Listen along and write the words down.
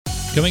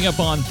Coming up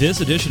on this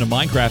edition of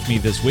Minecraft Me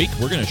this week,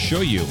 we're going to show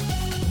you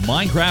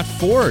Minecraft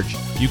Forge.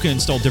 You can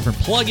install different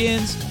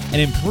plugins and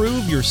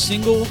improve your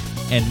single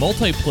and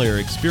multiplayer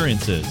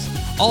experiences.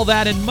 All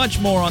that and much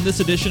more on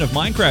this edition of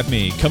Minecraft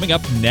Me, coming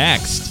up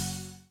next.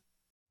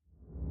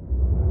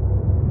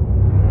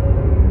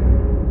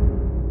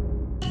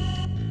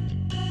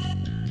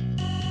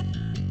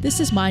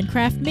 This is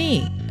Minecraft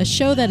Me, a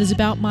show that is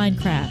about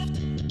Minecraft,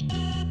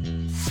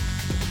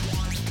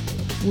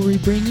 where we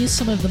bring you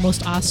some of the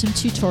most awesome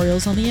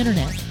tutorials on the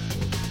internet,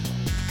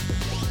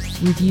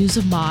 reviews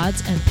of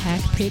mods and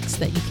pack picks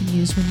that you can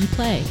use when you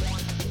play.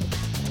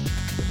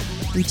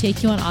 We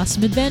take you on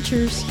awesome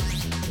adventures,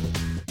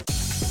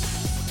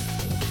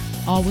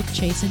 all with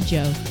Chase and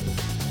Joe.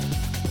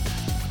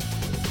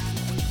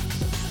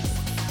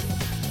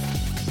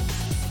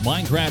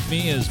 Minecraft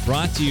Me is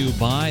brought to you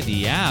by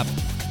the app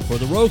for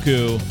the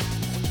Roku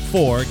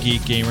for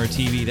Geek Gamer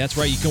TV. That's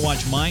right, you can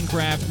watch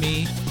Minecraft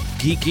Me,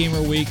 Geek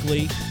Gamer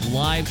Weekly,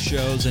 live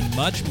shows, and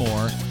much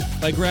more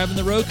by grabbing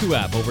the Roku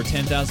app. Over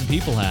 10,000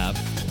 people have.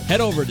 Head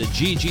over to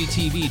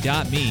ggtv.me/Roku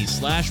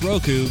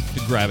to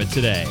grab it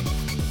today.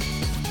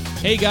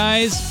 Hey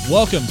guys,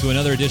 welcome to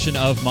another edition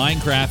of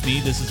Minecraft Me.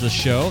 This is the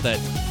show that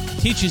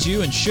teaches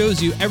you and shows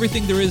you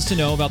everything there is to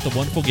know about the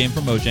wonderful game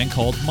from Mojang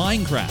called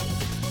Minecraft.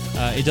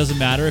 It doesn't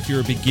matter if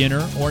you're a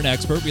beginner or an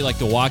expert. We like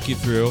to walk you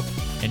through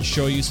and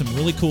show you some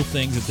really cool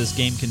things that this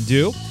game can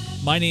do.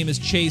 My name is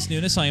Chase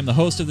Nunes. I am the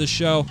host of this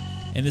show,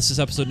 and this is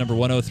episode number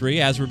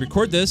 103. As we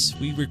record this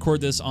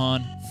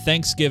on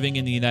Thanksgiving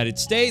in the United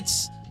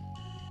States.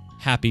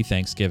 Happy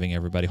Thanksgiving,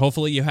 everybody.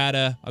 Hopefully you had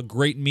a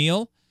great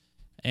meal,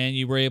 and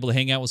you were able to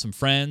hang out with some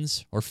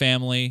friends or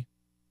family,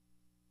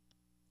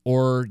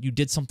 or you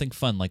did something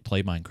fun like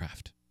play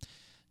Minecraft.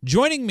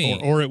 Joining me,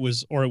 or it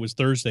was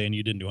Thursday and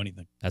you didn't do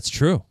anything. That's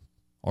true.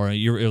 Or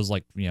it was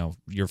like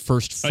your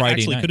first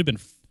Friday night. Could have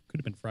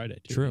been Friday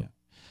too. True.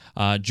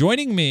 Yeah.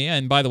 Joining me,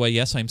 and by the way,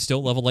 yes, I'm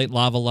still Level 8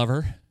 Lava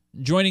Lover.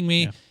 Joining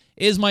me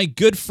is my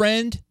good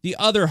friend, the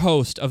other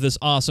host of this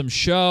awesome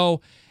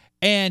show,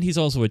 and he's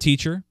also a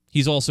teacher.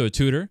 He's also a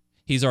tutor.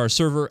 He's our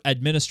server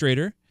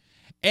administrator,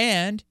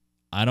 and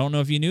I don't know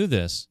if you knew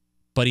this,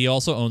 but he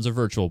also owns a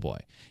Virtual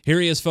Boy.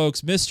 Here he is,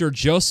 folks, Mr.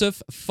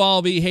 Joseph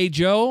Falby. Hey,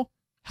 Joe.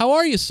 How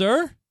are you,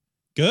 sir?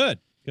 Good.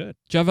 Did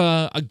you have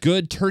a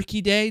good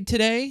turkey day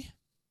today?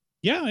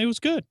 Yeah, it was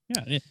good.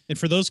 Yeah, and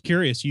for those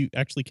curious, you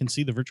actually can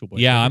see the Virtual Boy.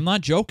 Yeah, I'm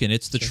not joking.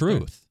 It's the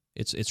truth.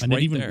 It's and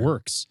right it even there.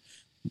 Works.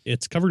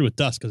 It's covered with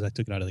dust because I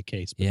took it out of the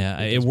case.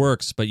 Yeah, it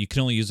works, but you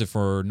can only use it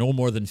for no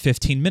more than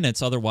 15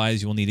 minutes.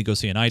 Otherwise, you will need to go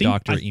see an eye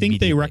doctor immediately. I think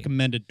they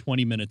recommended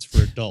 20 minutes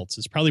for adults.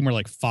 It's probably more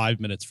like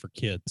 5 minutes for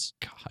kids.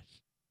 God.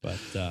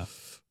 But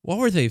what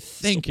were they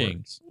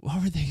thinking?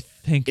 What were they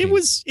thinking?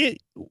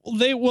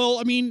 There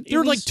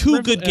were like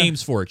two good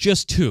games for it.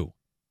 Just two.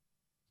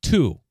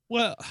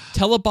 Well,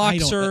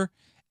 Teleboxer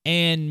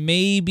and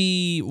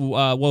maybe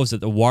what was it?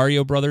 The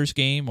Wario Brothers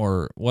game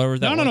or whatever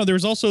that was? No. There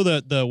was also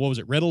the what was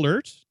it? Red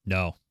Alert?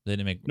 No, they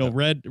didn't make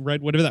Red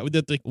whatever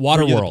that the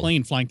Waterworld. The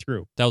plane flying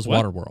through. That was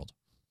what? Waterworld.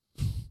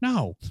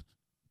 No.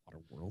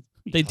 Waterworld.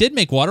 They did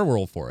make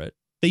Waterworld for it.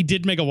 They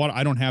did make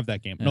I don't have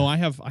that game. Yeah. No, I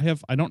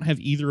don't have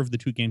either of the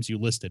two games you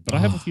listed, but I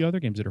have a few other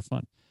games that are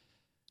fun.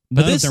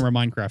 None of them are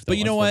Minecraft, though, but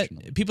you know what?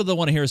 People don't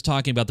want to hear us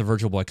talking about the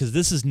Virtual Boy because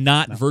this is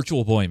not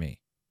Virtual Boy Me.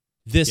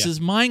 This is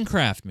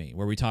Minecraft Me,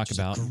 where we talk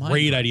about Minecraft.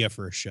 Great idea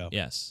for a show.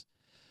 Yes.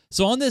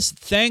 So on this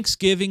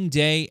Thanksgiving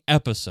Day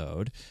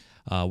episode,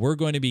 we're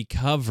going to be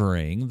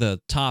covering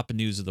the top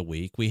news of the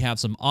week. We have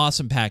some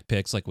awesome pack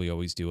picks like we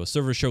always do, a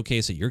server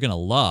showcase that you're going to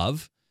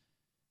love.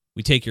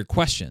 We take your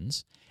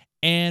questions.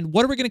 And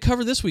what are we going to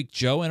cover this week,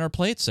 Joe, in our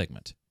Play It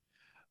segment?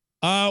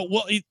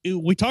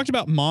 We talked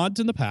about mods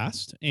in the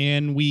past,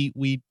 and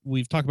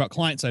we've talked about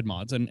client-side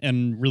mods,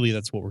 and really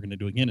that's what we're going to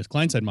do again is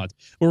client-side mods.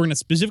 But we're going to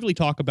specifically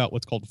talk about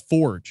what's called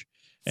Forge.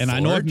 And Forge?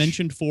 I know I've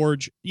mentioned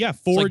Forge. Yeah,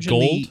 Forge. It's like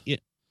gold? Yeah,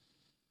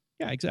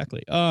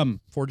 exactly.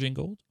 Forge in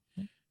gold?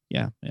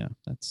 Yeah,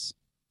 that's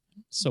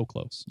so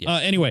close.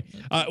 Yes. Anyway,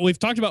 we've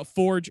talked about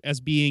Forge as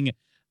being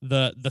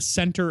the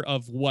center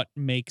of what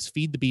makes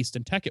Feed the Beast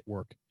and Tekkit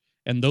work.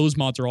 And those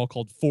mods are all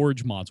called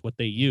Forge mods, what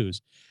they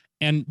use.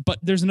 But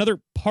there's another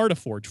part of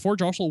Forge.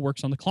 Forge also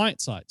works on the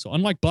client side. So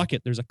unlike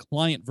Bukkit, there's a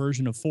client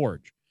version of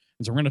Forge.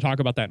 And so we're going to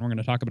talk about that, and we're going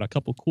to talk about a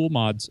couple cool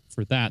mods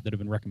for that have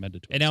been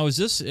recommended to us. And now, is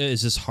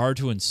this hard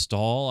to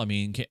install? I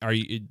mean,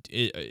 It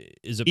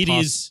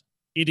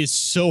is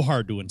so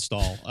hard to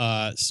install.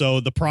 So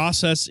the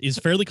process is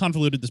fairly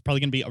convoluted. This is probably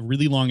going to be a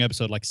really long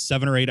episode, like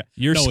 7 or 8.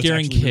 You're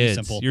scaring kids. Really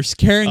simple. You're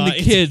scaring the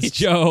kids,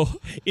 Joe.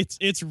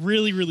 It's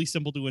really, really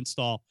simple to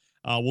install.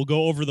 We'll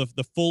go over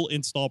the full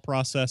install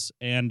process,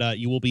 and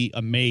you will be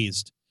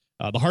amazed.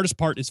 The hardest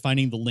part is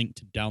finding the link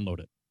to download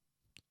it.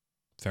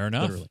 Fair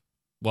enough. Literally.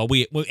 Well,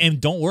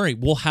 and don't worry,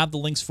 we'll have the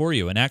links for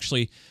you. And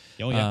actually,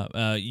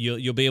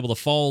 you'll be able to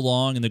follow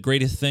along. And the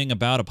greatest thing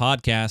about a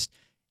podcast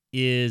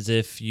is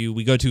if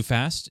we go too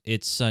fast,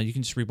 it's you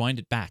can just rewind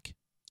it back.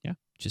 Yeah,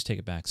 just take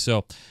it back.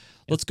 So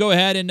let's go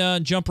ahead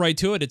and jump right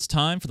to it. It's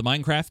time for the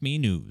Minecraft Me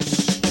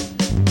News.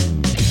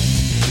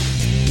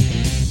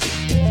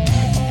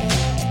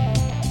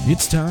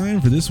 It's time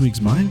for this week's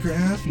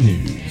Minecraft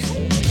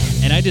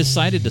news. And I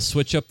decided to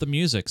switch up the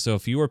music, so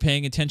if you were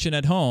paying attention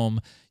at home,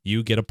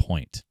 you get a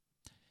point.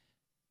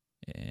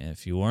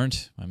 If you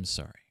weren't, I'm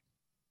sorry.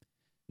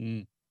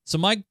 So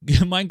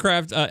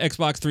Minecraft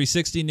Xbox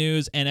 360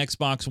 news and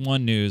Xbox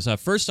One news.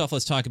 First off,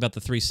 let's talk about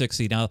the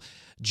 360. Now,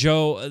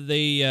 Joe,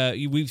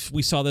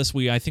 we saw this.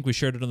 I think we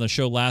shared it on the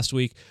show last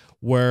week,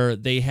 where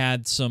they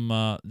had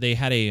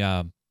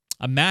a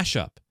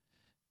mashup.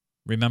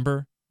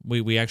 Remember?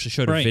 We actually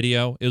showed a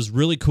video. It was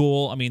really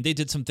cool. I mean, they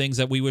did some things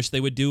that we wish they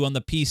would do on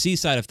the PC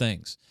side of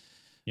things.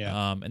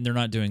 Yeah. And they're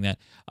not doing that.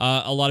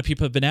 A lot of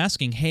people have been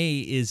asking, hey,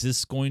 is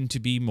this going to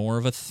be more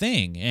of a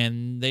thing?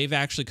 And they've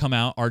actually come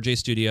out, RJ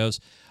Studios,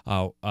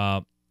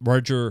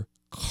 Roger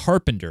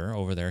Carpenter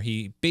over there.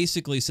 He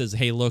basically says,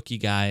 hey, look, you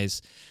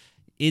guys,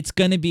 it's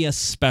going to be a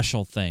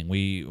special thing.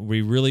 We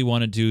really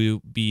want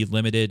to be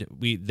limited.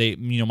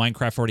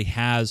 Minecraft already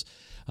has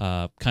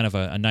kind of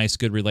a nice,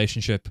 good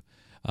relationship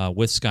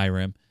with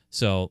Skyrim.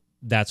 So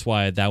that's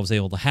why that was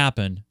able to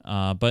happen.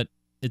 But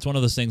it's one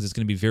of those things that's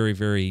going to be very,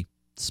 very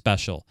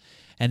special.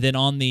 And then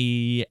on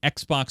the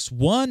Xbox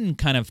One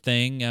kind of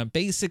thing,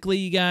 basically,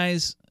 you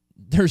guys,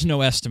 there's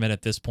no estimate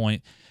at this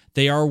point.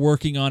 They are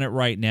working on it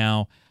right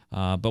now,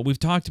 but we've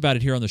talked about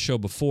it here on the show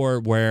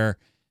before, where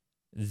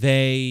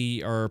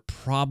they are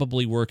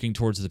probably working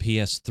towards the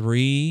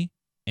PS3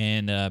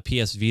 and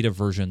PS Vita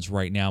versions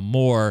right now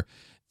more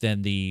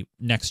than the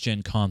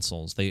next-gen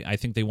consoles. I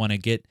think they want to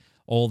get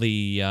all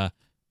the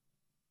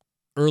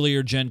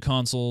earlier gen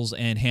consoles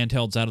and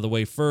handhelds out of the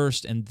way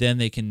first, and then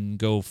they can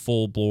go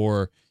full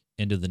bore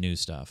into the new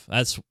stuff.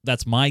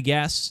 That's my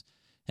guess,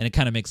 and it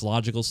kind of makes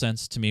logical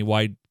sense to me.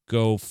 Why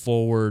go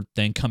forward,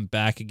 then come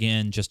back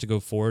again just to go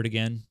forward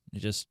again?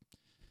 It's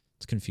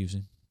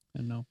confusing.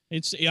 I know.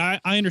 I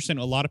understand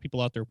a lot of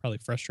people out there are probably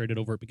frustrated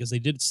over it because they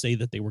did say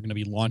that they were going to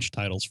be launch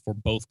titles for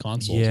both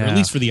consoles, or at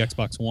least for the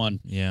Xbox One.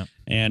 Yeah.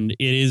 And it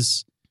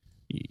is,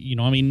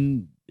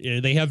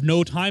 they have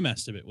no time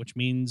estimate, which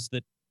means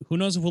that who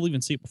knows if we'll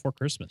even see it before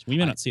Christmas. We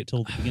may not see it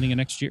till the beginning of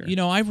next year.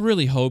 I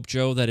really hope,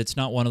 Joe, that it's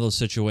not one of those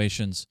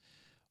situations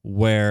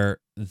where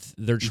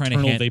they're trying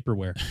Eternal to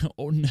vaporware.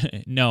 Oh,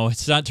 no,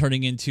 it's not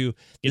turning into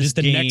It is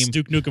the game. next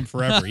Duke Nukem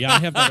Forever. Yeah, I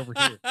have that over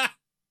here.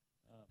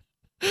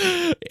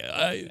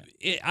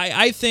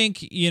 I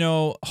think,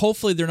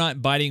 hopefully they're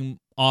not biting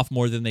off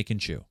more than they can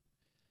chew.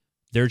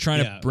 They're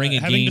trying to bring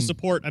a having game. to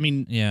support,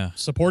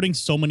 supporting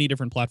so many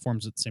different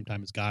platforms at the same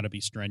time has got to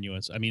be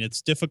strenuous. I mean,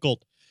 it's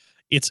difficult.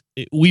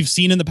 We've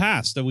seen in the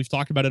past that we've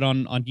talked about it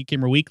on Geek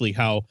Gamer Weekly,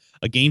 how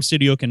a game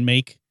studio can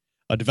make,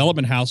 a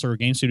development house or a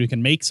game studio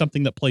can make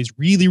something that plays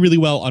really, really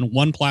well on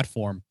one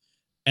platform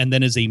and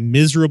then is a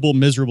miserable,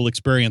 miserable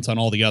experience on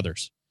all the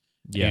others.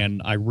 Yeah.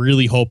 And I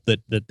really hope that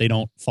they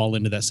don't fall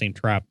into that same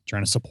trap,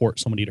 trying to support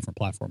so many different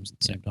platforms at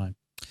the same time.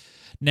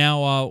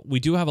 Now, we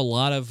do have a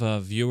lot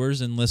of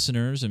viewers and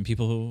listeners and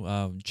people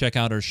who check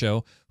out our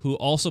show who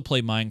also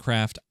play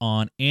Minecraft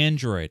on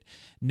Android.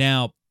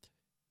 Now,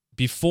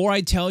 before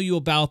I tell you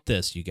about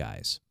this, you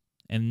guys,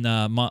 and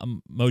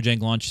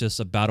Mojang launched this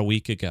about a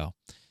week ago,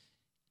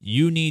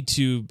 you need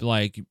to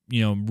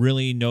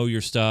really know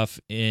your stuff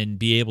and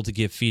be able to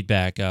give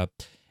feedback.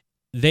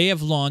 They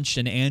have launched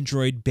an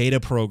Android beta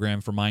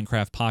program for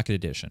Minecraft Pocket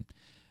Edition.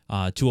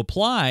 To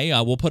apply,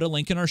 we'll put a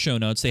link in our show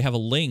notes. They have a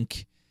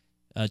link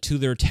to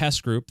their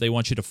test group. They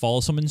want you to follow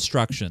some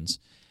instructions,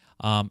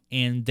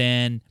 and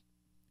then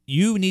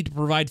you need to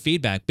provide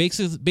feedback.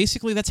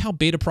 Basically, that's how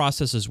beta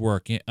processes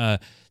work.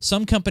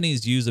 Some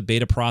companies use a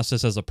beta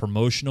process as a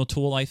promotional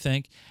tool, I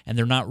think, and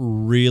they're not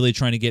really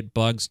trying to get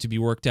bugs to be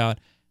worked out.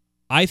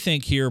 I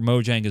think here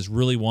Mojang is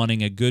really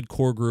wanting a good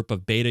core group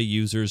of beta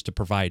users to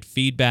provide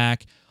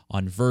feedback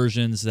on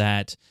versions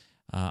that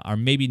are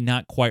maybe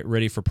not quite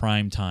ready for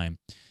prime time.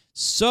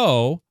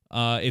 So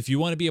if you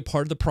want to be a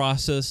part of the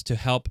process to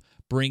help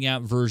bring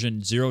out version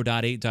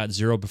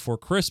 0.8.0 before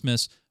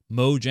Christmas,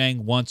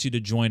 Mojang wants you to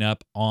join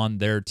up on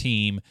their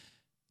team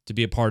to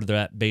be a part of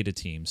that beta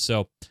team.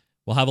 So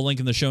we'll have a link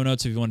in the show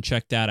notes if you want to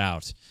check that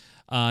out.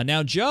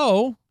 Now,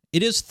 Joe,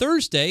 it is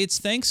Thursday. It's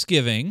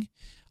Thanksgiving.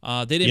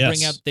 They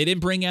didn't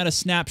bring out a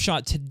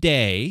snapshot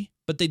today,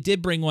 but they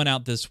did bring one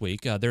out this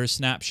week. There's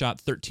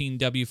snapshot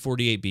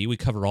 13W48B. We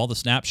cover all the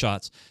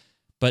snapshots,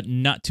 but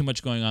not too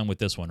much going on with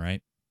this one,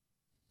 right?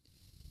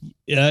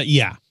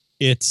 Yeah.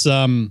 It's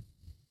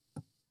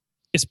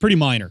pretty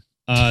minor.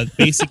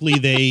 Basically,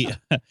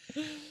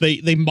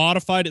 they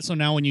modified it so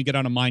now when you get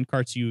on a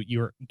minecarts,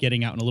 you're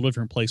getting out in a little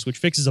different place, which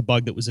fixes a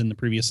bug that was in the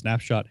previous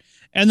snapshot,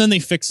 and then they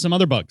fixed some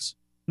other bugs,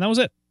 and that was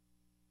it.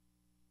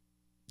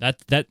 That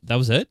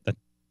was it.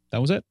 That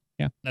was it.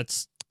 Yeah,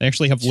 they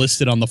actually have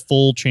listed on the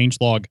full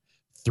changelog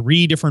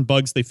 3 different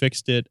bugs they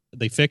fixed,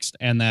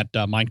 and that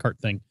minecart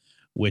thing,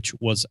 which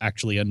was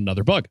actually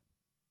another bug.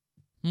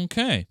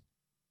 Okay,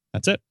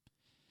 that's it.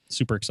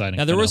 Super exciting.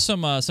 Now, there was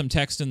some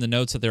text in the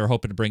notes that they were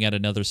hoping to bring out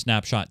another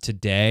snapshot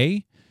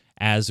today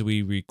as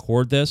we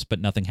record this, but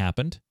nothing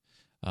happened.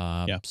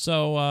 Yeah.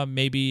 So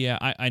maybe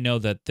I know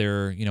that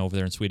they're over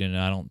there in Sweden,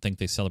 and I don't think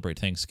they celebrate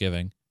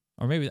Thanksgiving,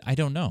 or maybe I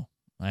don't know.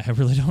 I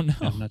really don't know.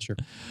 I'm not sure.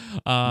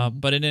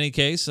 But in any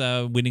case, we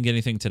didn't get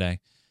anything today.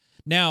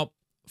 Now,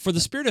 for the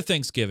spirit of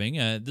Thanksgiving,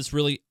 this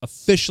really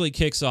officially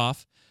kicks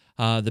off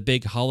the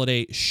big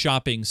holiday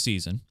shopping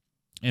season.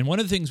 And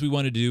one of the things we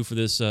wanted to do for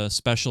this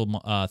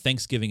special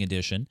Thanksgiving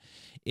edition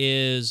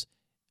is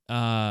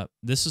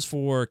this is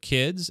for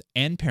kids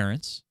and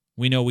parents.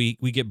 We know we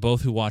get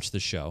both who watch the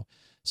show.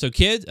 So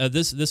kids,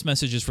 this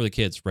message is for the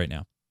kids right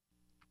now.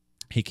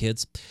 Hey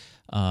kids,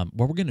 what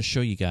we're going to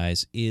show you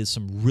guys is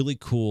some really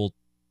cool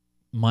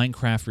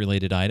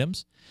Minecraft-related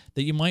items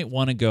that you might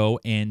want to go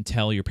and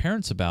tell your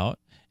parents about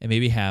and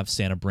maybe have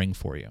Santa bring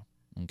for you.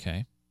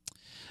 Okay.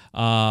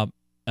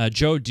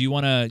 Joe, do you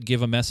want to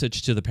give a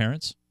message to the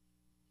parents?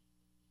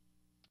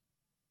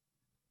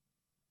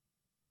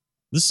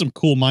 This is some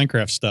cool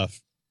Minecraft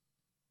stuff.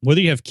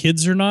 Whether you have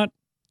kids or not,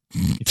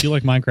 if you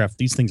like Minecraft,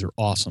 these things are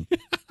awesome.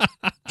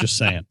 Just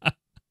saying.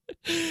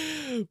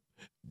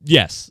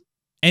 Yes.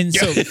 And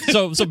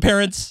so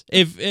parents,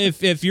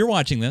 if you're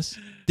watching this,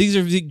 these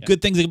are the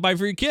good things you can buy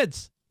for your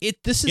kids.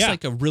 This is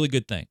like a really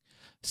good thing.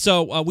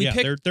 So we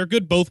picked. They're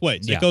good both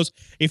ways. Yeah. It goes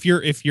if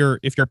you're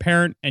a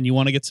parent and you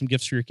want to get some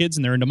gifts for your kids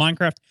and they're into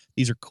Minecraft,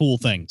 these are cool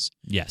things.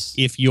 Yes.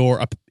 If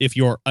you're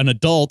an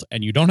adult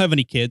and you don't have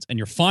any kids and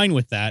you're fine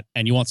with that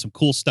and you want some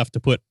cool stuff to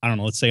put, I don't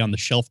know, let's say on the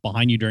shelf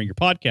behind you during your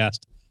podcast,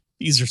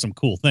 these are some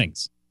cool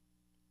things.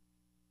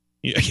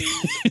 Yeah.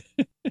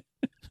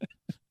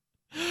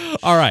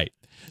 All right.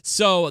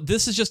 So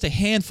this is just a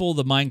handful of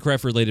the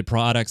Minecraft-related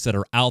products that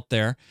are out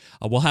there.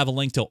 We'll have a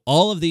link to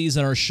all of these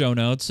in our show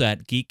notes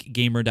at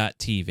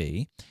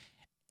geekgamer.tv.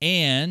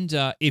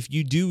 And if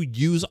you do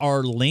use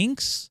our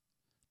links,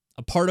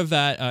 a part of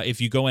that, if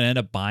you go and end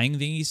up buying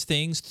these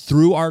things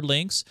through our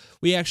links,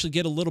 we actually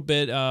get a little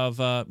bit of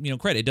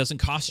credit. It doesn't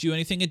cost you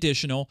anything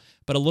additional,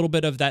 but a little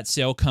bit of that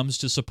sale comes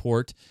to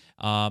support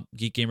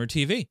Geek Gamer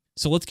TV.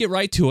 So let's get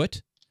right to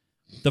it.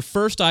 The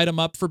first item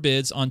up for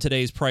bids on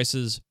today's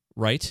Prices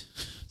Right,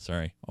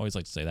 sorry, always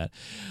like to say that,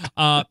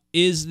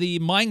 is the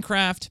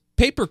Minecraft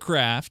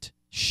Papercraft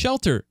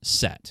Shelter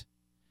Set.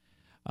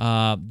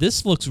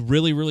 This looks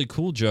really, really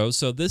cool, Joe.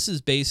 So this is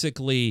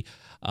basically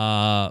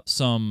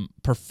some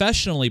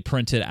professionally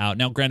printed out.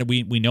 Now, granted,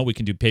 we know we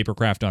can do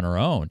papercraft on our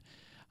own,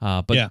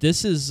 but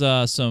this is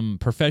some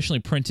professionally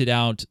printed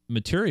out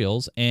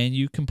materials, and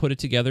you can put it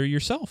together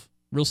yourself.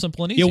 Real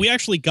simple and easy. Yeah, we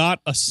actually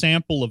got a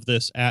sample of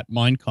this at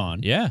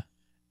Minecon. Yeah.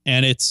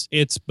 And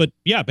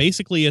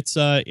basically it's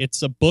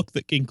a book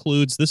that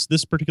includes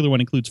this particular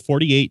one includes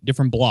 48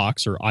 different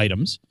blocks or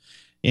items,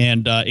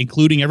 and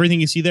including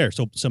everything you see there.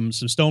 So some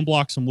stone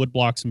blocks, some wood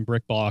blocks, some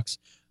brick blocks,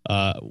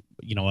 a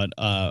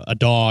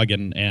dog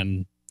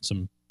and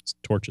some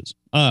torches.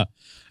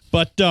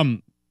 But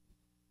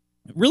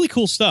really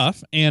cool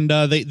stuff. And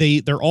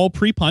they're all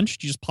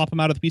pre-punched. You just pop them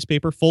out of the piece of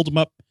paper, fold them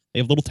up. They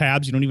have little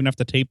tabs. You don't even have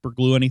to tape or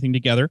glue anything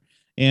together,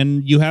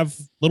 and you have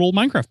little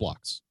Minecraft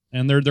blocks.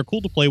 And they're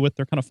cool to play with.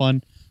 They're kind of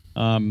fun.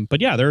 But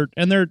yeah, they're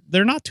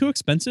not too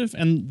expensive.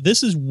 And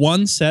this is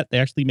one set. They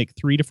actually make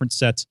 3 different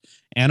sets.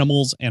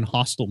 Animals and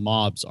hostile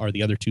mobs are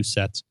the other 2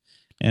 sets.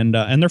 And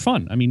they're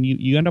fun. I mean,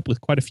 you end up with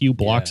quite a few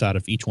blocks out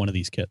of each one of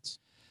these kits.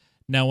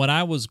 Now, when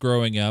I was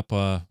growing up,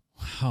 oh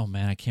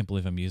man, I can't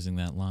believe I'm using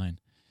that line.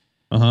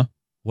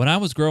 When I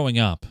was growing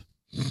up,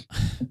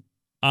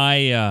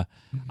 I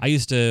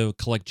used to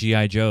collect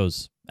G.I.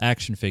 Joes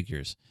action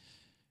figures.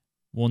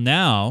 Well,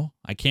 now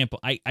I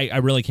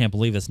really can't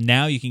believe this.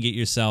 Now you can get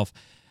yourself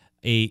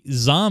a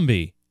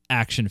zombie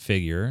action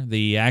figure.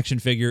 The action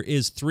figure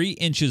is 3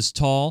 inches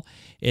tall.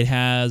 It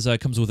has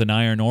comes with an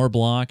iron ore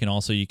block, and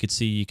also you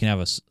can have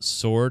a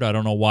sword. I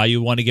don't know why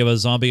you want to give a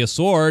zombie a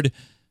sword,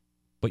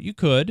 but you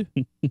could.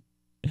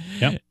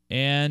 Yep.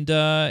 And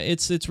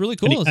it's really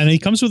cool. And he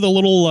comes with a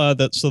little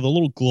the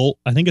little gold.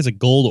 I think it's a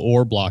gold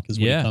ore block is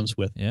what it comes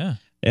with. Yeah.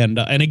 And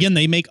again,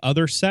 they make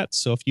other sets.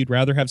 So if you'd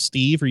rather have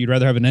Steve or you'd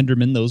rather have an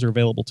Enderman, those are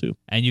available too.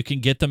 And you can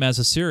get them as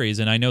a series.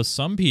 And I know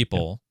some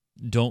people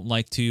don't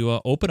like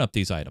to open up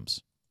these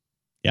items.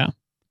 Yeah.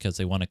 Because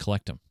they want to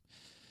collect them.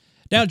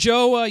 Now,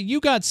 Joe, you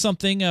got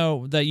something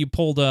that you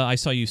pulled. I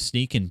saw you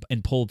sneak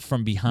and pulled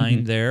from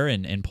behind there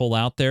and pull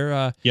out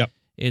there. Yep.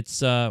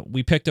 It's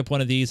we picked up one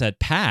of these at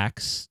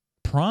PAX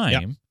Prime.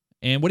 Yep.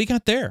 And what do you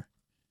got there?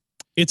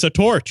 It's a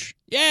torch.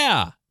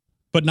 Yeah.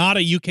 But not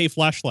a UK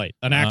flashlight,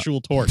 an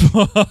actual torch.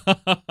 So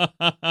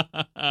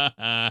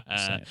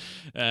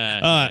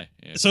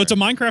it's a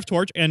Minecraft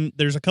torch, and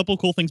there's a couple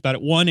of cool things about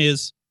it. One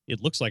is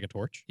it looks like a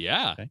torch.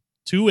 Yeah. Okay.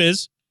 2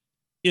 is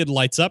it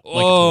lights up like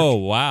a torch. Oh,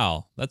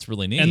 wow. That's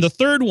really neat. And the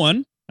third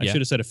one, I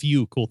should have said a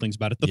few cool things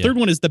about it. The third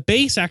one is the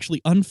base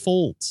actually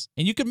unfolds.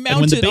 And you can mount it on a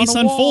wall. when the base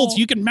unfolds,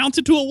 you can mount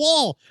it to a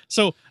wall.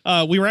 So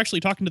we were actually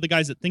talking to the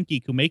guys at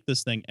ThinkGeek who make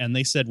this thing, and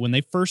they said when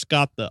they first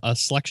got a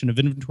selection of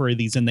inventory of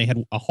these in, they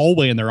had a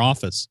hallway in their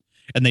office,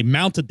 and they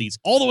mounted these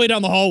all the way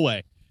down the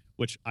hallway,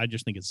 which I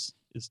just think is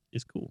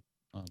cool.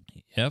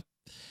 Yep.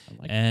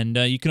 And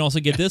you can also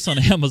get this on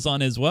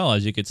Amazon as well,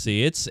 as you can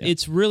see.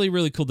 It's really,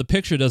 really cool. The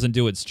picture doesn't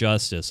do its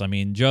justice. I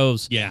mean,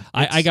 Joe's. Yeah.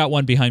 I got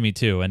one behind me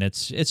too, and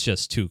it's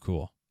just too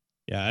cool.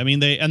 Yeah, I mean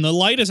the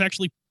light is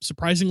actually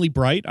surprisingly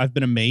bright. I've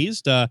been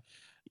amazed.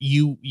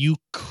 You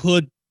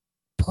could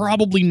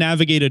probably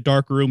navigate a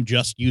dark room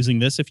just using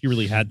this if you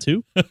really had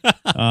to.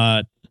 But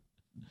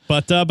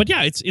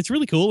yeah, it's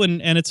really cool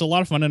and it's a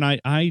lot of fun. And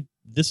I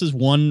this is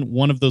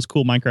one of those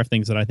cool Minecraft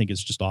things that I think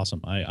is just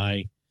awesome.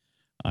 I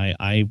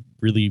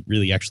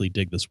really actually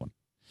dig this one.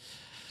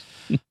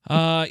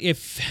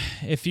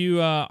 If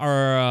you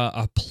are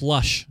a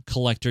plush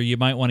collector, you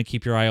might want to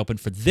keep your eye open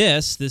for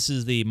this. This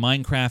is the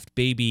Minecraft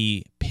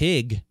Baby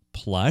Pig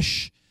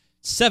plush,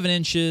 7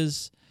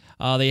 inches.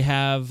 They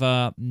have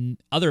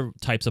other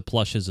types of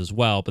plushes as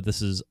well, but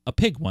this is a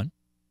pig one.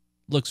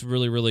 Looks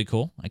really, really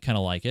cool. I kind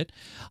of like it.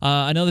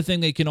 Another thing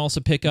that you can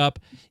also pick up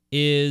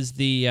is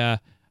the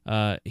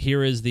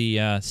here is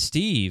the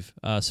Steve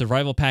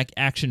Survival Pack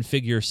action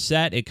figure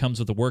set. It comes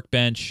with a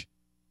workbench,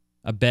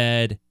 a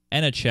bed,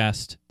 and a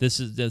chest.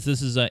 This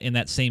is in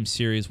that same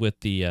series with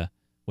the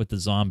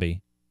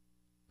zombie.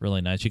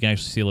 Really nice. You can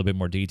actually see a little bit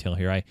more detail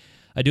here.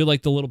 I do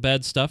like the little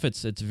bed stuff.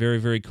 It's very,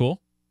 very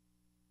cool.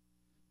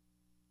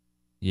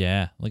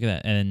 Yeah, look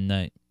at that.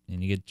 And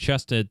you get a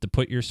chest to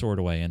put your sword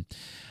away in.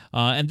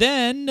 And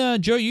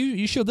then, Joe,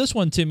 you showed this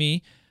one to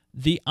me,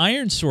 the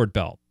Iron Sword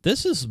belt.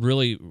 This is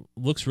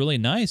looks really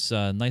nice.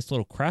 Nice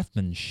little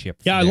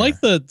craftsmanship. Yeah, there. I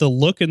like the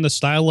look and the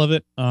style of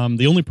it.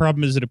 The only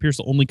problem is it appears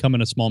to only come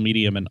in a small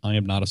medium, and I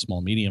am not a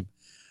small medium.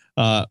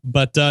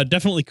 But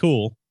definitely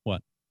cool.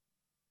 What?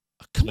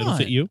 Come It'll on.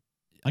 fit you.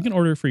 I can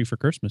order it for you for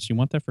Christmas. You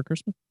want that for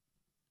Christmas?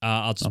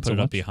 I'll just Not put so it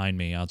up much. behind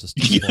me. I'll just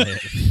display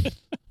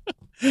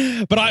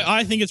it. But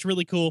I think it's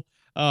really cool.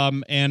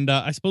 And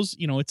I suppose,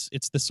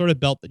 it's the sort of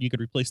belt that you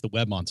could replace the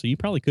web on. So you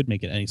probably could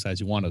make it any size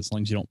you want, as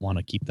long as you don't want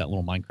to keep that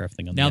little Minecraft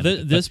thing on Now, the end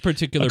of it. this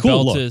particular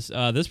cool belt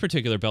look. this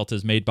particular belt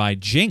is made by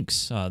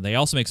Jinx. They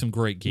also make some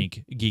great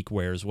geek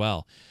wear as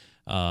well.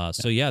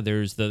 So yeah,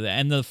 there's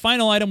the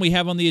final item we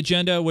have on the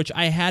agenda, which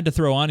I had to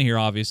throw on here,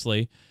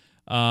 obviously,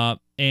 and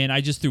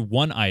I just threw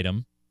one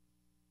item.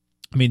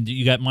 I mean,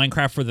 you got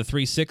Minecraft for the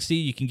 360.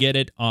 You can get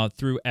it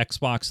through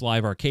Xbox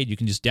Live Arcade. You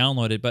can just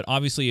download it. But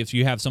obviously, if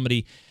you have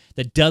somebody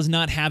that does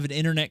not have an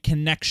internet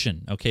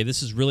connection, okay,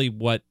 this is really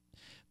what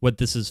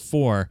this is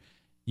for.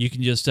 You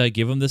can just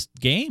give them this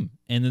game,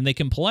 and then they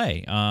can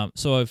play.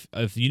 So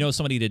if you know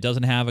somebody that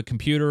doesn't have a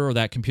computer or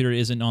that computer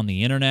isn't on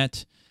the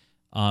internet,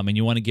 and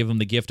you want to give them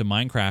the gift of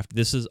Minecraft,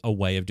 this is a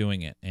way of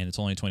doing it, and it's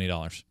only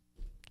 $20,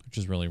 which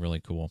is really,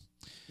 really cool.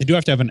 They do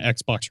have to have an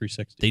Xbox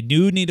 360. They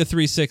do need a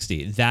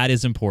 360. That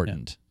is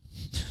important.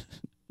 Yeah.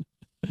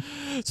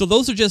 So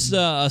those are just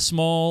a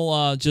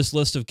small just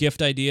list of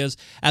gift ideas.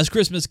 As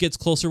Christmas gets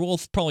closer,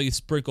 we'll probably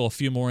sprinkle a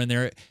few more in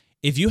there.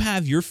 If you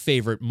have your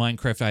favorite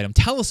Minecraft item,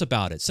 tell us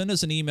about it. Send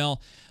us an email,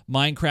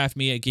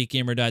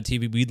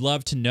 minecraftme@geekgamer.tv. We'd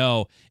love to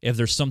know if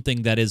there's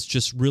something that is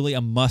just really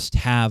a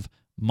must-have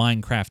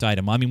Minecraft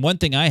item. I mean, one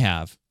thing I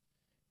have,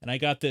 and I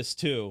got this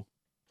too.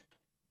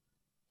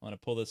 I want to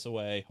pull this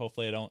away.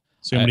 Hopefully I don't.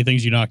 So many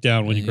things you knock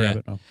down when you grab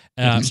it. Oh.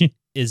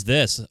 Is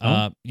this,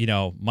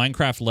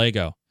 Minecraft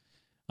Lego.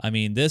 I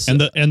mean, this... And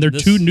they're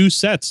two new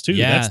sets, too.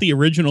 Yeah. That's the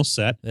original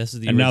set. This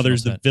is the and original now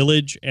there's set. the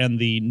Village and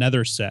the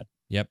Nether set.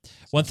 Yep.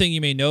 One thing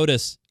you may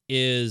notice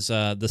is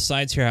the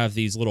sides here have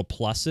these little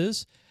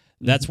pluses.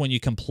 That's when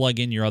you can plug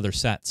in your other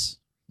sets.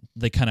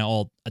 They kind of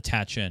all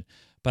attach in.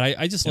 But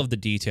I just love the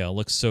detail. It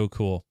looks so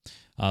cool.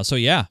 So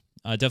yeah,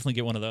 definitely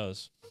get one of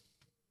those.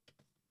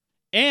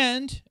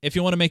 And if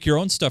you want to make your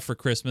own stuff for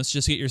Christmas,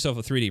 just get yourself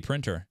a 3D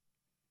printer.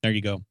 There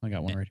you go. I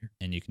got one right here.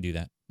 And you can do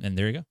that. And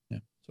there you go. Yeah.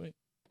 Sweet.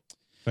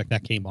 In fact,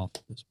 that came off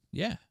this.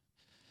 Yeah.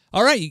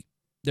 All right.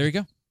 There you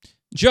go.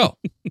 Joe,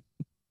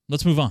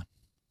 let's move on.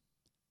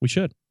 We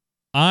should.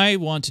 I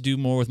want to do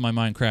more with my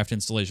Minecraft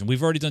installation.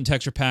 We've already done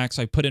texture packs.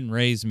 I put in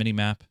Ray's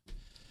minimap.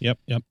 Yep.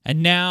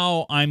 And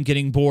now I'm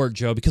getting bored,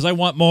 Joe, because I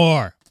want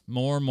more.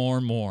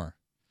 More.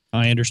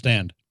 I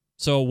understand.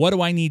 So what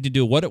do I need to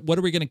do? What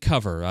are we going to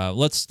cover?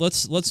 Let's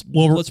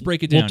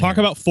break it down. We'll talk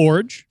here. about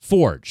Forge.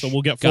 Forge. So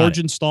we'll get Got Forge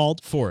it.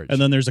 installed. Forge.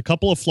 And then there's a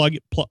couple of plugins.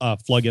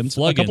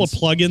 A couple of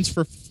plugins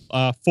for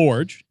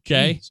Forge.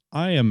 Okay. Jeez,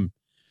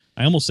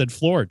 I almost said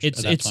Forge.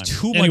 It's at that time.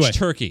 too Anyway, much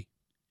turkey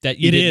that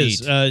you It didn't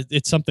is. eat.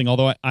 It's something.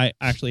 Although I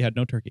actually had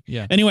no turkey.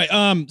 Yeah. Anyway,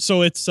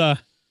 so it's some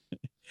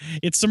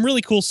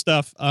really cool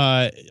stuff.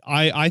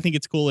 I think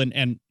it's cool.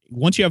 And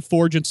once you have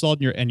Forge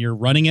installed and you're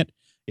running it,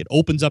 it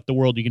opens up the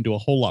world. You can do a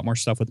whole lot more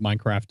stuff with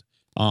Minecraft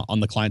on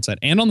the client side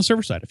and on the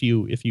server side if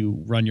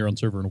you run your own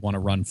server and want to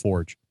run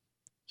Forge.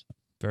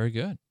 Very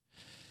good.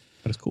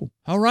 That is cool.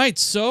 All right,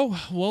 so,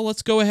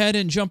 let's go ahead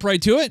and jump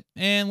right to it,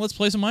 and let's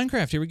play some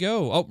Minecraft. Here we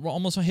go. Oh,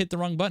 almost hit the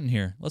wrong button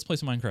here. Let's play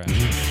some Minecraft.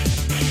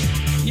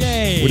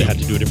 Yay! Would have had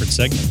to do a different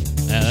segment.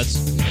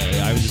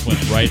 I just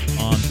went right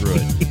on through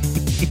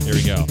it. Here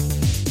we go.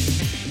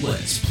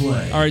 Let's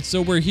play. All right,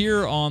 so we're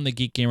here on the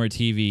Geek Gamer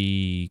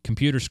TV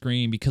computer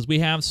screen because we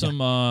have some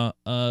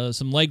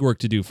legwork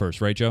to do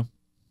first, right, Joe?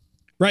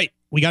 Right.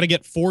 We got to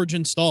get Forge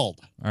installed.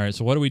 All right,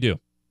 so what do we do?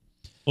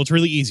 Well, it's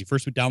really easy.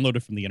 First, we download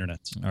it from the internet.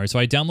 All right, so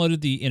I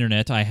downloaded the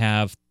internet. I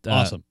have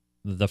Awesome.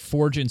 the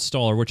Forge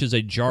installer, which is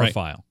a jar Right.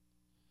 file.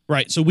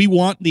 Right. So we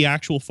want the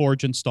actual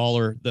Forge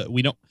installer.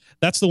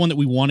 That's the one that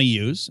we want to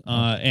use.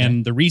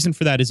 And the reason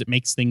for that is it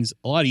makes things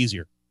a lot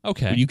easier.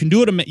 Okay. You can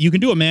do it. You can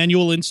do a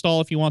manual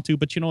install if you want to,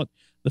 but you know what?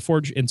 The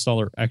Forge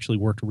installer actually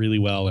worked really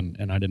well, and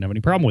I didn't have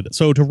any problem with it.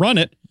 So to run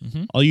it,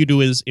 all you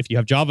do is, if you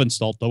have Java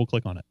installed, double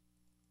click on it.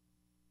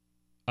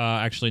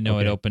 Actually, no,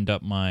 Okay. it opened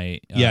up my...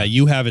 Yeah,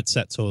 you have it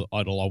set so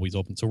it'll always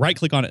open. So right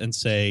click on it and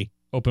say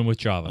Open with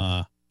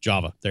Java.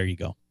 Java. There you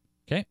go.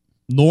 Okay.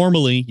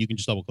 Normally, you can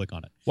just double click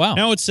on it. Wow.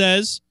 Now it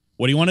says,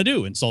 what do you want to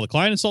do? Install the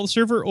client, install the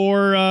server,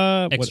 or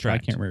I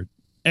Extract. can't remember.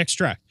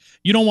 Extract.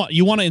 You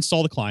want to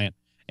install the client,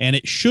 and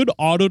it should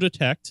auto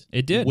detect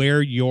It did.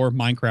 where your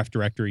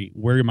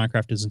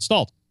Minecraft is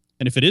installed.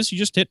 And if it is, you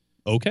just hit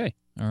OK.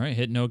 All right,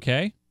 hitting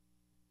OK.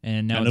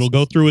 And now And it'll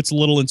go through its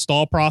little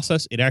install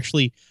process. It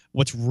actually,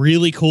 what's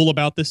really cool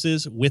about this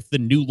is with the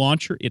new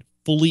launcher, it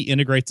fully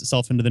integrates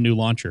itself into the new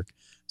launcher.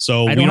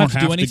 So I we don't don't have to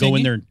do have to go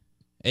in anything?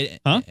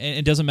 there.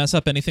 It doesn't mess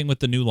up anything with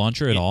the new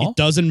launcher at all? It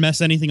doesn't mess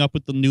anything up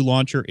with the new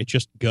launcher. It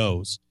just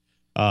goes,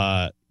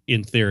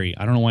 in theory.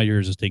 I don't know why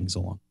yours is taking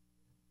so long,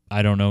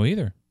 I don't know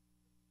either.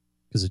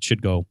 because it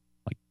should go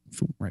like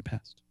right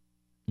past.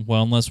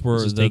 Well, unless we're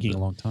This is taking a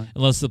long time.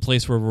 unless the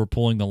place where we're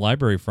pulling the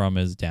library from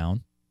is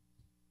down.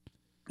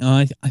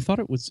 I thought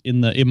it was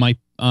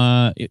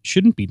it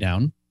shouldn't be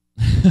down,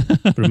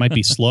 but it might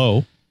be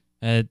slow.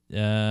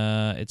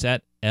 It's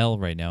at L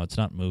right now. It's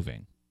not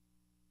moving.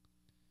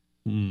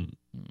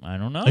 I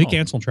don't know. Hey,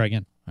 cancel and try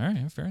again. All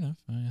right, fair enough.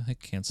 I think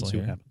cancel Let's see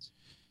here. what happens.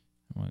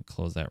 I want to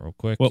close that real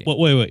quick.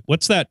 Wait.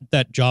 What's that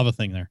Java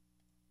thing there?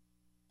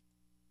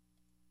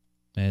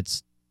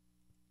 It's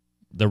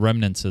the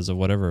remnants of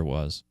whatever it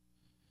was.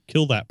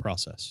 Kill that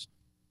process.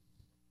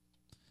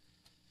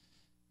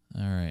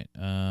 All right.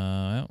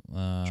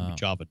 Should be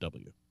Java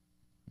W.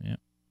 Yeah.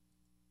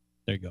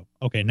 There you go.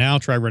 Okay, now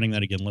try running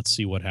that again. Let's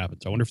see what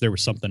happens. I wonder if there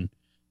was something.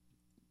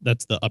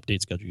 That's the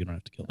update schedule. You don't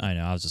have to kill it. I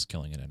know. I was just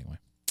killing it anyway.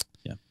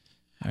 Yeah.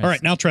 All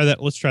right, now try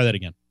that. Let's try that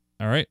again.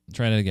 All right.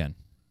 Try that again.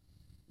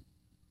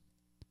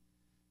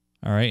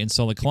 All right.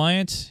 Install the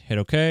client. Hit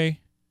OK.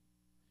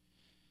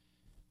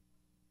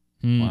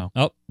 Wow.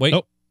 Oh, wait.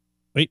 Oh,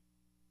 wait.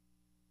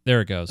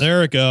 There it goes.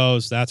 There it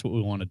goes. That's what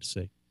we wanted to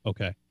see.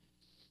 Okay.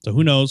 So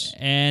who knows?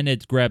 And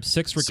it grabbed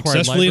 6 required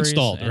Successfully libraries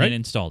installed, and right? it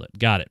installed it.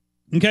 Got it.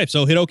 Okay,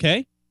 so hit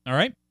OK, All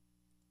right.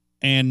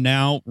 and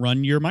now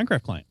run your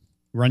Minecraft client.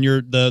 Run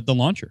the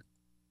launcher.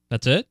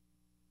 That's it.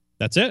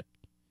 That's it.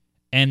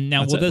 And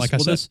now That's will it, like I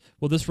said.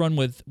 will this run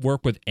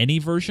work with any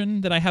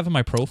version that I have in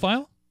my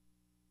profile?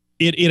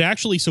 It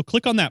actually, so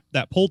click on that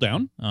pull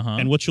down, Uh-huh.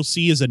 and what you'll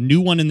see is a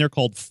new one in there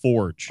called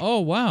Forge. Oh,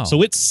 wow.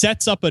 So it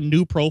sets up a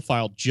new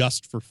profile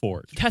just for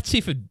Forge. That's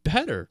even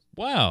better.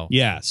 Wow.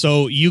 Yeah,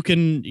 so you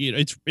can,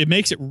 it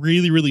makes it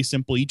really, really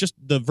simple.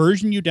 The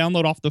version you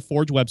download off the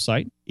Forge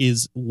website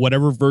is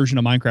whatever version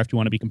of Minecraft you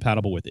want to be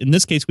compatible with. In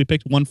this case, we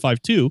picked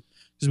 1.5.2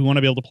 because we want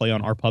to be able to play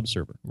on our pub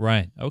server.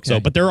 Right. Okay. So,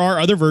 but there are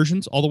other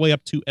versions all the way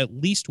up to at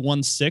least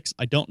 1.6.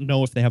 I don't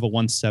know if they have a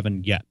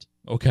 1.7 yet.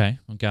 Okay.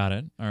 Got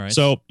it. All right.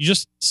 So you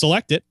just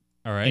select it,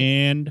 all right.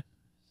 and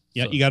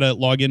So- you got to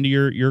log into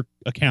your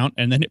account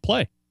and then hit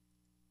play.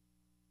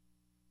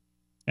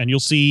 And you'll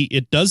see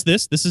it does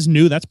this. This is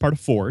new. That's part of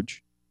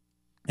Forge.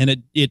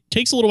 And it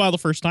takes a little while the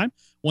first time.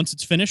 Once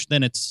it's finished,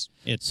 then it's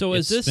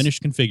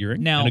finished configuring.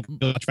 Now- and it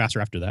goes much faster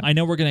after that. I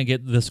know we're going to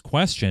get this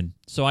question.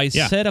 So I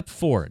set up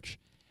Forge.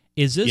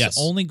 Is this Yes.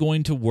 only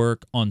going to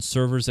work on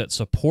servers that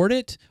support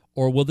it,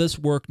 or will this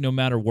work no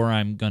matter where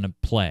I'm going to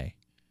play?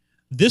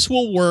 This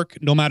will work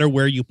no matter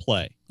where you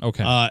play.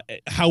 Okay.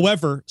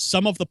 However,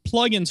 some of the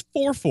plugins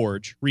for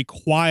Forge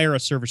require a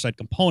server-side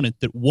component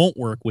that won't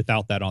work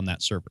without that on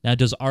that server. Now,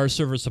 does our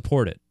server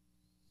support it?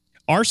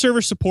 Our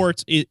server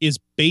supports is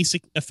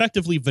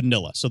effectively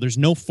vanilla, so there's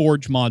no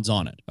Forge mods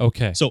on it.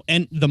 Okay. So,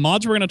 and the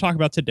mods we're going to talk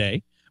about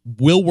today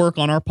will work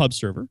on our pub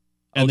server,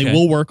 and they Okay.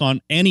 will work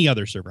on any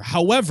other server.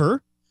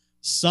 However,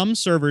 some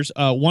servers,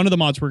 one of the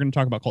mods we're going to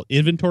talk about called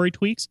inventory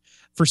tweaks,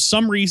 for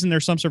some reason,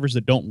 there's some servers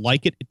that don't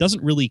like it. It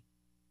doesn't really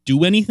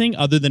do anything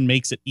other than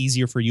makes it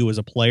easier for you as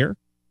a player.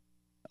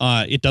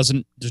 There's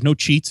no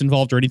cheats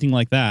involved or anything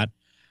like that.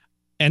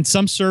 And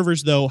some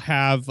servers, though,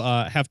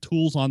 have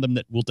tools on them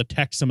that will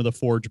detect some of the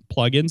Forge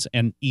plugins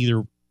and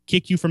either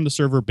kick you from the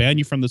server, ban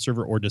you from the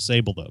server, or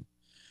disable them.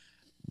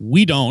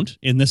 We don't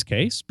in this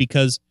case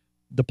because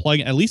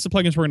at least the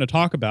plugins we're going to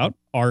talk about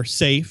are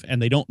safe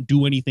and they don't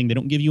do anything. They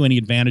don't give you any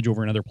advantage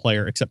over another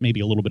player except maybe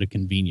a little bit of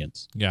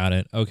convenience. Got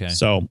it. Okay.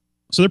 So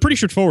they're pretty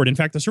straightforward. In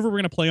fact, the server we're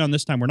going to play on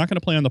this time, we're not going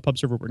to play on the pub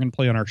server. We're going to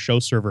play on our show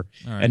server,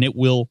 All right. and it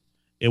will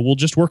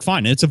just work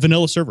fine. It's a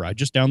vanilla server. I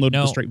just downloaded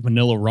Now- the straight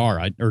vanilla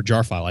RAR or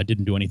jar file. I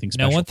didn't do anything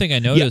special. Now, one thing I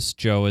noticed,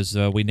 Joe, is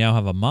we now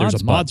have a mods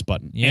There's a mods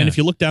button. Yeah. And if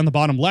you look down the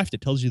bottom left, it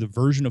tells you the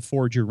version of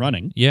Forge you're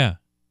running. Yeah.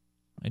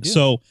 I do.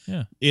 So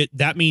yeah.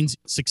 that means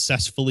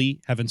successfully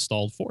have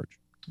installed Forge.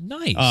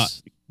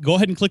 Nice. Go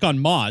ahead and click on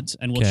mods,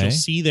 and what Okay. you'll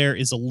see there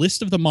is a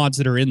list of the mods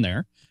that are in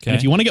there. Okay. And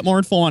if you want to get more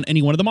info on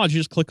any one of the mods, you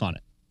just click on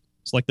it.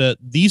 It's like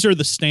these are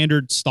the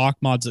standard stock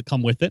mods that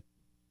come with it,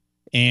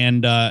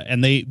 and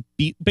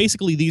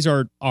basically these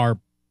are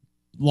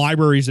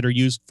libraries that are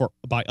used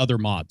by other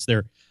mods.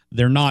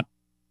 They're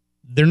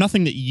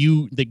nothing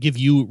that give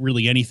you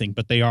really anything,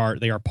 but they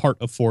are part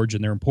of Forge,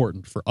 and they're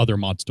important for other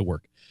mods to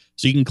work.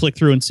 So you can click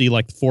through and see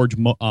like the Forge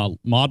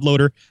mod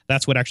loader.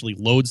 That's what actually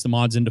loads the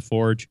mods into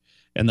Forge.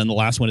 And then the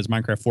last one is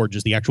Minecraft Forge,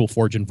 is the actual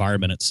Forge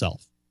environment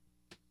itself.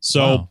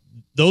 So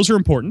those are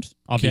important,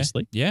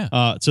 obviously. Okay.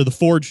 Yeah. So the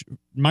Forge,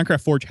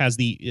 Minecraft Forge has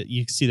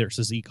you can see there, it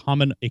says a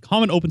common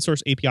open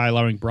source API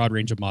allowing broad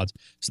range of mods.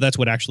 So that's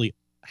what actually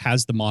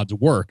has the mods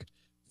work.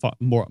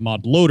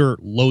 Mod loader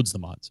loads the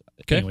mods.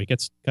 Okay. Anyway, it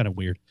gets kind of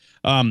weird.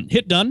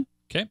 Hit done.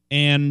 Okay.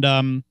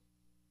 And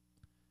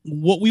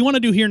what we want to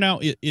do here now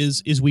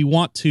is we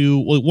want to,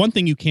 well, one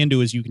thing you can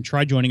do is you can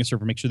try joining a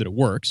server, make sure that it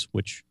works,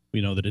 which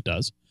we know that it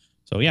does.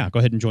 So yeah, go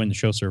ahead and join the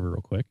show server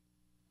real quick.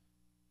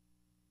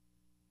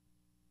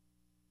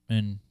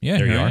 And yeah,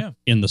 there you here I are am.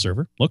 in the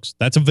server.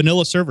 That's a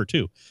vanilla server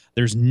too.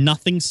 There's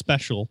nothing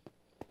special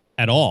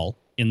at all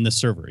in this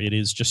server. It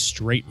is just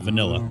straight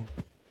vanilla.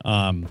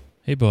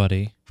 Hey,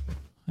 buddy.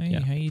 Hey,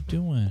 Yeah. how you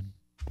doing?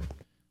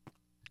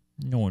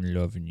 No one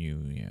loving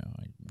you. Yeah,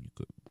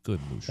 good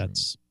mushroom.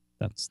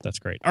 That's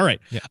great. All right.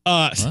 Yeah.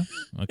 Huh?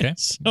 Okay.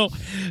 So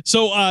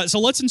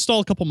let's install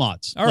a couple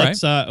mods. All right.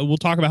 We'll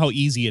talk about how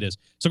easy it is.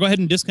 So go ahead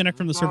and disconnect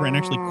from the server and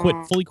actually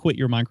fully quit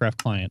your Minecraft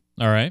client.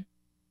 All right.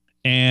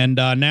 And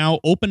now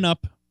open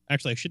up.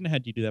 Actually, I shouldn't have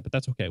had you do that, but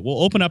that's okay.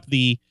 We'll open up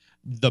the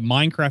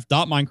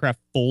Minecraft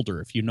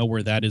folder if you know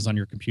where that is on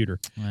your computer.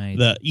 Right.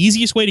 The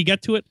easiest way to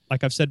get to it,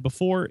 like I've said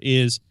before,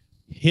 is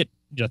hit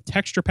the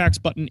texture packs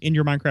button in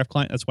your Minecraft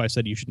client. That's why I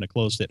said you shouldn't have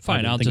closed it.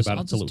 Fine. I I'll didn't think just about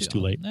it until it was too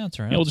late. That's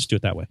all right. Yeah, we'll just do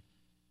it that way.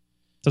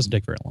 Doesn't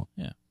take very long.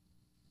 Yeah.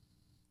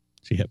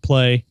 So you hit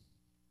play,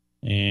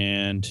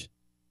 and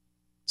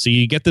so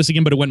you get this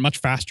again, but it went much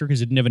faster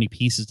because it didn't have any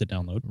pieces to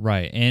download.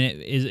 Right.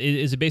 And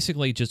is it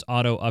basically just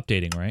auto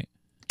updating, right?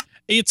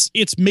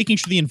 It's making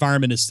sure the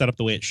environment is set up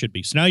the way it should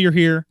be. So now you're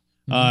here.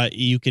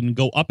 You can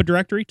go up a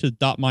directory to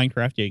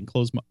 .minecraft. Yeah, you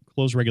can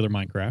close regular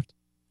Minecraft.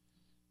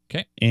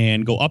 Okay.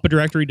 And go up a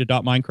directory to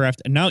 .minecraft.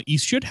 And now you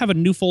should have a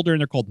new folder in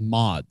there called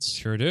mods.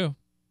 Sure do.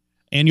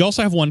 And you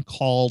also have one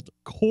called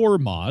core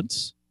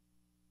mods.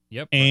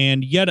 Yep.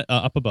 And yet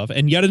up above,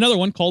 and yet another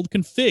one called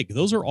config.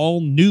 Those are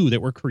all new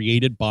that were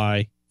created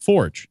by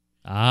Forge.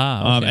 Okay.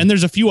 And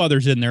there's a few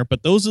others in there,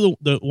 but those are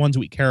the ones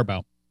we care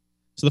about.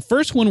 So the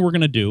first one we're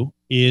going to do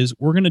is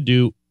we're going to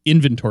do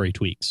inventory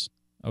tweaks.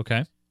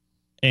 Okay.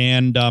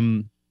 And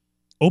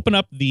open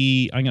up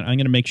the. I'm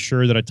gonna make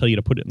sure that I tell you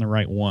to put it in the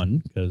right one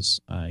because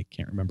I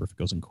can't remember if it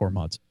goes in core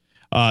mods.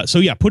 So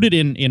yeah, put it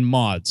in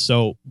mods.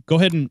 So go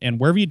ahead and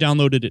wherever you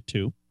downloaded it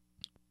to.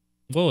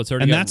 Whoa, it's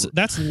already. And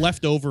that's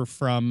left over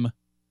from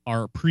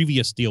our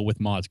previous deal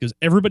with mods because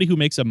everybody who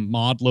makes a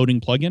mod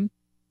loading plugin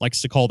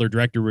likes to call their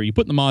directory where you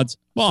put in the mods.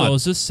 Mod. So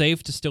is this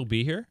safe to still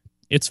be here?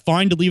 It's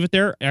fine to leave it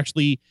there.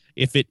 Actually,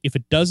 if the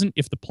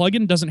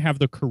plugin doesn't have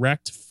the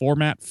correct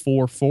format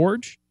for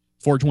Forge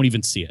won't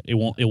even see it. It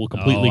will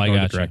completely go to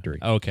the directory.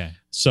 Okay.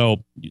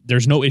 So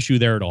there's no issue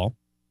there at all.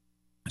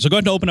 So go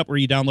ahead and open up where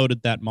you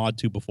downloaded that mod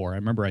to before. I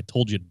remember I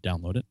told you to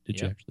download it. Did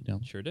you actually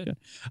download it? Sure did.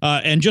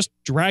 And just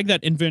drag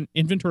that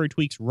inventory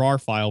tweaks RAR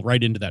file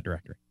right into that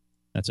directory.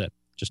 That's it.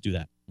 Just do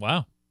that.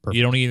 Wow. Perfect.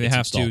 You don't even It's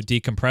have installed.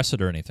 to decompress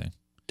it or anything.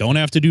 Don't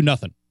have to do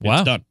nothing. Wow.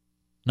 It's done.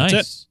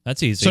 Nice.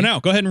 That's easy. So now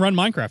go ahead and run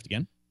Minecraft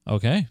again.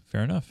 Okay.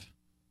 Fair enough.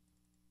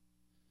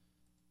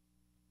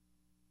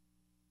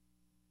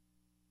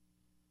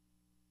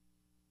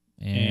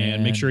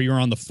 And make sure you're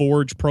on the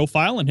Forge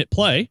profile and hit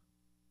play.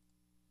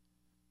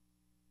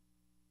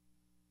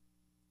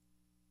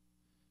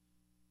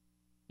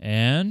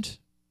 And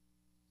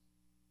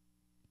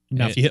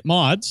now if you hit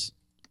mods,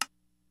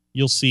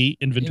 you'll see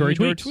inventory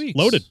tweaks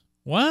loaded.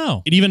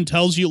 Wow. It even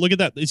tells you, look at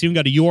that. It's even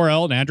got a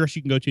URL, an address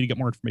you can go to get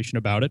more information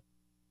about it.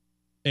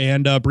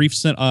 And a brief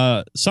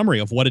summary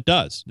of what it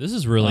does. This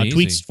is really easy.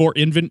 Tweaks for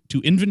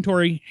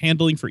inventory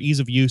handling for ease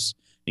of use,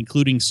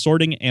 including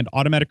sorting and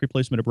automatic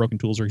replacement of broken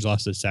tools or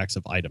exhausted stacks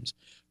of items.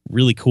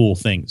 Really cool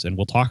things. And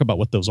we'll talk about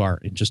what those are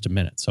in just a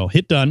minute. So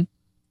hit done.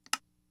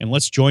 And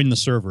let's join the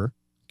server.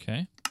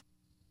 Okay.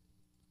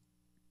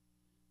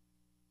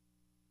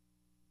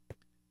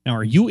 Now,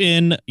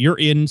 you're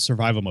in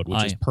survival mode,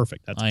 which is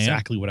perfect. That's I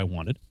exactly what I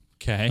wanted.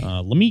 Okay.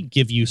 Let me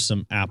give you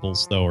some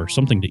apples though, or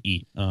something to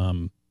eat.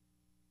 We'll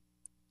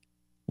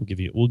give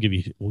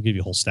you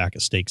a whole stack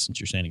of steaks since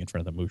you're standing in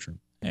front of the mushroom.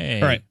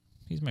 Hey. All right.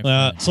 He's my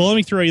friend. So let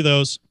me throw you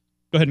those.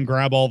 Go ahead and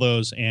grab all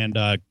those and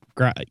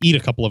eat a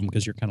couple of them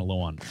because you're kind of low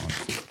on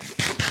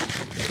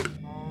food.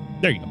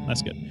 There you go.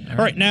 That's good. All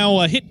right. Now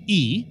hit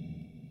E,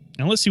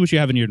 and let's see what you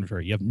have in your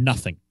inventory. You have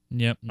nothing.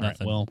 Yep. All right.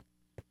 Nothing. Well,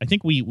 I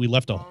think we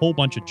left a whole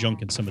bunch of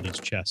junk in some of these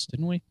chests,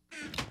 didn't we?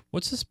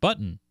 What's this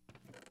button?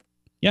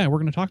 Yeah, we're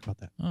going to talk about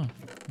that. Oh,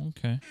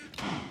 okay.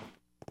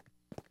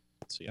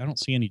 Let's see. I don't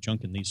see any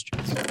junk in these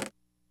chests.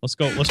 Let's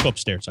go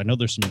upstairs. I know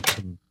there's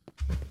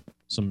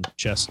some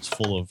chests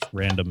full of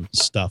random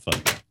stuff.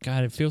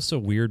 God, it feels so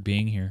weird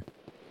being here.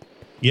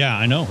 Yeah,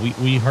 I know.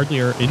 We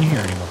hardly are in here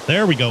anymore.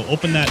 There we go.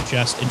 Open that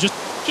chest and just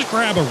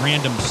grab a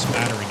random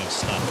smattering of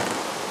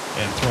stuff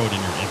and throw it in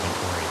your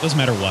inventory. It doesn't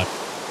matter what.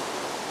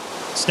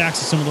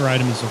 Stacks of similar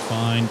items are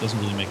fine. Doesn't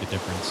really make a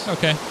difference.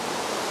 Okay.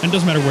 And it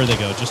doesn't matter where they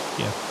go. Just,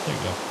 yeah, there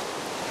you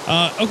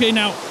go. Okay,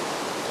 now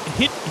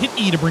hit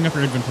E to bring up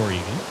your inventory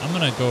again. I'm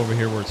going to go over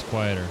here where it's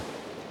quieter.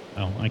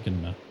 Oh, I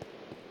can...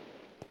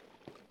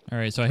 All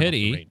right, so I hit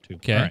E.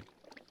 Okay. All right.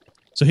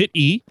 So hit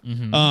E.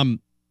 Mm-hmm.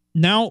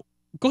 Now,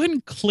 go ahead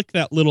and click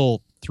that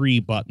little 3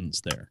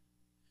 buttons there.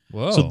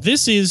 Whoa. So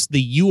this is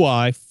the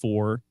UI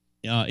for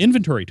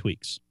inventory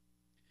tweaks.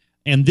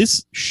 And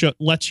this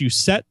lets you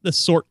set the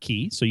sort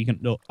key, so you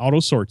can auto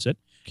sorts it.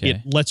 Okay.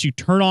 It lets you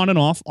turn on and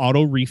off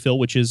auto refill,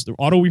 which is the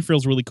auto refill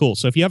is really cool.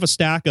 So if you have a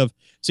stack of,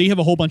 say you have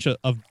a whole bunch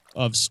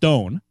of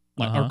stone,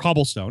 or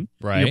cobblestone,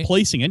 right. you're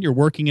placing it, you're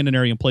working in an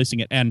area and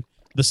placing it, and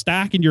the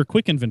stack in your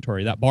quick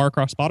inventory, that bar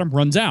across the bottom,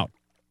 runs out.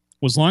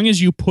 Well, as long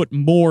as you put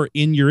more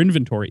in your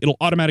inventory, it'll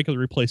automatically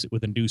replace it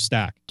with a new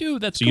stack.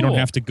 Dude, that's so cool. you don't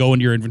have to go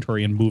into your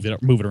inventory and move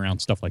it around,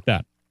 stuff like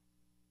that.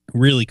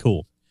 Really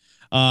cool.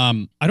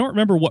 I don't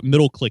remember what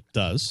middle click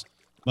does,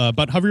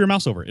 but hover your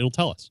mouse over it. It'll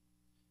tell us.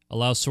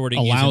 Allows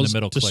sorting using the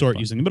middle click. Sort button.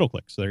 using the middle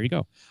click. So there you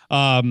go.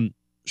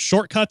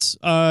 Shortcuts,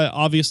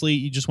 obviously,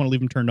 you just want to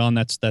leave them turned on.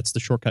 That's the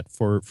shortcut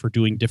for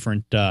doing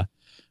different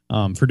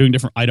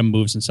item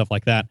moves and stuff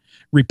like that.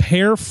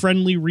 Repair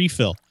friendly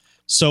refill.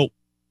 So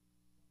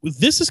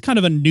this is kind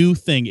of a new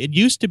thing. It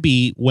used to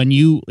be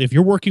if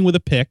you're working with a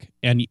pick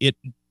and it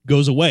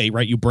goes away,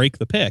 right? You break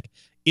the pick,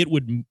 it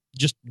would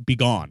just be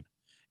gone.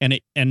 And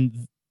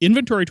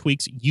inventory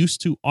tweaks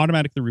used to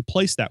automatically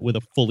replace that with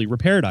a fully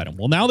repaired item.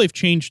 Well, now they've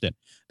changed it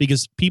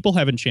because people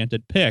have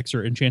enchanted picks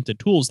or enchanted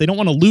tools. They don't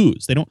want to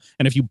lose. And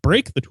if you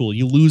break the tool,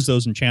 you lose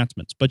those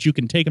enchantments, but you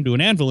can take them to an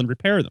anvil and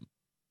repair them.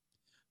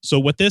 So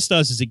what this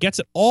does is it gets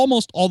it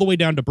almost all the way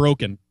down to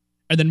broken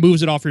and then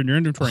moves it off your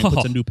inventory and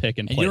puts a new pick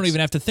in place. And you don't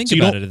even have to think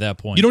about it at that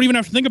point. You don't even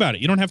have to think about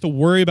it. You don't have to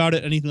worry about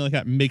it, anything like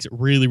that. It makes it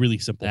really, really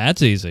simple.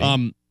 That's easy.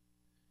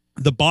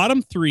 The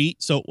bottom 3,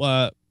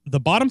 the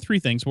bottom 3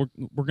 things, we're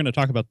going to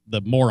talk about the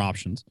more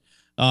options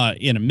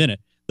in a minute.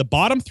 The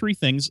bottom 3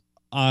 things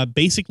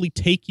basically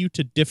take you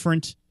to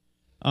different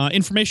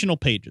informational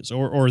pages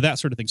or that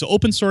sort of thing. So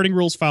open sorting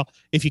rules file,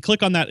 if you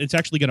click on that, it's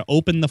actually going to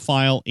open the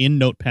file in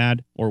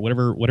Notepad or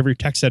whatever your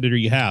text editor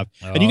you have.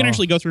 And you can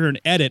actually go through here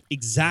and edit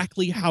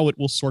exactly how it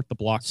will sort the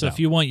blocks So out. if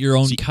you want your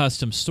own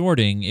custom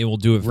sorting, it will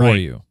do it for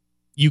you.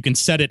 You can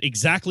set it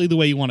exactly the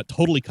way you want it,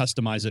 totally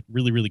customize it.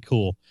 Really, really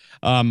cool.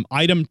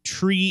 Item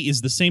tree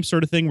is the same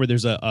sort of thing where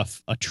there's a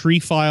tree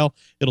file.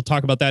 It'll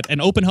talk about that. And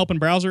Open Help in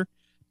Browser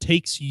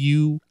takes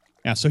you...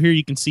 Yeah, so here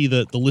you can see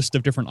the list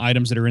of different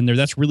items that are in there.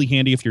 That's really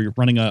handy if you're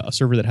running a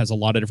server that has a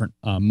lot of different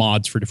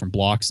mods for different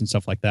blocks and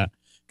stuff like that,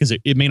 because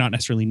it may not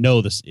necessarily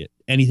know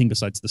anything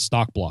besides the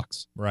stock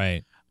blocks.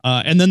 Right.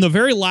 And then the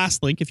very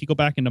last link, if you go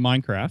back into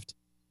Minecraft,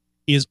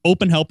 is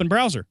Open Help in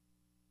Browser.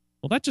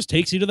 Well, that just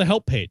takes you to the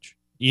help page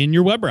in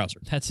your web browser.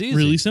 That's easy.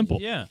 Really simple.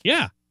 Yeah.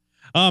 Yeah.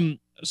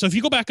 So if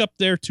you go back up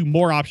there to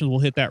more options, we'll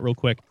hit that real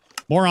quick.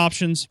 More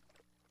options.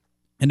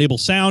 Enable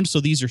sound. So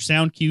these are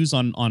sound cues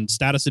on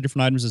status of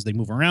different items as they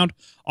move around.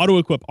 Auto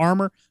equip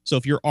armor. So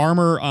if your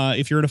armor,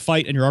 if you're in a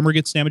fight and your armor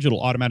gets damaged,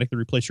 it'll automatically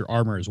replace your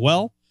armor as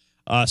well.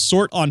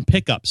 Sort on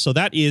pickup. So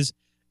that is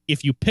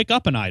if you pick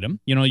up an item,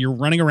 you're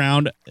running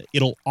around,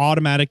 it'll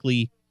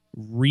automatically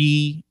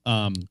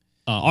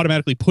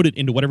automatically put it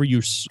into whatever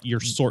your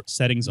sort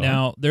settings are.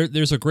 Now,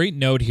 there's a great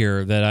note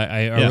here that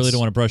I really don't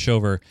want to brush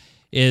over,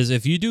 is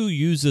if you do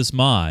use this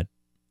mod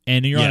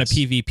and you're on a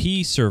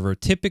PvP server,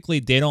 typically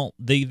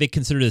they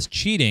consider this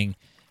cheating,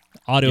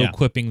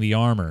 auto-equipping the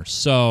armor.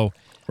 So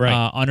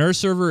on our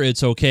server,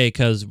 it's okay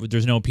because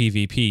there's no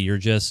PvP. You're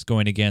just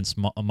going against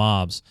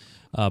mobs.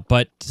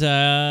 But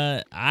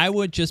I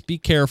would just be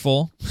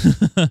careful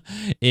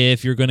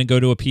if you're going to go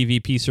to a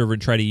PvP server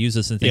and try to use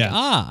this and think,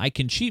 I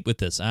can cheat with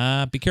this.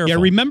 Be careful.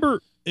 Yeah,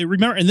 remember,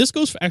 and this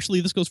goes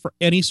for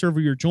any server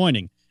you're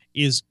joining.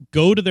 Is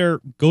go to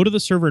the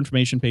server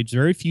information page.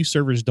 Very few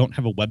servers don't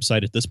have a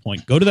website at this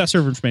point. Go to that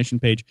server information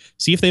page,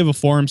 see if they have a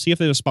forum, see if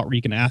they have a spot where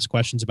you can ask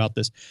questions about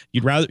this.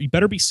 You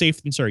better be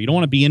safe than sorry. You don't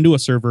want to be into a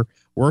server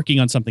working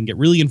on something, get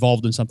really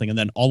involved in something, and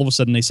then all of a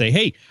sudden they say,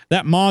 hey,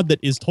 that mod that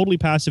is totally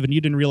passive and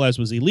you didn't realize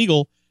was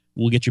illegal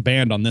will get you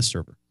banned on this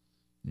server.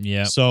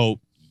 Yeah.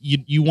 So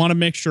you want to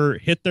make sure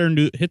hit their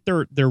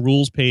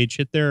rules page,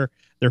 hit their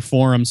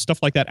forums, stuff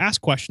like that.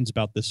 Ask questions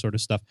about this sort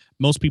of stuff.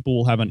 Most people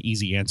will have an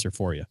easy answer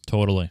for you.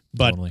 Totally.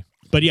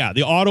 But yeah,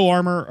 the auto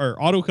armor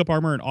or auto cup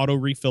armor and auto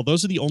refill,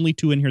 those are the only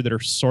 2 in here that are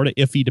sort of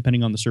iffy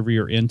depending on the server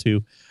you're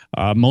into.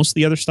 Most of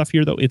the other stuff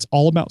here, though, it's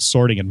all about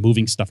sorting and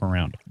moving stuff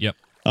around. Yep.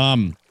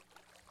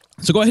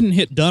 So go ahead and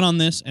hit done on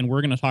this, and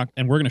we're going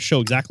to show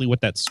exactly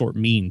what that sort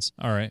means.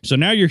 All right. So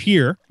now you're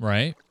here.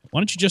 Right. Why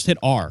don't you just hit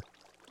R?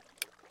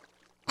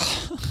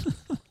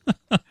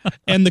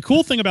 And the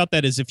cool thing about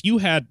that is if you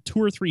had 2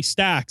 or 3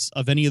 stacks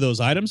of any of those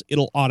items,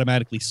 it'll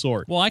automatically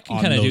sort. Well, I can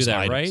kind of do that,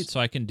 items. right? So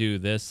I can do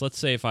this. Let's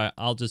say if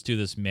I'll just do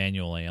this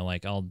manually.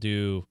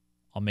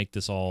 I'll make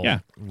this all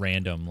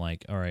random.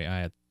 Like, all right, I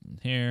have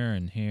here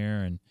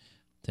and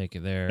take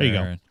it there. There you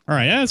go. All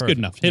right, that's good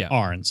enough. Hit Yeah.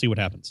 R and see what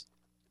happens.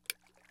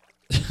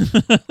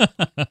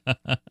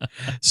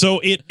 So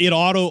it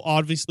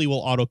obviously will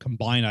auto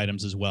combine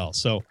items as well.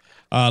 So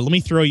let me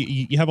throw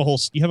you have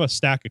a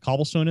stack of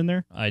cobblestone in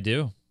there. I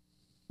do.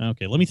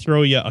 Okay, let me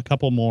throw you a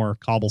couple more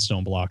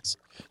cobblestone blocks.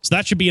 So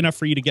that should be enough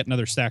for you to get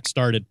another stack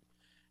started.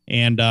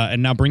 And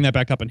now bring that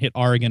back up and hit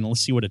R again, and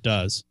let's see what it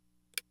does.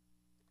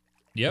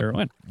 Yep. There it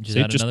went. Just So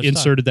it add just another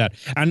inserted that.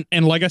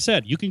 And like I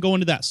said, you can go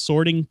into that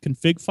sorting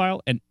config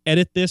file and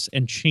edit this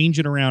and change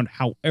it around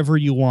however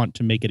you want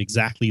to make it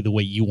exactly the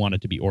way you want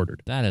it to be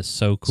ordered. That is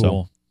so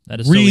cool. That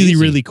is Really, so easy.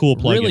 really cool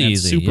plugin. Really and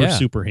easy. super, yeah.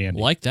 super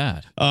handy. Like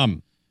that.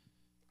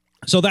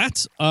 So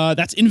that's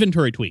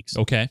inventory tweaks.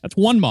 Okay. That's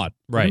one mod.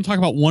 We're Right. going to talk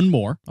about one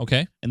more,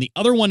 Okay. and the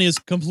other one is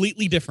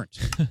completely different,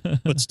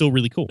 but still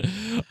really cool.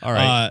 All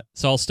right.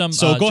 So I'll stump.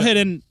 So go ahead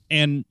and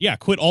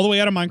quit all the way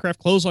out of Minecraft.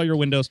 Close all your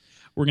windows.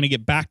 We're going to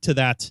get back to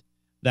that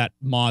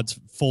mods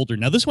folder.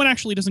 Now this one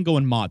actually doesn't go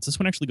in mods. This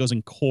one actually goes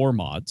in core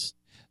mods.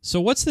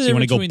 So what's the So you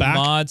wanna difference go between back?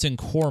 mods and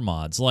core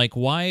mods? Like,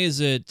 why is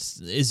it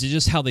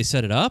just how they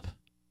set it up?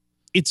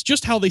 It's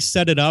just how they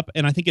set it up,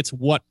 and I think it's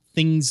what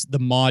things the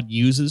mod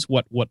uses,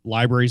 what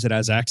libraries it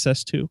has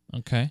access to.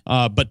 Okay.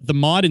 But the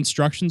mod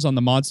instructions on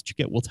the mods that you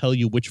get will tell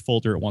you which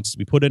folder it wants to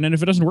be put in, and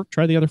if it doesn't work,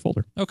 try the other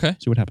folder. Okay.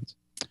 See what happens.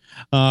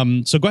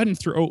 So go ahead and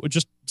throw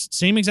just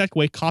same exact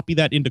way, copy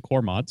that into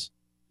core mods.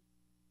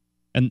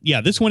 And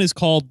yeah, this one is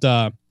called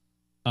IRA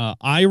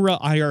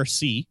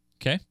IRC,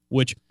 Okay.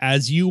 which,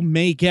 as you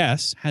may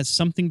guess, has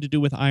something to do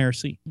with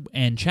IRC.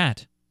 And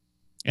chat.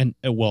 And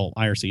well,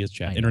 IRC is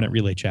chat, I Internet know.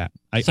 Relay Chat.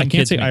 I Some can't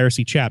kids say may-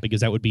 IRC chat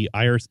because that would be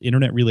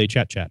Internet Relay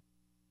Chat.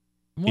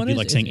 What It'd be is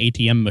like it? saying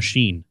ATM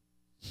machine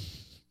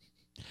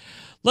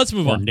Let's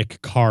move or on.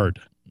 Nick Card.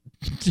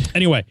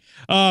 Anyway,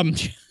 All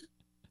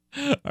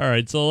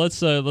right. So let's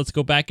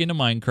go back into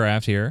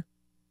Minecraft here.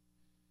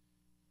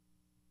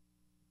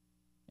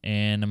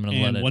 And I'm gonna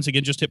let and it once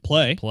again, just hit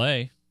play.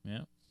 play.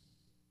 Yeah.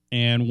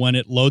 And when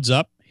it loads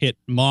up, hit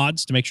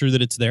mods to make sure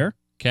that it's there.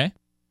 Okay.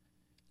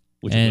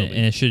 Which And, it will be.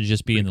 and it should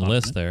just be in the Pretty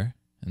list confident. there.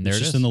 And there It's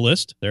it just is. in the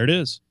list. There it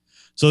is.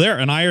 So there,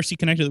 an IRC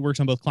connector that works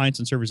on both clients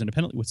and servers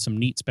independently with some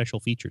neat special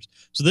features.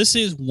 So this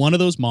is one of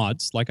those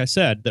mods, like I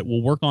said, that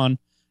will work on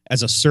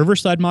as a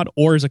server-side mod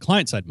or as a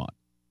client-side mod.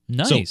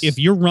 Nice. So if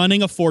you're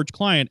running a Forge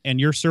client and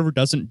your server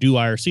doesn't do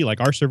IRC, like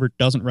our server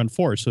doesn't run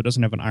Forge, so it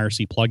doesn't have an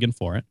IRC plugin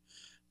for it,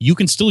 you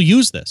can still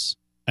use this,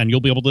 and you'll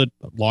be able to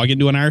log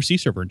into an IRC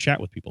server and chat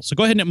with people. So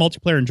go ahead and hit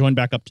multiplayer and join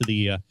back up to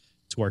the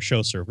to our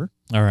show server.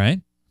 All right.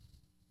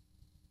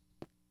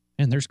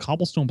 And there's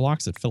cobblestone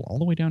blocks that fill all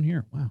the way down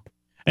here. Wow.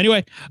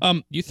 Anyway,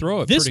 You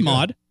throw it. this pretty good.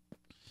 mod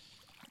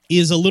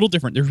is a little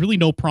different. There's really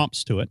no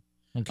prompts to it.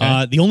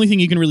 Okay. The only thing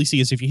you can really see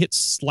is if you hit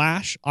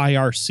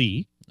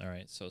 /IRC, All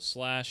right. So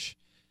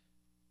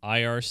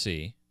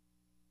 /IRC.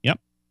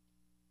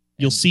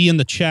 you'll see in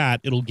the chat,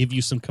 it'll give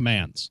you some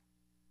commands,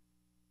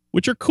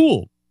 which are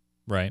cool,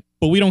 Right.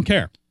 but we don't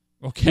care.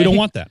 Okay. We don't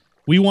want that.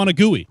 We want a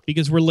GUI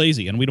because we're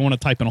lazy and we don't want to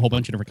type in a whole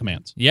bunch of different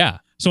commands. Yeah.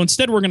 So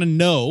instead, we're going to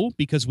know,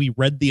 because we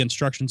read the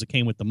instructions that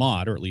came with the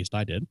mod, or at least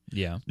I did,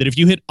 Yeah. that if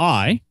you hit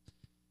I,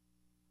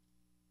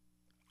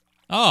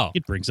 Oh.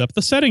 it brings up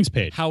the settings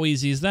page. How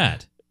easy is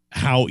that?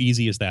 How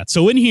easy is that?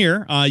 So in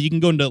here, you can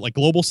go into like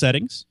global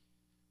settings,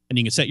 and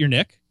you can set your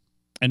nick,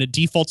 and it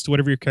defaults to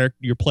whatever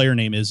your player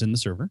name is in the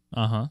server.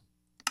 Uh-huh.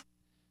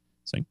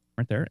 See,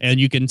 right there. And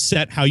you can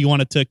set how you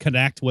want it to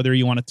connect, whether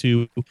you want it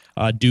to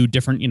do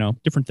different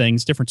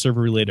things, different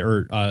server related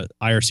or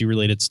IRC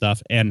related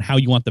stuff, and how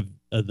you want the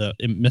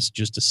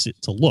messages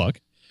to look,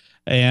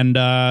 and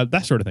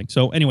that sort of thing.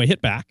 So anyway,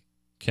 hit back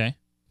Okay.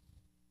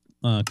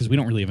 because we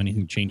don't really have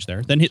anything to change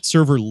there. Then hit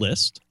server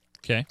list,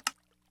 Okay.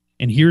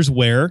 and here's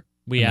where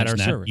We I add our mentioned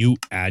that, server. You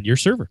add your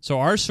server. So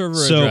our server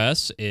So-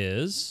 address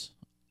is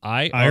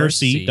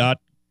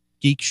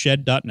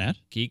irc.geekshed.net.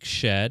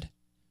 geekshed.net.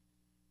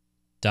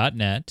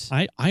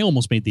 I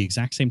almost made the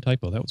exact same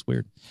typo. That was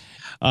weird.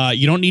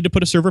 You don't need to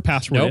put a server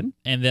password Nope. in.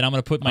 And then I'm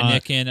going to put my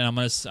nick in, and I'm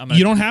going to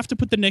You don't have to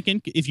put the nick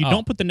in. If you Oh.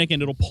 don't put the nick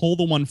in, it'll pull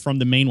the one from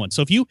the main one.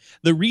 So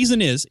the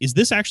reason is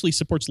this actually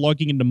supports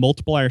logging into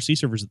multiple IRC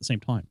servers at the same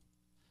time.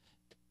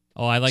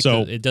 Oh, I like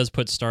So- it does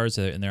put stars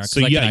in there. 'cause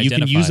So I yeah, you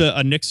can identify. use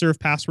a nick serve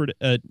password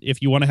if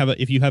you want to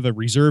if you have a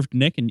reserved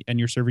nick and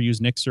your server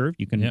use nick serve,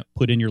 you can Yep.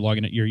 put in your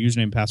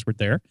username and password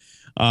there.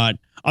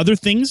 Other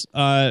things,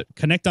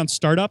 connect on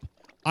startup.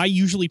 I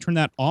usually turn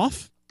that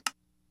off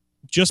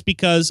just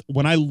because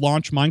when I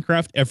launch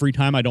Minecraft, every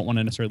time I don't want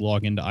to necessarily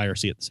log into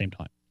IRC at the same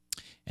time.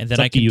 and then it's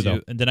I up to can you, do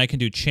though. and then I can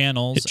do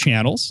channels, Hit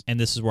channels, and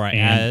this is where I and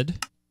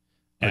add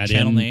add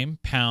channel in name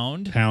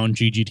pound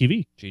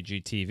 #GGTV.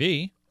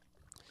 GGTV.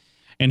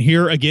 And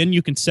here again,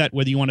 you can set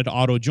whether you wanted to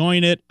auto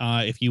join it,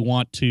 if you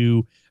want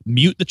to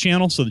mute the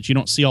channel so that you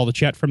don't see all the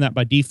chat from that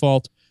by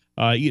default,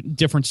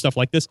 different stuff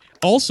like this.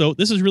 Also,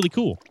 this is really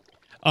cool.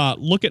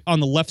 Look at on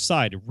the left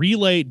side,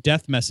 relay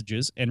death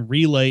messages and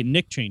relay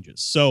nick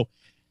changes. So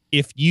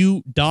if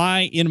you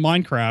die in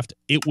Minecraft,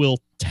 it will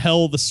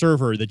tell the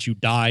server that you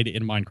died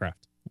in Minecraft.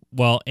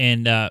 Well,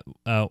 and I'm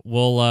going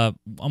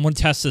to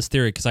test this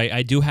theory because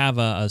I do have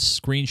a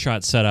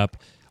screenshot set up,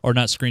 or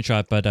not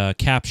screenshot, but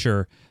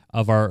capture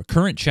of our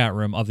current chat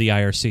room of the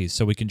IRC,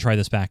 so we can try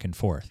this back and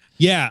forth.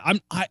 Yeah,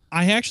 I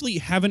actually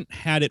haven't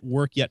had it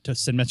work yet to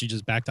send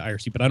messages back to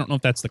IRC, but I don't know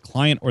if that's the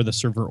client or the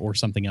server or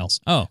something else.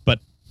 Oh, but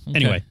okay.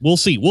 anyway, we'll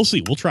see. We'll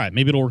try it.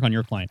 Maybe it'll work on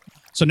your client.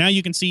 So now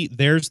you can see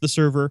there's the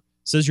server,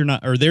 says you're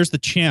not, or there's the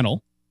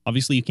channel.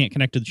 Obviously, you can't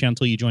connect to the channel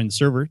until you join the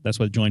server. That's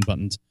why the join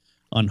button's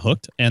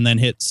unhooked. And then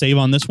hit save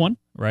on this one.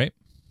 Right.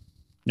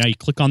 Now you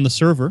click on the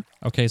server.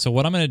 Okay, so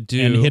what I'm going to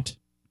do... And hit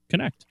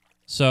connect.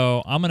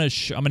 So I'm gonna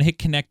hit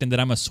connect, and then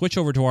I'm gonna switch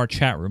over to our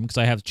chat room because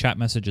I have chat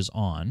messages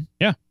on.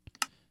 Yeah.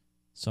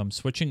 So I'm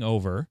switching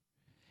over,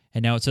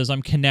 and now it says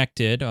I'm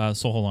connected.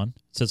 So hold on,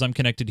 it says I'm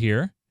connected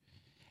here,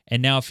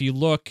 and now if you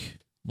look,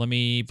 let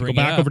me bring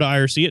Go it back up. over to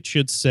IRC. It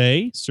should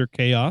say Sir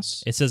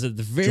Chaos. It says at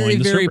the Join very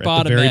the very server.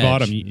 bottom. At the very edge.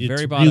 bottom. Very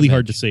It's bottom really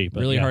hard edge. to see.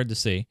 But really yeah. hard to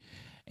see.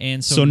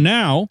 And So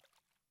now.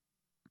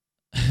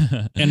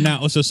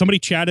 So somebody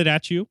chatted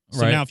at you.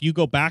 So Right. now if you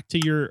go back to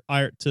your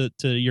to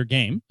your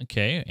game,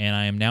 okay, and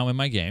I am now in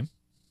my game.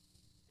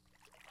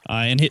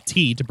 And hit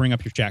T to bring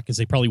up your chat because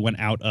they probably went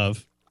out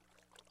of.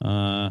 And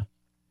I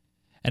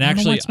don't know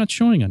actually, why it's not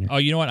showing on here. oh,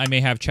 you know what? I may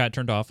have chat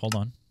turned off. Hold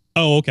on.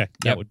 Oh, okay.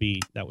 Yep.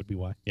 That would be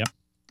why. Yep.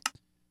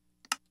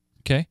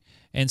 Okay,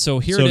 and so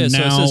here so it is.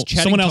 now so it says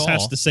chatting someone else to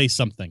has all. to say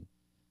something.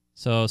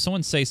 So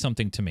someone say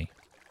something to me.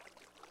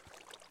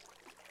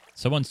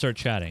 Someone start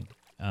chatting.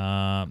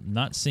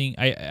 Not seeing.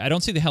 I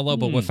don't see the hello,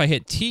 but if I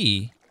hit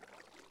T,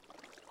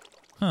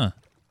 I'm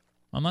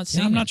not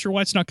seeing. Yeah, I'm it. not sure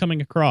why it's not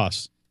coming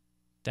across.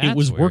 That's it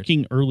was weird.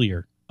 working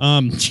earlier.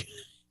 But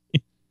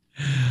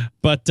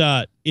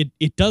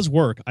it does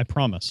work. I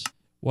promise.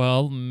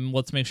 Well,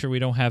 let's make sure we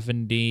don't have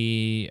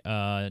the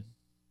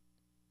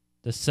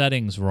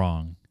settings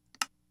wrong.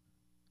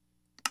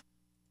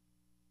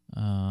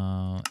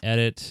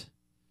 Edit.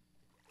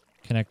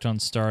 Connect on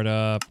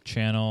startup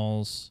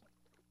channels.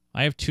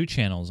 I have 2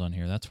 channels on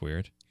here. That's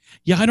weird.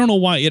 Yeah, I don't know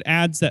why it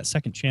adds that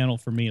second channel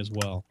for me as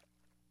well.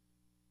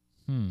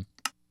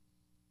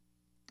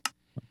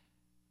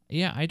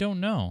 Yeah, I don't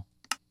know.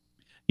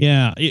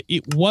 Yeah,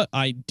 what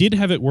I did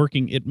have it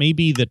working. It may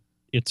be that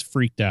it's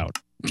freaked out.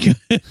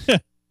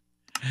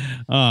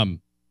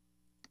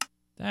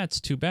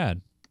 That's too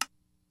bad.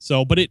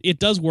 So, but it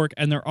does work,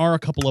 and there are a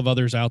couple of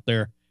others out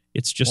there.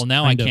 It's just Well,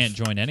 now I kind of- can't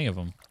join any of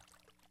them.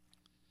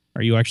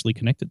 Are you actually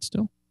connected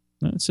still?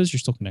 No, it says you're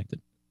still connected.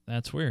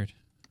 That's weird.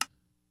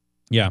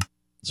 Yeah.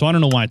 So I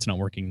don't know why it's not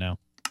working now.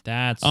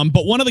 That's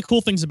But one of the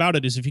cool things about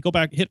it is if you go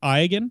back, hit I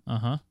again,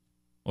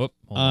 Whoop.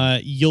 Hold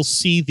on. you'll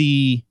see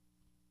the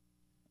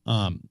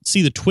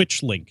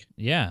Twitch link.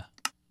 Yeah.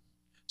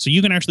 So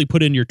you can actually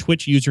put in your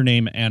Twitch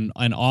username and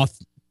an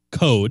auth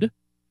code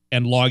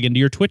and log into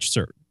your Twitch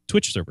server.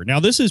 Now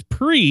this is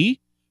pre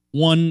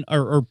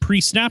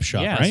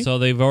snapshot, Yeah. right? So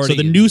they've already.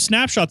 So the new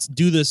snapshots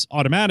do this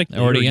automatically.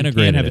 Already or you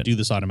integrated can have it. it do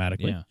this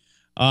automatically. Yeah.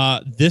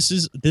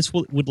 This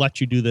would let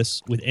you do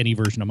this with any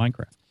version of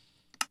Minecraft.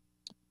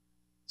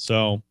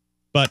 So,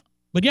 but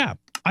yeah,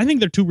 I think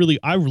they're two really.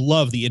 I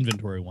love the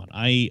inventory one.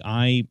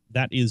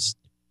 That is.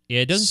 Yeah,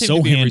 it doesn't seem so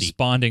to be handy.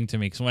 responding to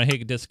me because when I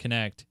hit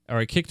disconnect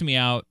or it kicked me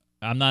out,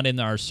 I'm not in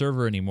our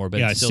server anymore. But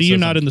Yeah, it I still see you're says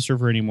not I'm- in the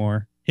server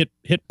anymore.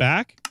 Hit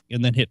back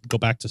and then go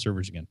back to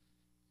servers again.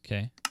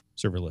 Okay,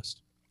 Server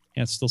list.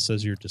 Yeah, it still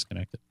says you're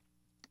disconnected.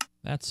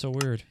 that's so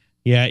weird.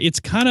 Yeah,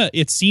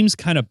 it seems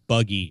kind of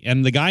buggy,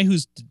 and the guy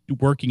who's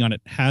working on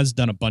it has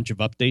done a bunch of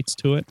updates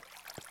to it.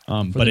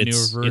 But the newer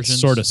it's versions?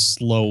 sort of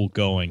slow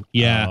going.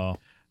 Yeah.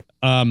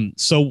 Oh,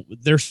 So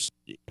there's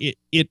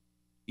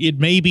it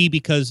may be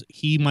because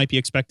he might be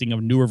expecting a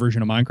newer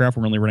version of Minecraft.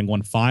 We're only running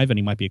 1.5, and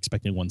he might be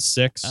expecting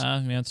 1.6.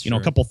 yeah, that's a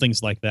couple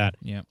things like that.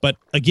 Yeah. But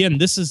again,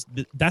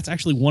 that's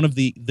actually one of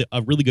a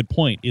really good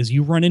point is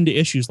you run into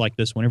issues like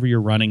this whenever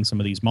you're running some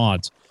of these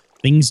mods.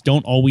 Things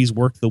don't always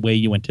work the way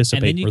you And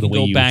anticipate then you or the can way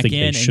go you back think in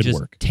they and should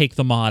just work. take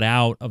the mod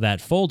out of that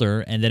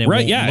folder, and then it Right?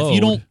 won't Yeah.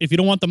 load. If you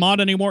don't want the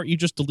mod anymore, you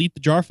just delete the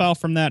jar file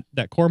from that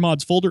core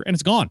mods folder, and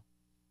it's gone.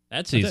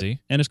 That's That's easy. it,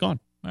 and it's gone.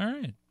 All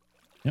right.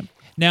 Yep.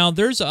 Now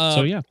there's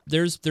So yeah.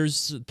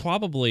 there's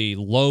probably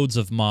loads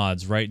of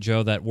mods, right,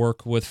 Joe, that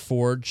work with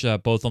Forge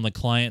both on the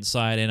client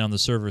side and on the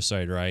server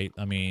side, right?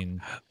 I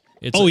mean,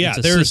 it's it's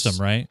a there's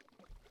system, right?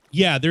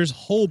 Yeah, there's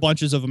whole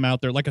bunches of them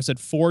out there. Like I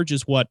said, Forge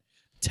is what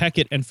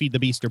Tekkit and Feed the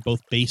Beast are both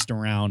based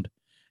around.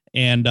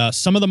 And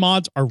some of the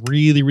mods are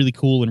really, really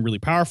cool and really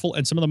powerful,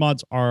 and some of the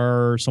mods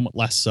are somewhat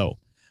less so.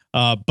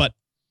 But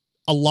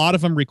a lot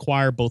of them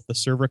require both the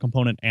server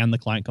component and the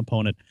client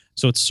component,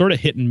 so it's sort of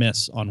hit and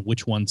miss on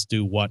which ones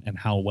do what and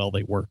how well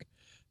they work.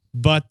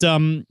 But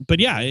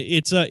yeah,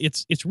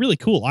 it's really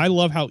cool. I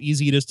love how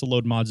easy it is to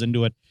load mods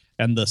into it,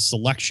 and the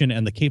selection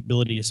and the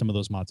capability of some of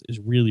those mods is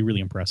really,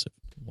 really impressive.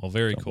 Well,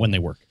 very cool. When they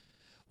work.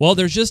 Well,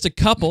 there's just a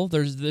couple.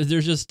 There's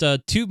just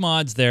 2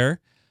 mods there,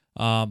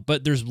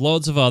 but there's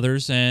loads of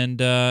others. And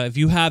if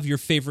you have your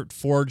favorite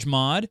Forge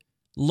mod,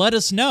 let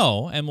us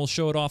know, and we'll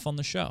show it off on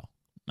the show.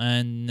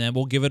 And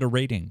we'll give it a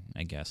rating,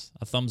 I guess.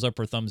 A thumbs up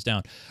or thumbs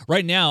down.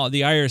 Right now,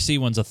 the IRC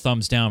one's a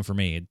thumbs down for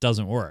me. It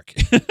doesn't work.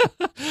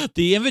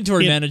 The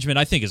inventory management,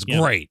 I think, is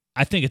great.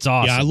 I think it's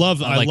awesome. Yeah, I love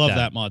that.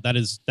 that mod. That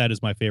is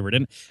my favorite.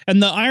 And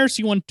the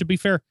IRC one, to be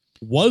fair,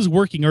 was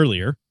working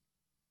earlier.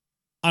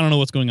 I don't know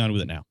what's going on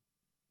with it now.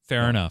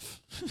 Fair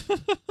enough.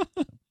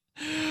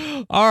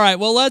 All right,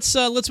 well let's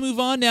move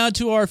on now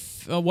to our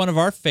one of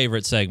our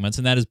favorite segments,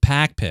 and that is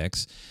Pack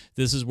Picks.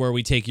 This is where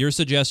we take your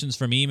suggestions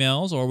from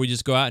emails, or we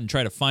just go out and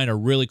try to find a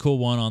really cool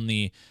one on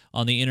the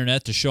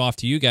internet to show off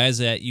to you guys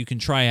that you can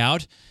try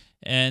out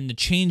and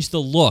change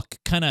the look,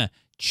 kind of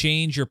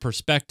change your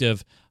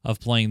perspective of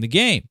playing the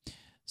game.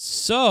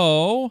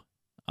 So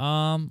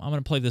I'm going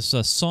to play this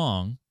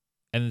song,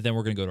 and then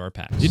we're going to go to our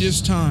packs. It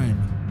is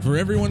time for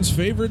everyone's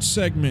favorite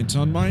segment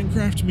on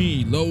Minecraft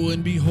Me. Lo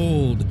and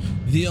behold,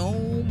 the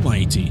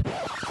almighty.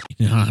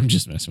 No, I'm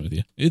just messing with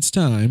you. It's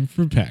time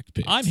for Pack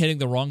Picks. I'm hitting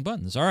the wrong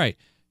buttons. All right.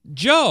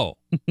 Joe,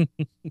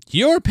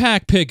 your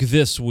pack pick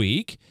this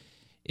week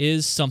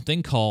is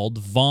something called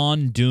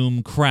Von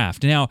Doom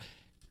Craft. Now,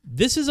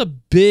 this is a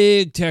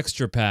big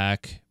texture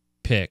pack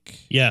pick.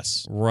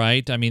 Yes.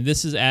 Right? I mean,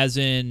 this is as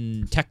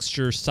in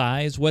texture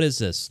size. What is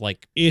this?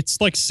 Like, it's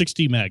like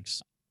 60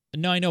 megs.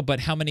 No, I know, but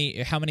how many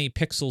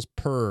pixels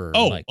per?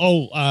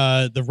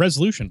 The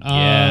resolution.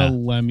 Yeah.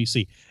 Let me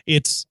see.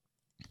 It's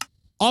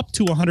up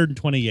to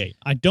 128.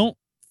 I don't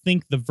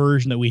think the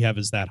version that we have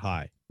is that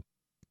high,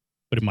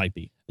 but it might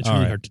be. It's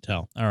really hard to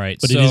tell. All right,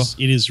 but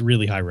it is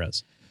really high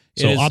res.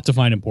 So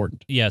Optifine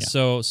important. Yeah.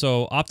 So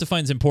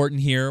Optifine's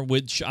important here,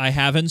 which I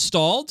have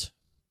installed.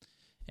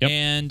 Yep.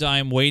 And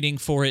I'm waiting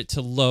for it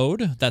to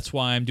load. That's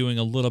why I'm doing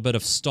a little bit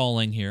of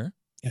stalling here.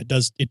 Yeah,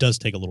 it does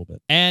take a little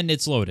bit. And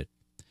it's loaded.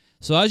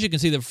 So as you can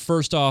see, the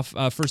first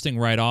thing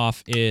right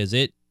off is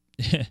it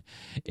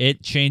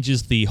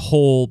changes the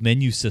whole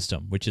menu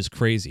system, which is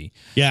crazy.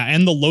 Yeah,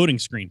 and the loading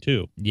screen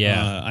too.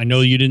 Yeah. I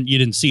know you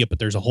didn't see it, but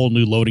there's a whole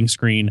new loading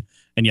screen,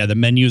 and yeah, the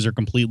menus are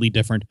completely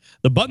different.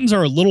 The buttons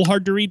are a little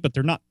hard to read, but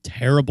they're not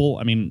terrible.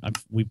 I mean,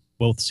 we've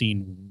both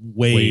seen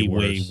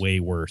way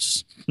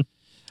worse.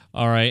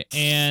 All right,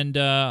 and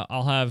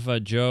I'll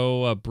have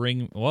Joe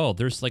bring. Whoa,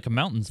 there's like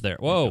mountains there.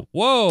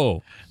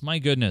 Whoa, my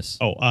goodness.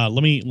 Oh,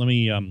 let me.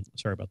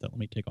 Sorry about that. Let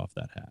me take off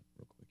that hat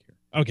real quick here.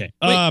 Okay.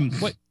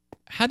 What?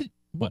 How did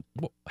what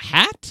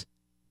hat?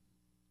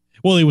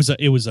 Well,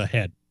 it was a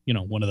head. You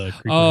know, one of the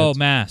creeper heads.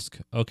 Mask.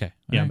 Okay.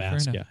 Yeah,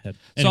 mask. Yeah, head.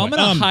 So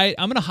Anyway,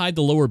 I'm gonna hide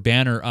the lower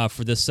banner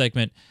for this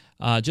segment,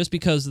 just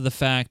because of the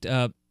fact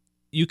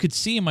you could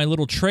see in my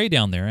little tray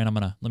down there, and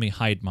let me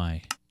hide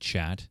my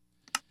chat.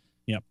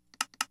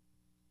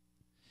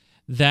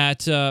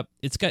 That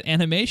it's got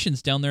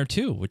animations down there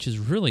too, which is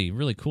really,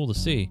 really cool to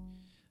see.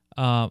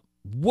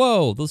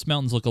 Whoa, those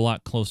mountains look a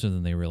lot closer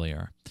than they really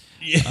are.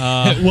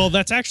 Well,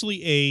 that's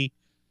actually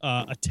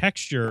a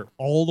texture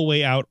all the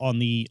way out on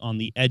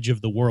the edge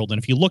of the world,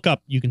 and if you look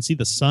up, you can see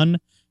the sun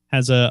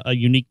has a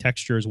unique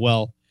texture as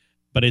well.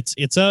 But it's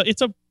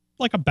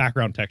like a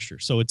background texture,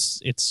 so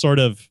it's sort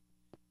of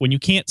when you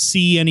can't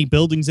see any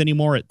buildings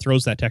anymore, it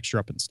throws that texture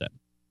up instead.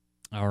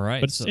 All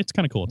right. But it's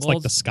kind of cool. It's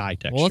like the sky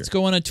texture. Well, let's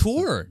go on a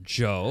tour,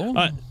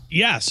 Joe.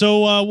 Yeah,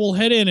 so we'll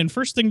head in, and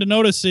first thing to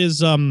notice is,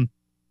 the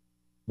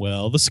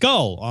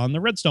skull on the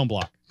redstone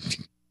block.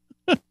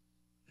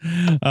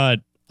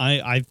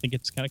 I think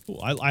it's kind of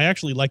cool. I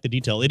actually like the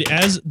detail. It,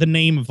 as the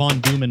name Von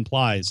Doom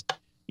implies,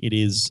 it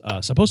is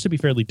supposed to be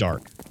fairly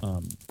dark,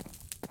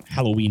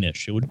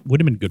 Halloweenish. It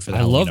would have been good for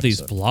that. I love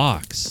these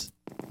blocks.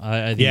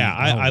 I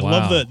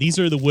love these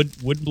are the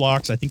wood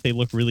blocks. I think they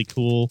look really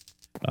cool.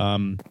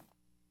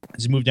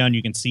 As you move down,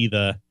 you can see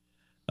the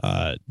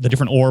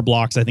different ore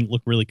blocks. I think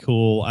look really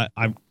cool.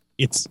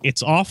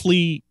 It's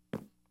awfully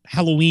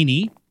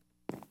Halloweeny,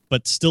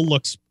 but still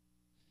looks.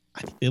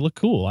 I think they look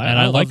cool. I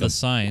like love them. the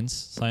signs.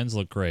 Signs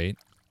look great.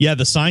 Yeah,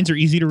 the signs are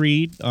easy to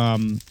read.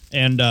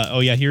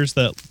 Here's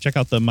check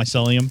out the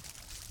mycelium.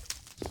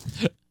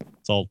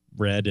 It's all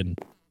red and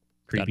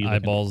creepy. Got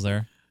eyeballs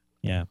there.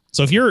 Yeah.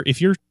 So if you're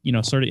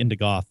sort of into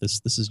goth,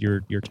 this is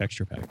your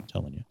texture pack. I'm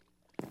telling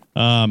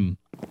you.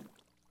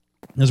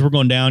 As we're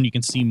going down, you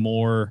can see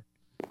more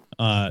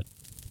like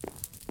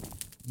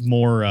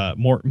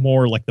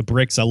the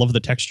bricks. I love the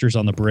textures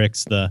on the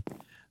bricks. I'm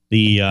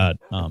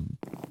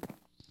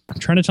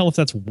trying to tell if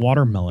that's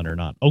watermelon or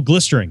not. Oh,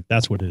 glistering.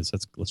 That's what it is.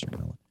 That's glistering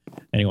melon.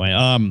 Anyway,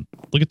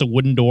 look at the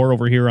wooden door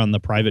over here on the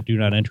private do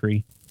not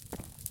entry.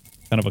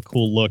 Kind of a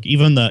cool look.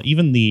 Even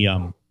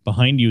the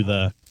behind you,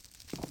 why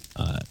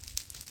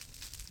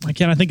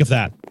can't I think of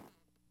that?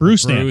 Brew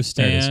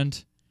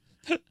stand.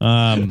 God,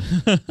 I'm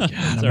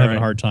having a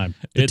hard time.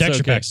 The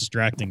texture pack's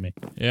distracting me.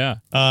 Yeah.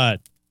 But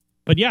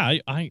yeah,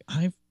 I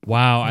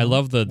wow, I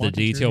love the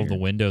detail of the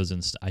windows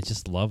and I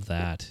just love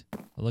that.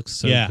 It looks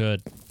so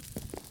good.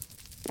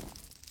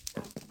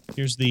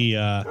 Here's the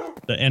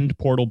end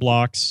portal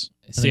blocks.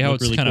 See how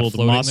it's really kind of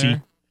floating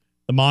there?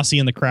 The mossy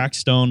and the cracked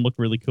stone look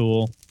really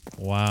cool.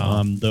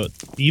 Wow.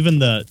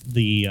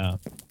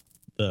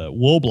 The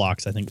wool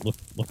blocks I think look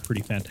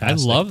pretty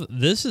fantastic.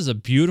 This is a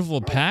beautiful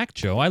pack,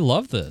 Joe. I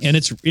love this. And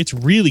it's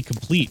really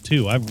complete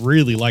too. I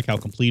really like how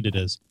complete it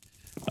is.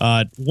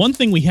 One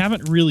thing we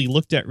haven't really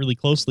looked at really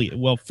closely,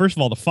 well, first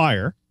of all, the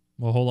fire.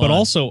 Well, hold on. But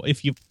also,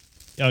 if you...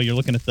 Oh, you're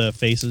looking at the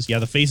faces? Yeah,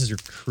 the faces are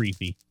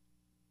creepy.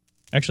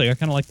 Actually, I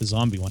kind of like the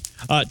zombie one.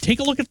 Take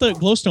a look at the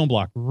glowstone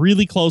block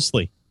really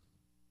closely.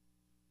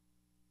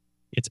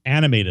 It's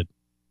animated.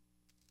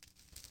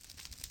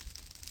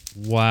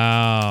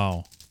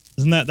 Wow.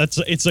 Isn't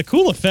it's a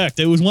cool effect.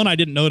 It was one I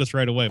didn't notice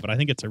right away, but I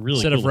think it's a really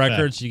Instead cool of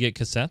records, you get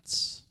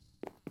cassettes.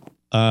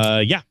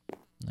 Yeah.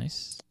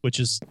 Nice. Which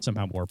is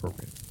somehow more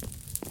appropriate.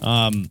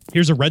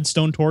 Here's a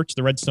redstone torch.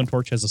 The redstone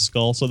torch has a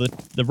skull. So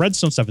the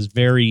redstone stuff is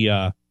very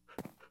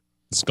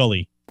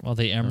scully. Well,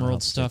 the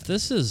emerald stuff.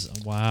 This is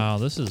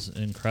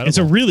incredible. It's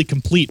a really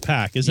complete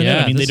pack, isn't it?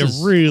 Yeah, I mean, they did a this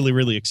is- really,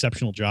 really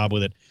exceptional job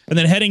with it. And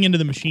then heading into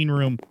the machine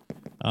room,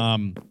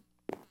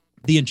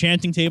 the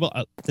enchanting table,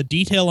 the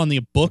detail on the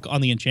book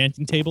on the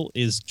enchanting table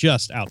is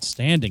just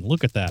outstanding.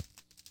 Look at that.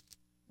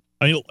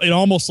 I mean, it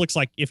almost looks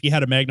like if you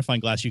had a magnifying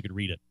glass, you could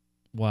read it.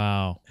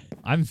 Wow.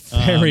 I'm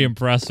very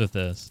impressed with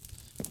this.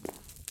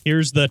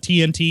 Here's the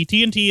TNT.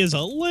 TNT is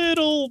a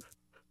little,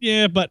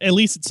 yeah, but at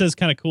least it says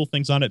kind of cool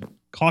things on it.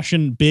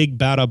 Caution, big,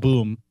 bada,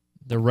 boom.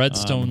 The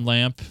redstone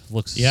lamp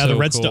looks Yeah, so the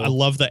redstone. cool. I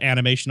love the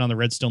animation on the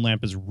redstone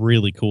lamp is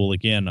really cool.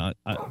 Again,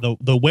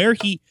 the where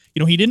he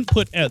didn't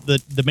put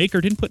the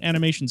maker didn't put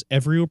animations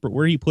everywhere, but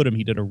where he put them,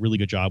 he did a really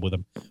good job with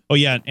them. Oh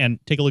yeah, and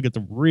take a look at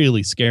the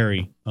really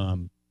scary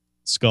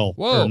skull.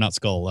 Whoa. Or not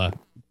skull,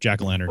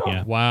 jack-o'-lantern.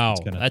 Yeah, Wow,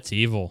 It's kinda- that's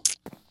evil.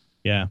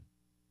 yeah.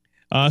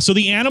 So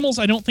the animals,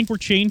 I don't think were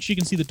changed. You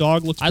can see the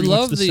dog looks I pretty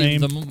love much the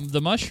same.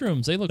 the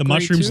mushrooms. They look The great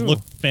mushrooms too.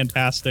 look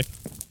fantastic.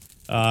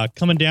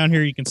 Coming down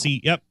here, you can see.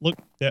 Yep, look,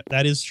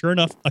 that is sure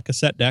enough a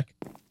cassette deck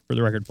for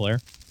the record player.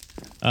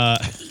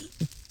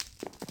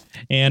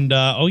 And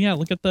oh yeah,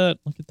 look at the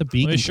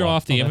beacon. Let me show block.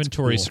 off the Oh, that's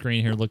inventory cool.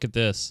 screen here. Look at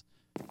this.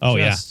 Oh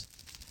yeah,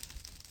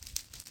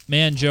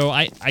 Man, Joe,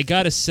 I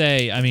gotta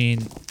say, I mean,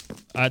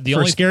 the for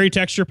only a scary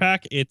texture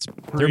pack, it's they're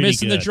pretty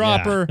missing the good,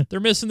 dropper. They're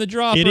missing the yeah.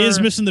 dropper. It is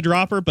missing the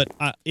dropper, but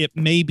it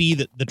may be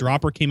that the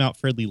dropper came out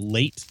fairly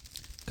late.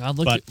 God,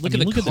 look But at look I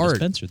mean, at the look cart. at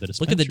the dispenser.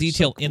 Look at the dispenser's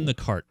detail so in cool. the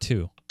cart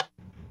too.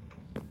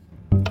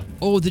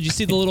 Oh, did you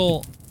see the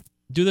little?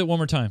 Do that one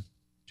more time.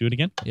 Do it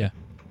again. Yeah.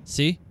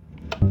 See?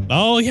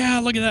 Oh yeah,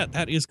 look at that.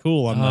 That is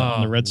cool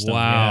on the redstone.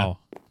 Wow.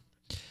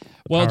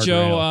 Well, powered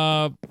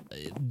Joe,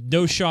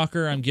 no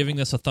shocker. I'm giving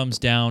this a thumbs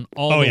down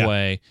all Oh, the yeah.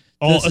 way.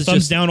 All This a is thumbs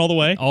just down all the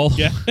way. All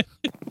Yeah.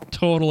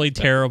 totally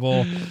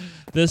terrible.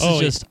 This Oh, is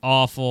just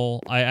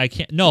awful. I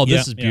can't. No,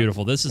 this is Yeah,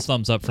 beautiful. This is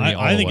thumbs up for me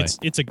all I the think way.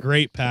 it's a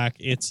great pack.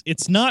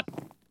 It's not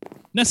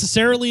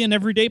necessarily an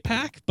everyday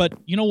pack, but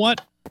you know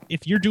what?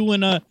 If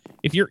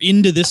you're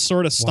into this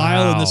sort of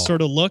style and this Wow.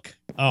 sort of look,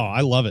 oh, I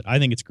love it. I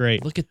think it's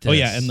great. Look at this. Oh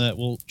yeah, and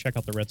we'll check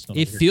out the redstone.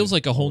 It over here, feels too.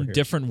 like a whole Over here.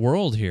 different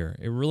world here.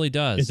 It really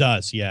does. It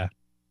does, yeah.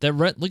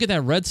 Look at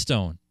that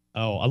redstone.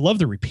 Oh, I love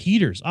the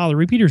repeaters. Oh, the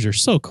repeaters are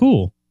so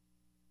cool.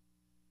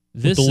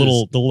 This With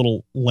is the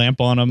little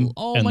lamp on them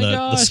Oh and my the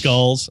gosh.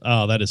 skulls.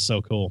 Oh, that is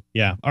so cool.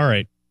 Yeah. All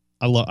right.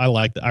 I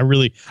like that.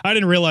 I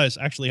didn't realize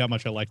actually how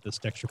much I like this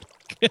texture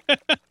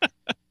pack.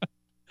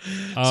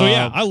 So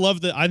yeah,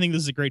 I think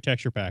this is a great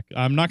texture pack.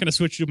 I'm not going to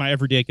switch to my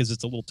everyday because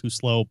it's a little too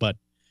slow, but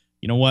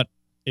you know what?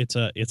 It's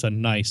a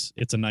nice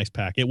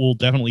pack. It will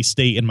definitely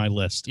stay in my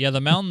list. Yeah,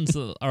 the mountains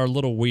are a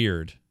little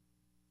weird.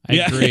 I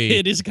Yeah, agree.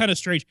 it is kind of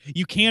strange.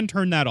 You can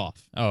turn that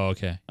off. Oh,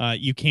 okay.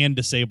 You can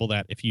disable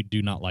that if you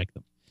do not like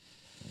them.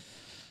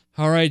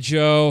 All right,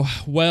 Joe.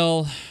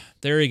 Well,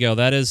 there you go.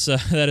 That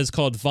is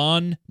called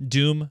Von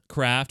Doom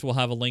Craft. We'll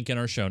have a link in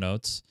our show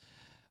notes.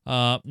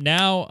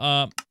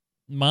 Now,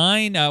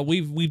 mine.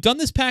 We've done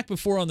this pack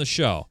before on the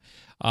show,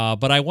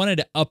 but I wanted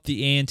to up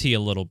the ante a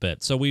little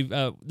bit. So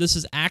this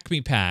is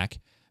Acme pack,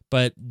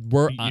 but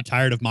we're You're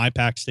tired of my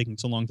packs taking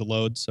so long to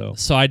load, so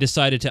so I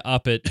decided to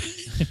up it,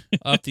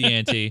 up the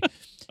ante,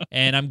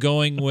 and I'm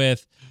going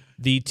with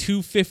the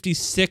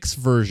 256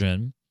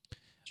 version.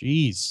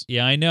 jeez.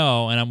 Yeah, I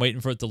know, and I'm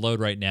waiting for it to load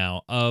right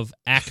now, of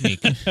Acme.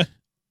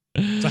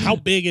 So how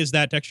big is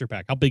that texture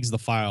pack? How big is the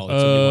file?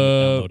 That's what you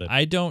want to download it?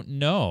 I don't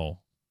know.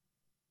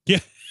 Yeah.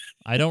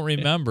 I don't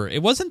remember.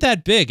 It wasn't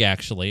that big,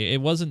 actually. It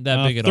wasn't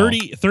that big at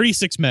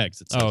 36 megs.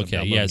 It says. all. Oh, I'm okay,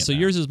 downloading yeah. it So now.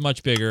 yours is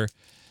much bigger,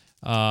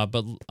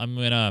 but I'm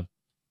gonna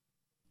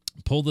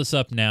pull this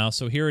up now.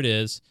 So here it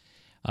is.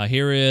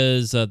 Here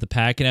is the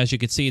pack, and as you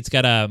can see, it's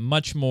got a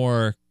much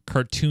more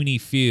cartoony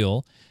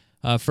feel.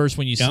 First,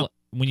 when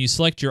you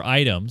select your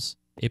items,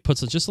 it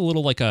puts just a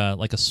little like a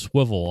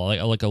swivel,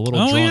 like a little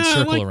Oh, drawn yeah, I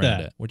circle like around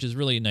that. it, which is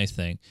really a nice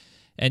thing.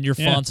 And your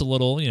Yeah. font's a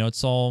little,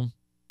 it's all,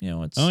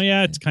 it's. Oh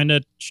yeah, it's kind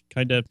of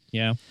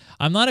yeah.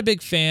 I'm not a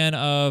big fan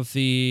of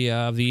the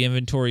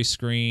inventory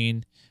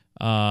screen,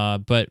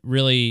 but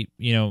really,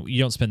 you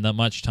don't spend that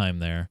much time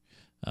there.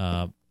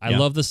 I Yeah.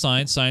 love the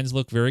signs. Signs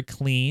look very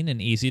clean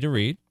and easy to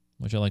read,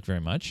 which I like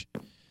very much.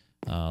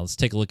 Let's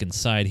take a look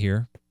inside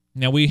here.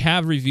 Now, we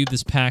have reviewed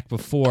this pack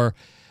before,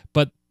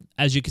 but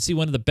as you can see,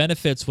 one of the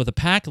benefits with a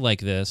pack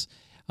like this,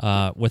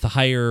 with a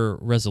higher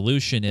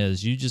resolution,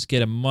 is you just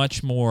get a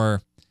much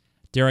more,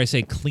 dare I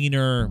say,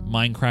 cleaner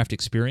Minecraft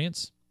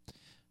experience.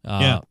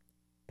 Yeah.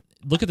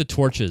 Look at the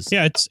torches.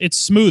 Yeah, it's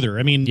smoother.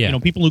 I mean, Yeah.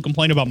 people who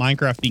complain about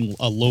Minecraft being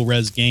a low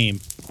res game,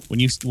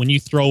 when you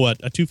throw a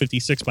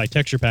 256 by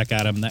texture pack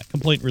at him, that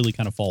complaint really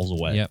kind of falls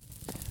away. Yep.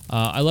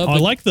 I love. I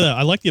like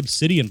the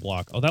obsidian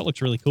block. Oh, that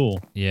looks really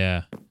cool.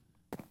 Yeah.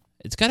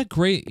 It's got a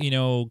great,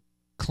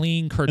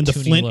 clean cartoony And the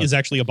flint look. is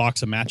actually a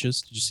box of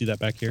matches. Did you see that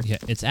back here? Yeah,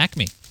 it's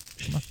Acme.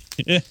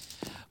 The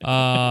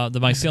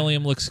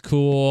mycelium looks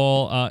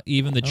cool.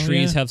 Even the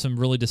trees have some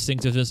really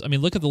distinctiveness. I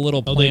mean, look at the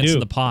little plants in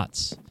the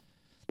pots.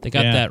 They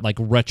got that like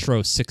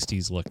retro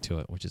 60s look to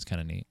it, which is kind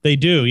of neat. They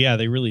do. Yeah,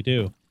 they really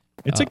do.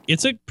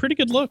 It's a pretty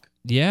good look.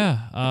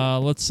 Yeah.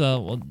 Let's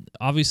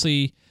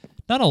obviously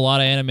not a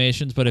lot of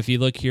animations, but if you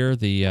look here,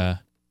 the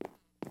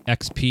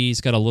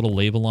XP's got a little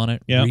label on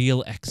it. Yeah.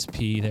 Real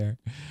XP there.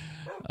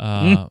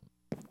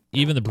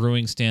 Even the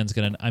brewing stand's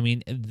gonna. I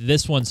mean,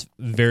 this one's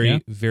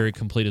very, very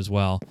complete as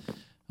well.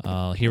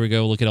 Here we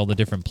go. Look at all the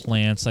different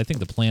plants. I think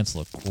the plants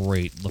look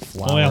great. The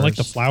flowers. Oh, yeah, I like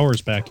the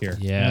flowers back here.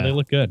 Yeah. They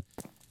look good.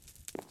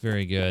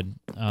 Very good.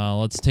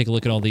 Let's take a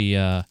look at all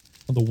the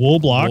wool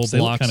blocks. wool They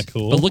look blocks. kind of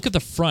cool. But look at the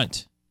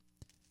front.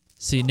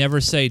 See, never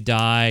say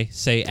die,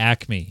 say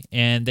Acme,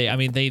 and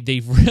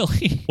they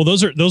really. Well,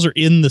 those are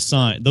in the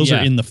sign. Those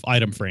are in the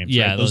item frames.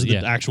 Yeah, right? Those are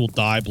the actual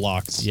die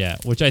blocks. Yeah,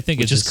 which I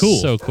think is just just cool.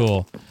 so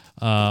cool.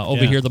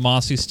 Over here, the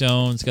mossy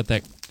stone's got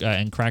that,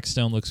 and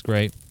crackstone looks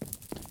great.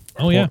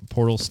 Oh yeah,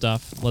 portal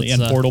stuff. Let's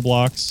and portal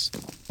blocks.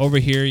 over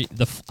here.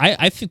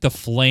 I think the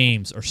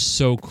flames are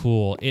so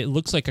cool. It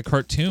looks like a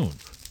cartoon.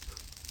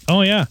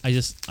 Oh yeah, I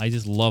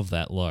just love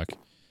that look.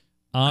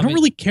 I don't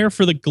really care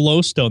for the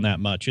glowstone that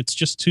much. It's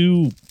just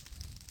too.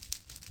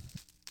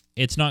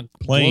 It's not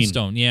plain.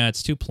 glowstone. Yeah,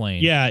 it's too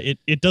plain. Yeah,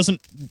 it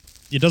doesn't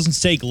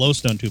say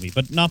glowstone to me,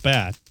 but not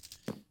bad.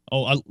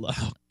 Oh,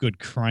 good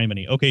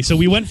criminy. Okay, so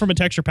we went from a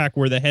texture pack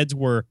where the heads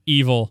were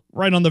Evil.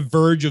 right on the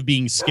verge of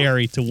being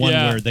scary to one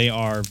Yeah. where they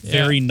are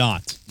very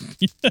not.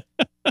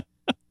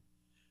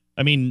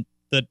 I mean,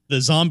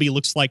 the zombie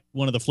looks like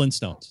one of the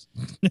Flintstones.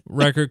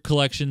 Record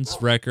collections,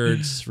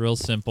 records, real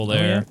simple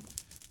there.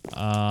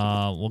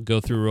 We'll go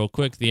through real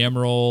quick. The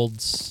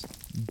emeralds,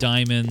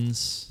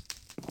 diamonds,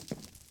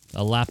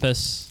 a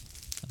lapis.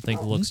 I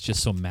think looks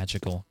just so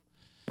magical.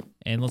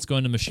 And let's go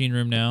into machine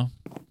room now.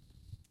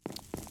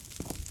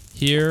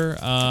 Here,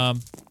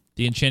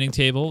 the enchanting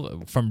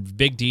table, from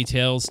big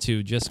details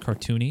to just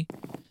cartoony.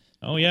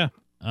 Oh, yeah.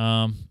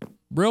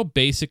 Real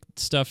basic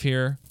stuff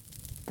here.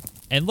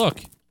 And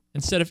look,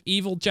 instead of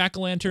evil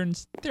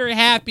jack-o'-lanterns, they're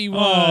happy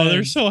ones. Oh,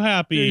 they're so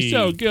happy. They're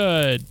so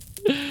good.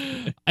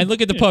 And look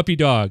at the puppy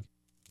dog.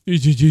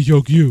 It's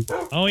so cute.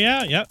 Oh,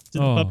 yeah, yep. It's the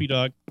puppy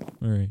dog.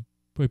 All right.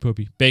 Boy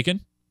puppy. Bacon.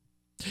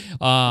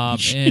 And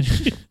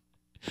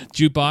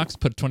jukebox,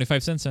 put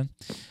 25 cents in.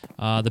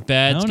 The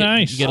bed. Oh,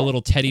 nice. You get a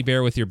little teddy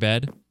bear with your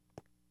bed.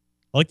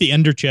 I like the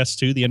ender chest,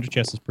 too. The ender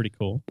chest is pretty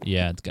cool.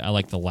 Yeah, I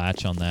like the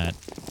latch on that.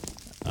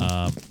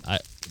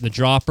 The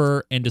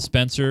dropper and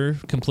dispenser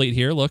complete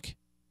here. Look.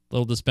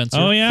 Little dispenser.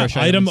 Oh, yeah. Fresh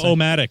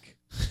Item-o-matic.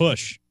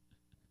 Push.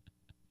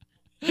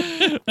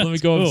 Let me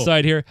go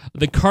inside here.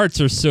 The carts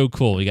are so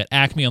cool. You got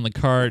Acme on the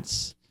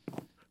carts.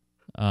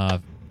 I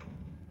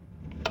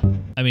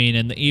mean,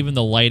 and even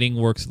the lighting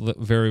works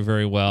very,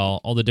 very well.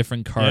 All the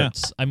different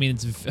carts. Yeah. I mean,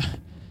 it's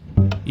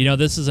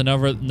this is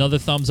another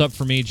thumbs up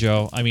for me,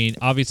 Joe. I mean,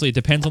 obviously it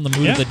depends on the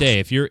mood of the day.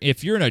 If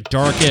you're in a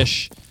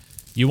darkish,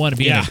 you want to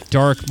be in a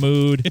dark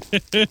mood,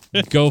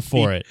 go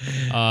for it.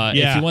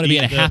 If you want to be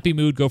in a happy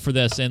mood, go for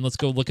this. And let's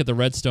go look at the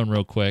redstone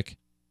real quick.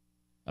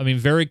 I mean,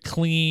 very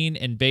clean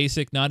and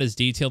basic, not as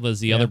detailed as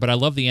the other, but I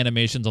love the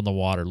animations on the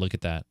water. Look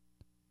at that.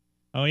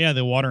 Oh, yeah,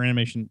 the water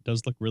animation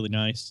does look really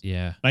nice.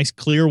 Yeah. Nice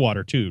clear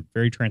water, too.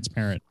 Very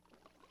transparent.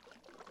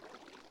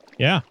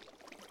 Yeah.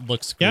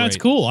 Looks great. Yeah, it's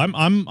cool.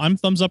 I'm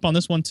thumbs up on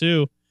this one,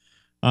 too.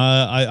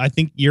 I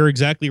think you're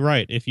exactly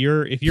right. If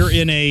you're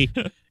in a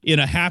in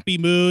a happy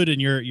mood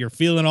and you're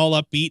feeling all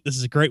upbeat, this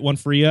is a great one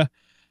for you.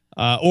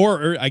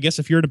 Or I guess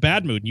if you're in a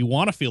bad mood and you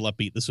want to feel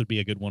upbeat, this would be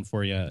a good one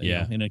for you.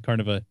 Yeah. In a kind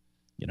of a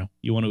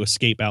you want to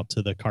escape out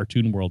to the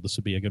cartoon world, this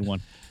would be a good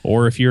one.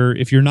 Or if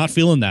you're not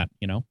feeling that,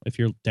 if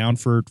you're down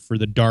for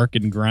the dark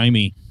and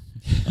grimy,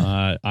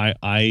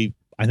 I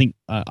think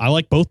I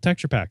like both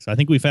texture packs. I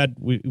think we've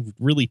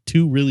really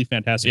two really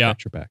fantastic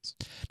texture packs.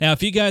 Now,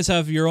 if you guys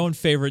have your own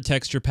favorite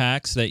texture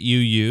packs that you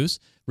use,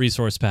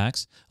 resource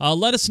packs,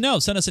 let us know.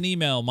 Send us an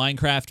email,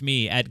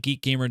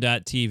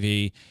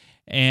 minecraftme@geekgamer.tv,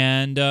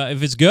 and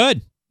if it's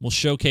good, we'll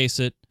showcase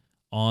it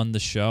on the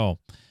show.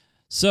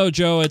 So,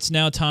 Joe, it's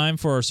now time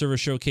for our server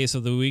showcase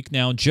of the week.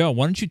 Now, Joe,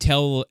 why don't you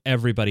tell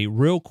everybody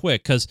real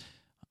quick, because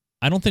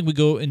I don't think we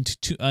go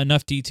into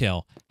enough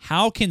detail.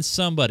 How can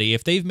somebody,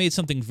 if they've made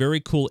something very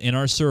cool in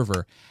our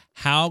server,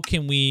 how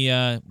can we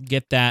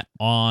get that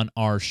on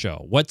our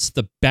show? What's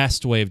the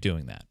best way of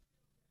doing that?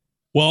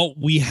 Well,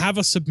 we have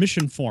a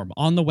submission form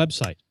on the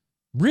website.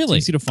 Really?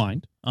 It's easy to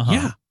find. Uh-huh.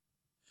 Yeah.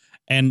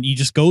 And you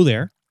just go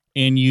there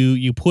and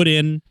you put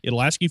in,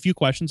 it'll ask you a few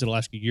questions. It'll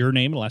ask you your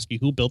name. It'll ask you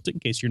who built it in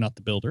case you're not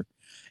the builder.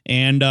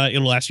 And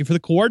it'll ask you for the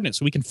coordinates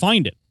so we can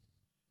find it.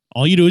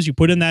 All you do is you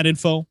put in that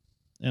info.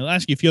 And it'll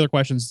ask you a few other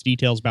questions,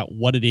 details about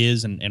what it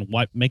is and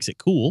what makes it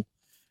cool.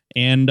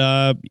 And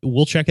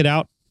we'll check it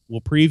out.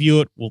 We'll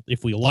preview it.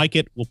 If we like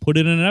it, we'll put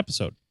it in an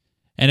episode.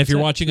 And if you're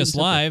That's watching really us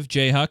simple. live,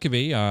 Jay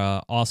Huckabee,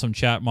 our awesome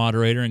chat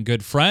moderator and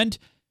good friend,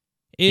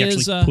 You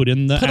is actually put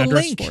in the put a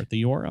address link. for it,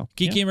 the URL.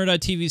 Yeah.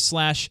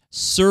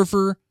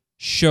 geekgamer.tv/server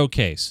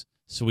showcase.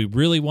 So we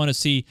really want to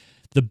see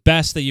the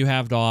best that you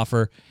have to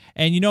offer.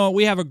 And you know what?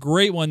 We have a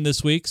great one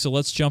this week, so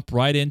let's jump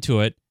right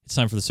into it. It's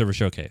time for the server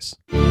showcase.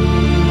 Server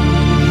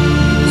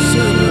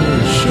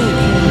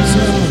Showcase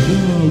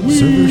of the Week.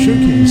 Server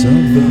Showcase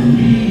of the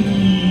Week.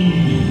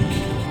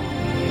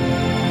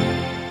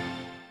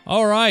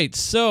 All right.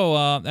 So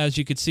as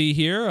you can see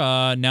here,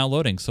 now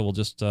loading. So we'll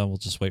just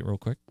wait real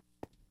quick.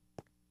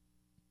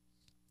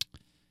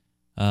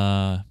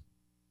 I'm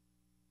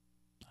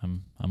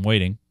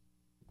waiting.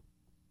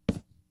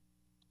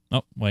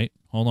 Oh, wait.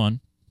 Hold on.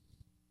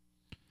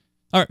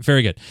 All right,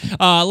 very good.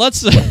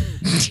 Let's.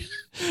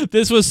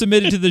 This was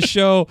submitted to the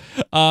show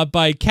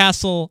by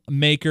Castle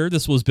Maker.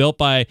 This was built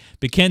by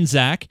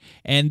Bekenzak,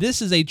 and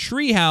this is a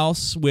tree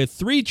house with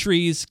 3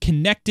 trees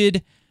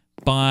connected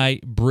by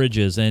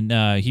bridges. And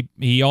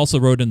he also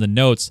wrote in the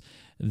notes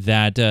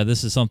that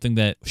this is something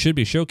that should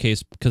be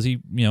showcased because he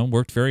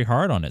worked very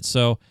hard on it.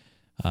 So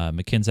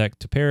Bekenzak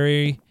to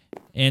Perry,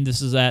 and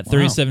this is at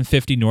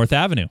 3750 North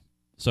Avenue.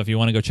 So if you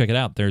want to go check it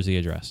out, there's the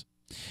address.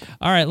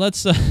 All right,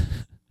 let's.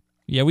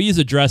 Yeah, we use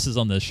addresses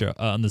on this show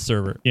on the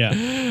server. Yeah.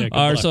 Good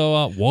luck.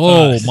 So,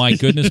 whoa, my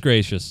goodness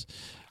gracious!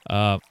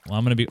 I'm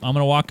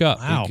gonna walk up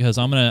Wow. because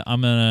I'm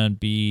gonna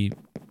be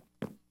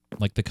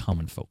like the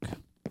common folk. So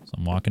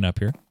I'm walking up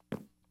here.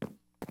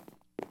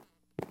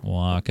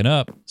 Walking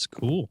up. It's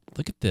cool.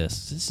 Look at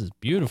this. This is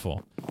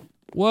beautiful.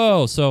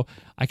 Whoa! So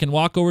I can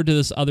walk over to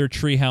this other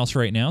tree house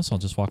right now. So I'll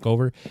just walk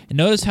over and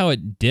notice how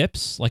it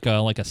dips like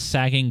a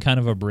sagging kind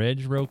of a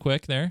bridge, real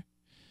quick there.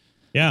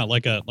 Yeah,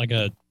 like a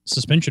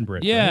suspension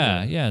bridge. Yeah,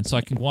 right? yeah. And so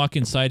I can walk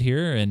inside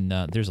here, and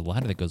there's a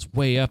ladder that goes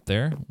way up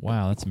there.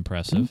 Wow, that's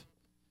impressive.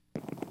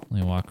 Let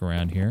me walk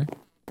around here.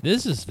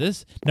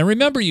 This. Now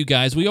remember, you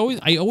guys,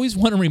 I always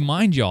want to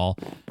remind y'all,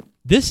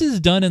 this is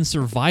done in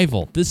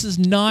survival. This is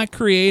not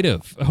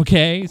creative,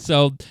 okay?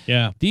 So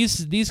Yeah.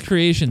 these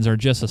creations are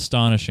just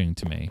astonishing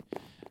to me.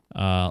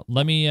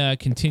 Let me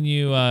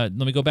continue. Let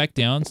me go back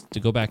down to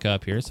go back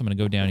up here. So I'm going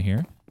to go down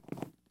here.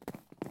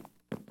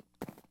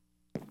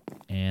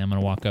 And I'm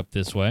going to walk up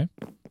this way.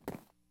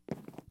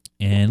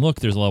 And look,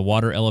 there's a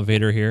water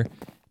elevator here.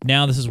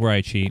 Now this is where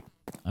I cheat.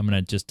 I'm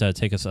going to just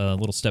take us a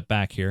little step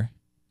back here.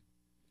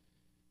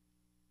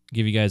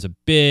 Give you guys a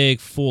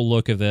big, full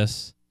look of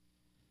this.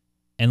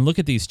 And look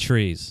at these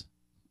trees.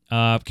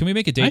 Can we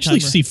make a daytime? I actually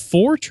see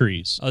 4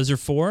 trees. Is there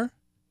 4?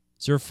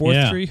 Is there a 4th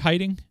Yeah. tree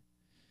hiding?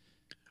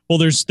 Well,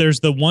 there's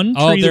the one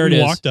Oh, tree there that it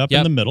we is. walked up Yep,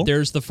 in the middle.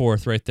 There's the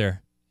 4th right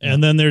there.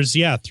 And then there's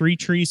 3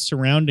 trees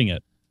surrounding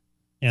it.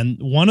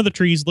 And one of the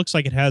trees looks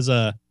like it has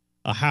a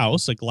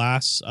house, a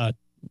glass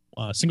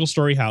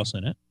single-story house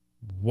in it.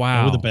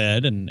 Wow. With a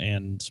bed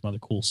and some other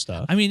cool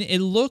stuff. I mean, it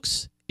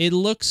looks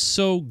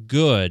so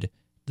good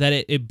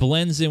that it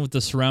blends in with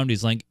the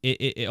surroundings. Like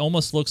it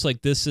almost looks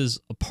like this is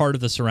a part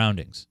of the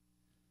surroundings.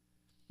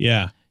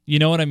 Yeah. You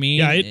know what I mean?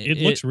 Yeah, it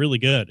looks really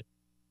good.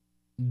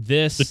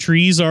 The The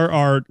trees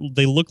are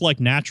they look like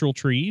natural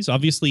trees.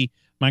 Obviously,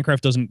 Minecraft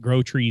doesn't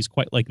grow trees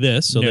quite like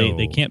this, so No.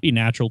 they can't be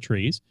natural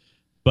trees.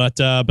 But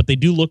they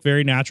do look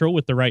very natural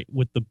with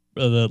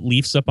the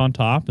leaves up on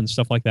top and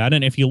stuff like that.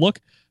 And if you look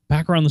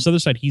back around this other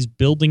side, he's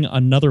building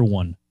another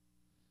one.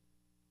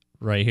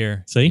 right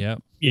here. See?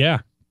 Yep. Yeah,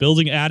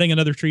 adding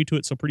another tree to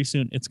it. So pretty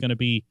soon it's going to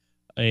be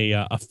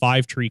a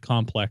 5-tree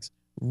complex.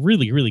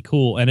 Really, really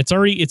cool. And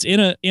it's in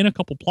a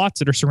couple plots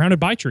that are surrounded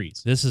by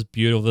trees. This is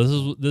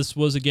beautiful. This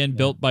was again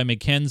built by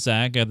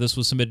Bekenzak. This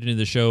was submitted to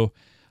the show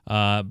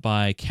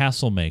by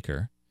Castle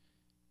Maker.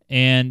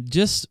 And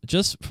just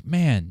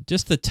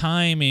the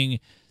timing,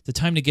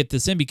 to get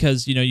this in,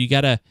 because you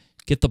got to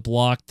get the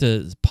block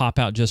to pop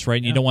out just right,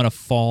 and you don't want to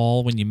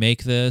fall when you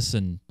make this.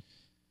 And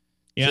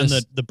and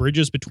the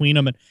bridges between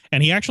them,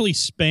 and he actually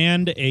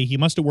he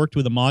must have worked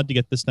with a mod to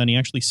get this done. He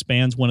actually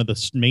spans one of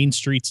the main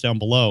streets down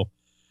below,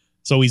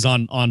 so he's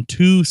on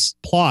 2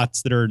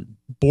 plots that are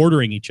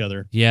bordering each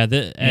other. yeah,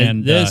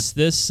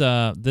 this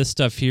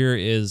stuff here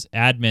is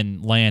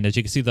admin land. As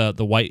you can see,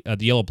 the white,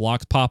 the yellow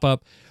blocks pop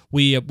up.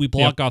 We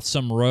block off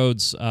some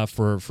roads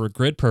for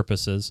grid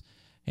purposes,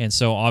 and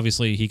so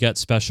obviously he got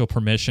special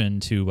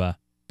permission to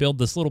build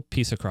this little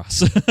piece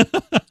across.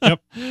 Yep.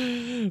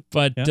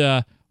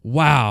 But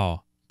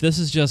wow, this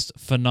is just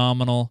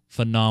phenomenal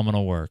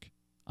work.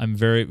 I'm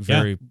very,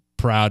 very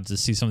proud to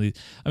see some of these.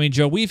 I mean,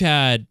 Joe, we've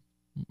had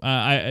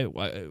I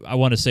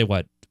want to say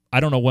what,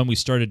 I don't know when we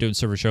started doing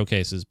server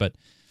showcases, but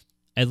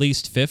at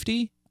least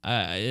 50.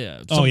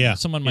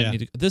 Someone might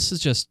need to. This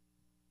is just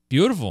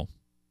beautiful.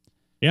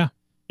 Yeah,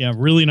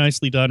 really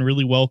nicely done,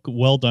 really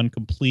well done,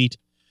 complete.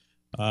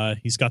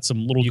 He's got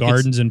some little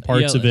gardens in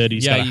parts of it.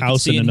 He's got a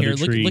house and another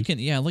tree. Look at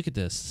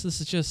this.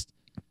 This is just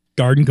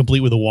garden complete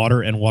with a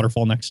water and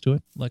waterfall next to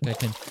it. Look, I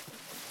can.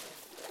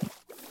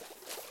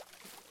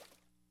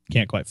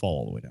 Can't quite fall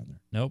all the way down there.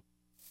 Nope.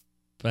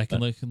 But I can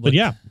look. But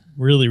yeah,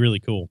 really, really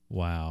cool.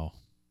 Wow.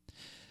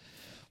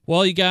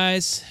 Well, you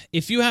guys,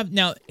 if you have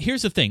now,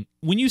 here's the thing: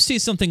 when you see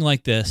something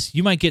like this,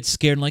 you might get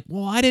scared and like,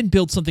 well, I didn't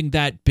build something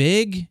that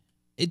big.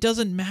 It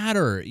doesn't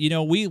matter.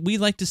 We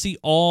like to see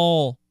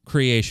all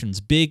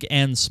creations, big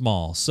and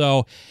small.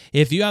 So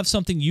if you have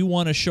something you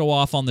want to show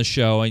off on the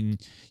show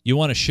and you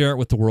want to share it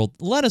with the world,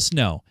 let us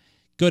know.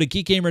 Go to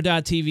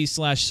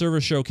geekgamer.tv/server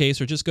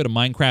showcase or just go to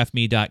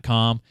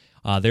minecraftme.com.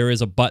 There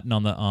is a button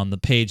on the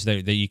page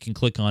that you can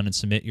click on and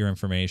submit your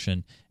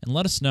information and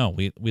let us know.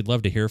 We'd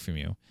love to hear from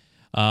you.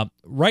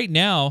 Right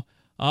now,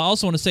 I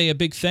also want to say a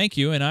big thank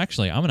you, and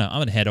actually, I'm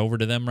gonna head over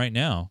to them right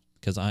now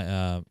because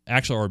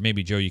or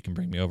maybe Joe, you can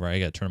bring me over. I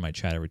got to turn on my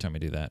chat every time I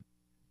do that.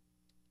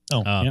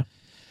 Oh,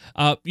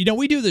 yeah.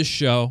 We do this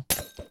show,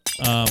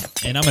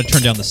 and I'm gonna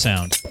turn down the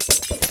sound.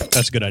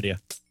 That's a good idea.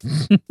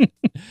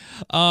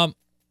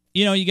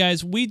 You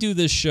guys, we do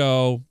this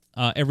show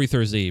every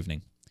Thursday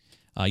evening,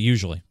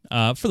 usually,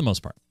 for the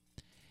most part.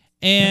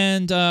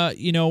 And,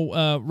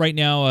 right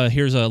now,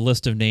 here's a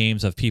list of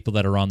names of people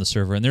that are on the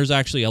server. And there's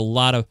actually a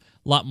lot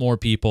more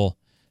people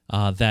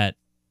that,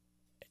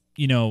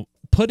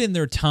 put in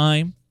their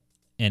time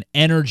and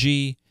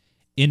energy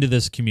into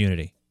this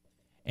community.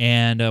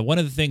 And one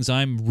of the things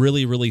I'm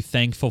really, really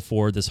thankful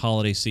for this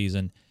holiday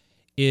season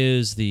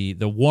is the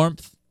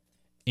warmth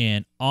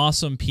and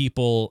awesome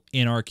people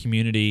in our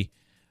community.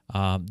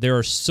 There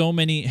are so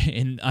many,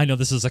 and I know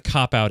this is a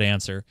cop-out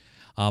answer,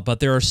 but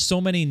there are so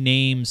many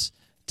names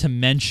to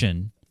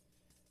mention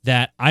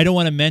that I don't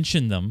want to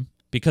mention them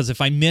because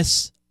if I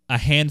miss a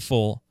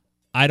handful,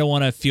 I don't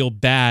want to feel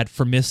bad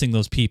for missing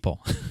those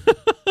people.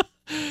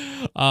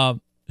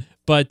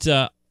 But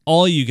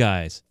all you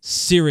guys,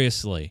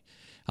 seriously,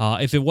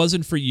 if it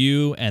wasn't for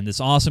you and this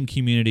awesome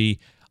community,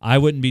 I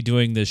wouldn't be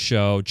doing this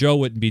show. Joe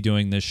wouldn't be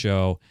doing this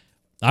show.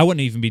 I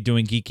wouldn't even be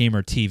doing Geek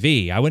Gamer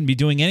TV. I wouldn't be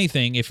doing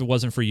anything if it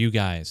wasn't for you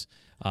guys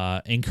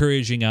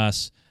encouraging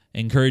us,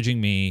 encouraging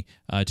me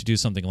to do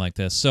something like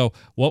this. So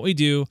what we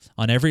do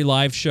on every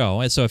live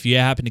show, and so if you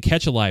happen to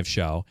catch a live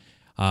show,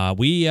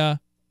 we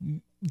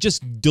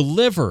just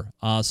deliver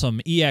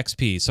some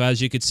EXP. So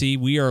as you can see,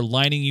 we are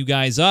lining you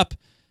guys up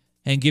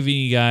and giving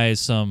you guys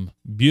some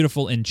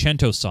beautiful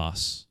Enchanto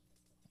sauce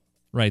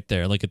right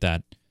there. Look at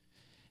that.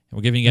 And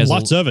we're giving you guys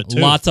lots of it, too.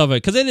 Lots of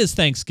it, because it is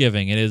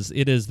Thanksgiving. It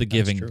is the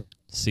giving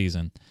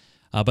season.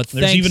 But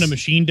there's even a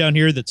machine down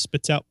here that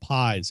spits out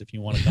pies if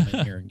you want to come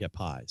in here and get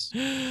pies.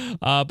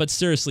 But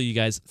seriously, you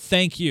guys,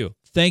 thank you.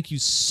 Thank you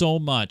so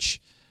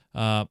much.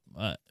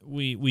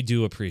 We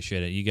do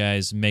appreciate it. You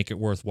guys make it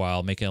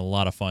worthwhile, make it a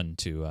lot of fun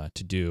to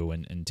do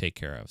and take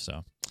care of.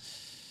 So,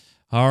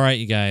 all right,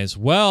 you guys.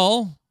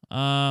 Well,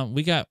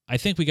 I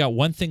think we got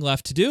one thing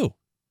left to do.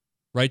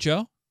 Right,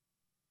 Joe?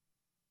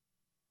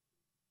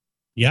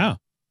 Yeah.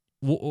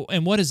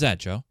 And what is that,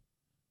 Joe?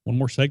 One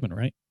more segment,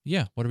 right?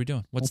 Yeah, what are we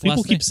doing? What's the last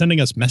thing? People keep sending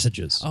us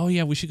messages. Oh,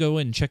 yeah, we should go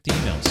in and check the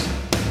emails.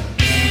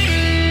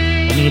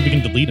 Only we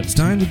can delete them. It's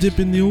time to dip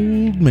in the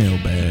old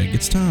mailbag.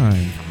 It's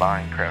time for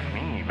Minecraft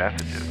Me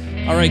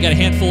messages. All right, got a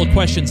handful of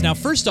questions. Now,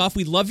 first off,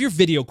 we love your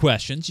video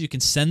questions. You can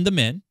send them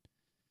in.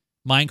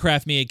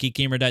 MinecraftMe at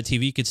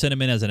geekgamer.tv. You can send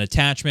them in as an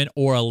attachment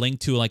or a link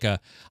to like a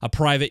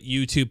private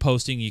YouTube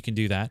posting. You can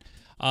do that.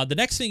 The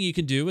next thing you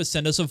can do is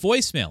send us a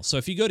voicemail. So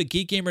if you go to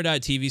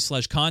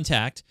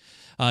geekgamer.tv/contact,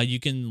 you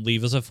can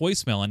leave us a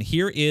voicemail. And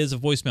here is a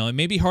voicemail. It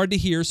may be hard to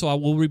hear, so I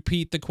will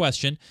repeat the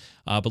question.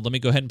 But let me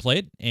go ahead and play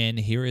it. And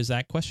here is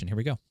that question. Here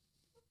we go.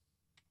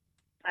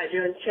 Hi,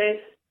 Joe and Chase.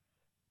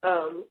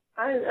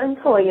 I'm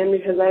calling in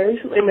because I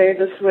recently made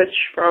the switch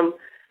from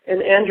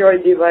an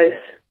Android device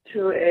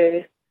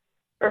to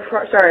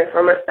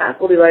from an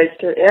Apple device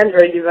to an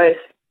Android device.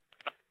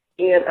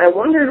 And I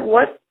wondered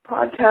what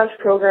podcast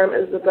program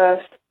is the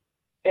best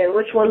and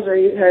which ones are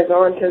you guys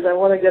on, because I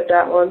want to get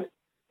that one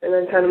and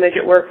then kind of make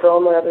it work for all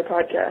my other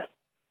podcasts.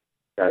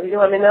 So if you can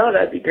let me know,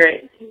 that'd be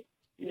great.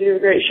 You do a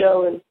great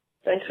show, and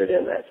thanks for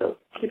doing that, so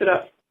keep it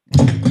up.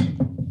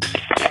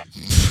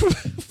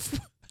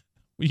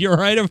 You're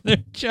right over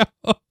there, Joe.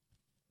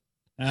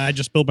 I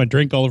just spilled my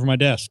drink all over my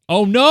desk.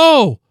 Oh,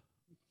 no.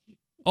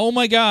 Oh,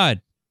 my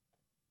God.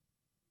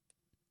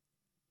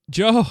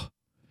 Joe.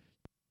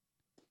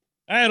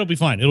 It'll be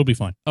fine. It'll be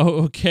fine.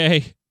 Oh,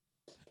 okay.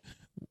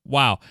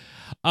 Wow.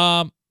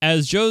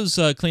 As Joe's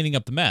cleaning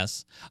up the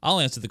mess, I'll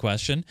answer the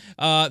question.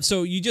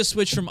 So you just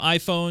switched from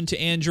iPhone to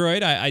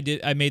Android.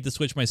 I made the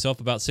switch myself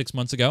about 6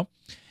 months ago.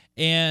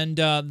 And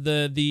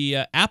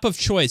the app of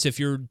choice, if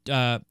you're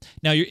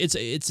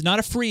it's not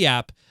a free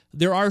app.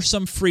 There are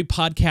some free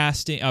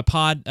podcasting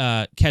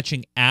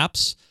catching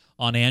apps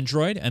on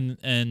Android,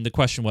 and the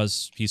question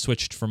was, he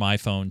switched from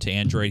iPhone to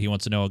Android. He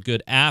wants to know a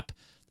good app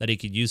that he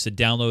could use to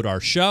download our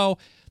show.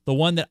 The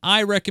one that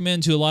I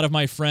recommend to a lot of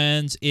my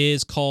friends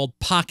is called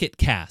Pocket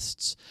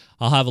Casts.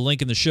 I'll have a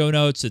link in the show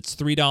notes. It's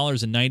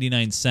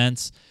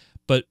 $3.99,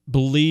 but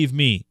believe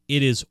me,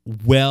 it is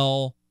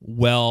well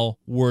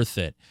worth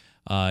it.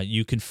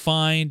 You can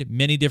find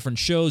many different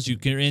shows. You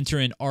can enter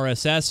in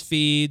RSS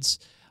feeds.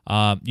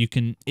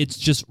 It's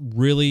just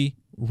really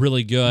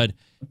good,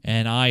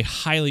 and I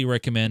highly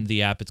recommend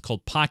the app. It's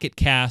called Pocket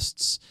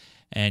Casts,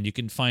 and you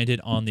can find it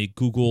on the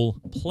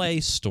Google Play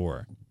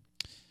Store.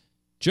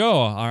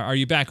 Joe, are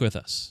you back with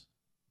us?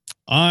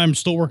 I'm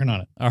still working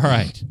on it. All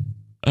right.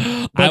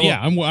 But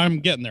I'm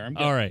getting there.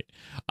 All right.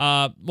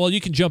 Well, you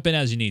can jump in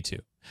as you need to.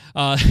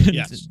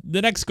 Yes.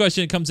 The next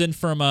question comes in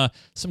from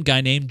some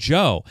guy named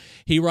Joe.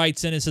 He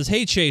writes in and says,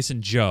 "Hey, Chase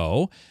and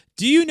Joe,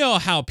 do you know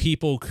how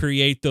people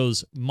create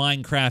those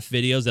Minecraft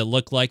videos that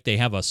look like they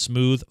have a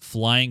smooth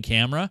flying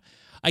camera?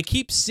 I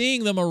keep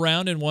seeing them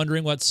around and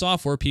wondering what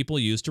software people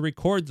use to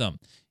record them.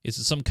 Is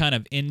it some kind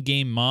of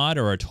in-game mod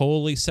or a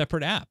totally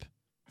separate app?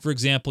 For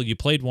example, you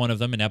played one of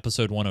them in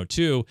episode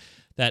 102,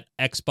 that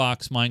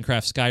Xbox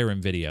Minecraft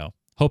Skyrim video.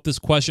 Hope this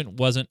question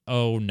wasn't,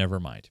 oh, never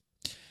mind."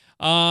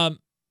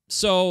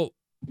 So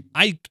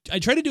I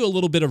try to do a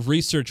little bit of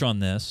research on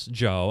this,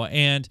 Joe,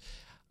 and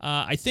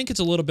I think it's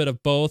a little bit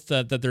of both,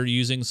 that they're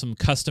using some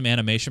custom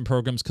animation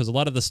programs, because a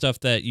lot of the stuff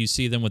that you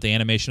see them with the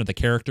animation of the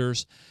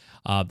characters,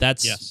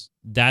 that's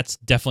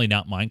definitely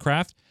not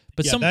Minecraft.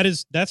 But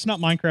that's not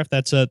Minecraft.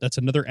 That's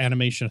another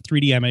animation, a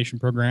 3D animation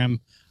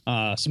program.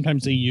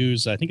 Sometimes they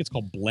use, I think it's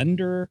called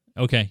Blender.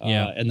 Okay,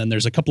 yeah. And then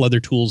there's a couple other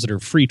tools that are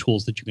free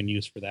tools that you can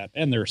use for that,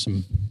 and there are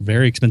some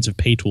very expensive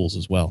pay tools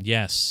as well.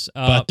 Yes.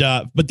 But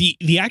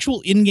the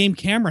actual in-game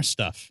camera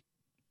stuff,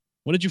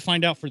 what did you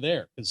find out for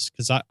there?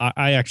 Because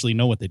I actually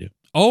know what they do.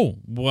 Oh,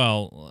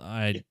 well,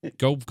 I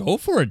go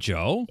for it,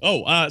 Joe.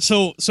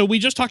 So we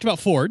just talked about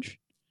Forge,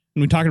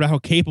 and we talked about how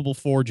capable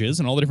Forge is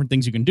and all the different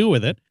things you can do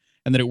with it,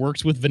 and that it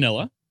works with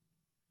vanilla.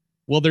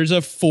 Well, there's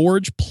a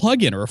Forge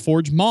plugin or a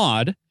Forge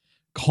mod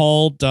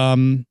called,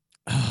 I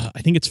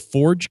think it's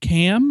Forge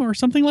Cam or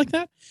something like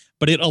that,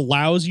 but it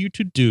allows you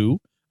to do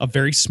a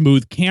very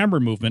smooth camera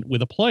movement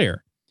with a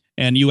player.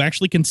 And you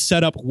actually can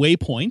set up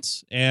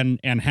waypoints and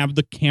have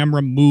the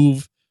camera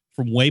move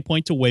from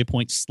waypoint to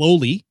waypoint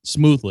slowly,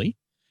 smoothly,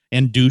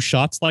 and do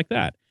shots like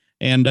that.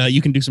 And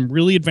you can do some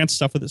really advanced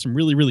stuff with it, some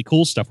really, really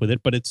cool stuff with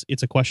it, but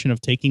it's a question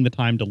of taking the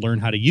time to learn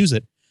how to use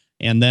it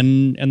and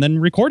then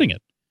recording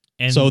it.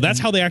 And so that's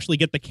how they actually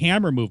get the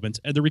camera movements.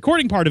 And the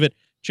recording part of it,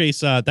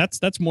 Chase,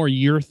 that's more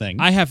your thing.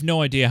 I have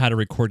no idea how to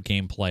record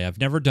gameplay. I've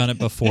never done it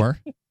before,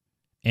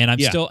 and I'm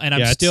still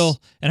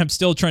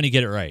trying to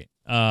get it right.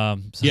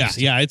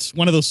 It's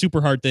one of those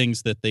super hard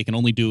things that they can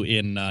only do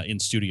in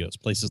studios,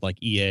 places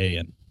like EA,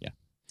 and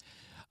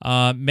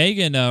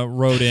Megan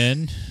wrote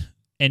in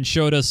and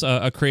showed us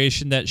a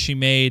creation that she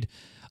made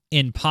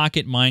in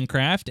Pocket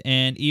Minecraft,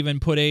 and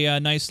even put a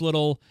nice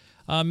little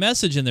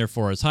message in there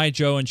for us. Hi,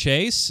 Joe and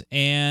Chase,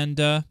 and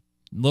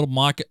little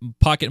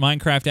Pocket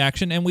Minecraft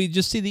action, and we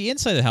just see the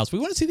inside of the house. We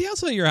want to see the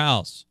outside of your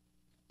house.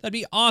 That'd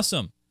be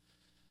awesome.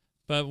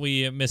 But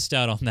we missed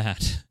out on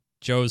that.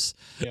 Joe's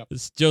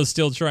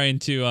still trying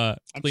to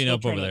clean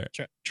up over there.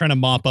 Trying to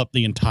mop up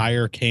the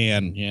entire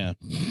can, yeah.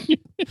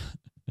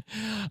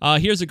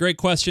 Here's a great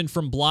question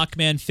from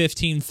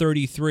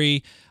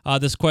Blockman1533.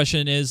 This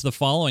question is the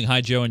following.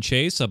 Hi, Joe and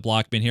Chase.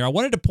 Blockman here. I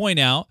wanted to point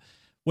out,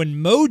 when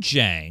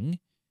Mojang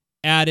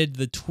added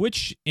the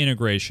Twitch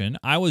integration,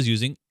 I was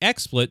using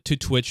XSplit to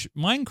Twitch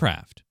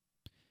Minecraft.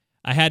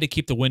 I had to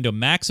keep the window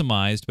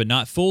maximized but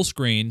not full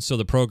screen, so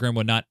the program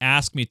would not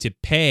ask me to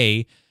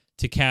pay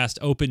to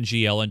cast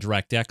OpenGL and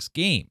DirectX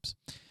games.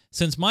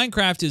 Since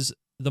Minecraft is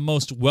the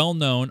most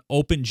well-known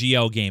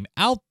OpenGL game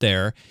out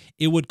there,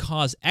 it would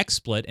cause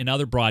XSplit and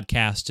other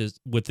broadcasters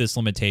with this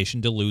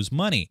limitation to lose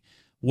money.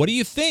 What do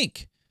you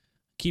think?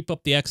 Keep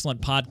up the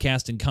excellent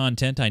podcast and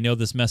content. I know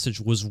this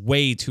message was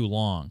way too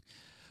long.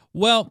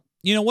 Well,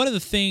 one of the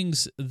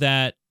things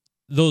that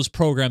those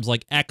programs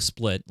like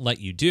XSplit let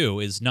you do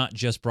is not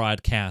just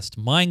broadcast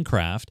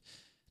Minecraft.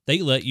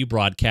 They let you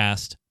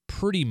broadcast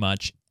pretty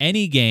much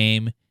any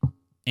game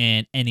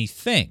and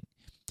anything.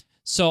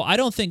 So I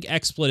don't think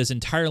XSplit is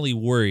entirely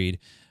worried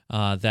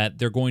that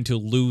they're going to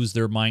lose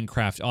their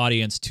Minecraft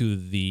audience to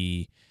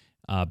the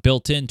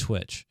built-in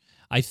Twitch.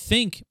 I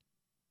think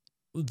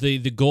the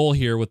goal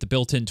here with the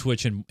built-in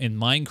Twitch in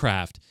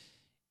Minecraft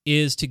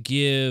is to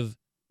give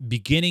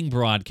beginning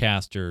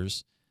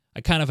broadcasters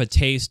a kind of a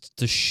taste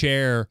to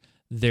share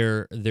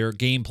their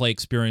gameplay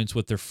experience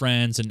with their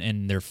friends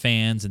and their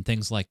fans and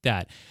things like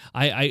that.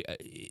 I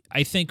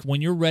think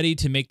when you're ready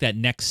to make that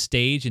next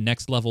stage and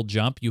next level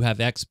jump, you have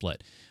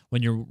XSplit.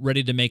 When you're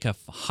ready to make a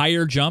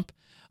higher jump,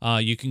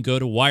 you can go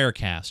to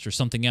Wirecast or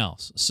something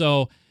else.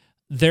 So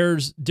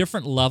there's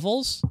different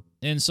levels,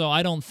 and so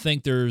I don't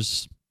think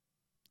there's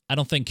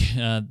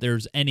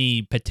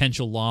any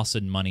potential loss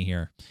in money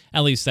here.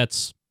 At least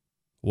that's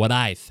what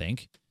I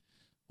think.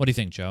 What do you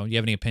think, Joe? Do you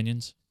have any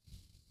opinions?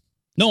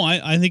 No,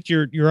 I think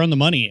you're on the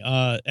money.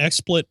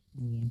 XSplit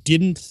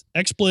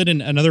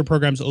and other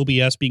programs,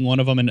 OBS being one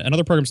of them, and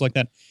other programs like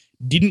that,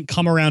 didn't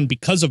come around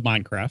because of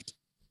Minecraft,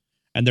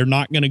 and they're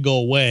not going to go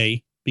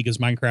away because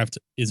Minecraft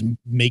is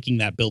making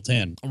that built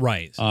in.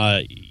 Right.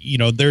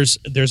 There's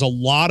a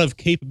lot of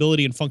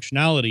capability and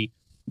functionality.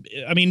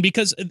 I mean,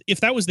 because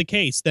if that was the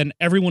case, then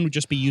everyone would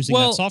just be using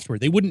that software.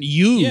 They wouldn't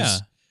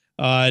use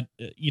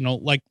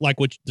like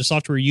what the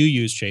software you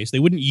use, Chase. They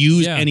wouldn't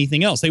use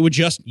anything else. They would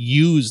just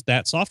use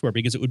that software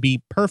because it would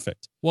be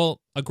perfect.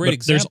 Well, a great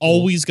example. There's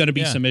always going to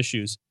be some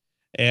issues,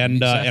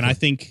 and I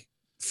think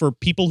for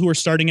people who are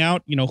starting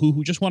out,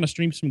 who just want to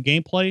stream some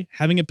gameplay,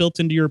 having it built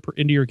into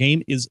your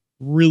game is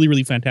really,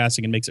 really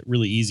fantastic and makes it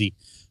really easy.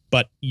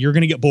 But you're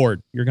going to get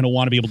bored. You're going to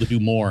want to be able to do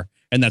more,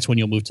 and that's when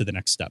you'll move to the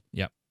next step.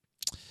 Yep.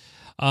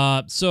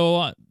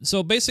 So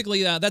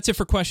basically, that's it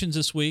for questions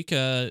this week.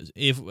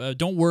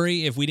 Don't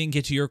worry if we didn't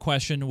get to your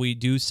question. We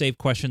do save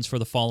questions for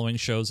the following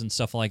shows and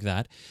stuff like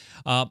that.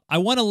 I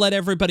want to let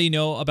everybody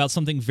know about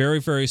something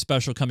very, very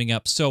special coming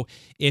up. So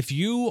if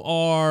you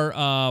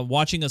are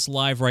watching us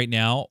live right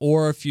now,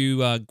 or if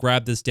you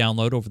grab this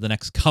download over the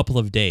next couple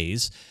of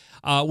days,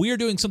 we are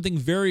doing something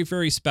very,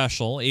 very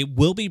special. It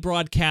will be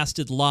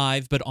broadcasted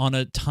live, but on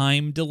a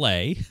time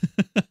delay.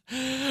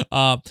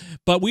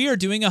 But we are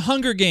doing a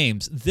Hunger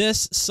Games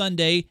this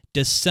Sunday,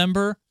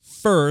 December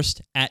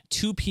 1st at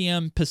 2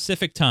 p.m.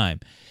 Pacific time.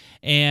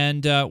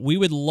 And we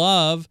would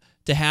love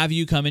to have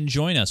you come and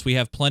join us. We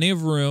have plenty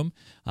of room.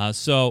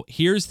 So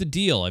here's the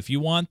deal. If you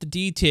want the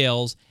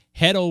details,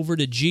 head over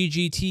to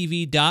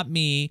ggtv.me/Hunger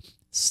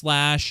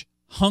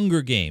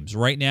Games.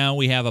 Right now,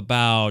 we have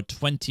about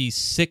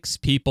 26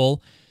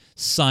 people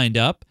signed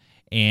up,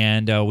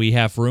 and we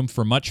have room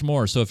for much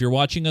more. So if you're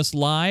watching us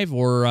live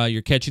or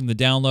you're catching the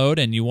download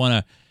and you want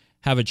to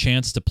have a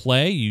chance to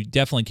play, you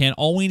definitely can.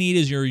 All we need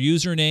is your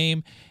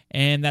username,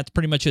 and that's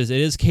pretty much it. It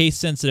is case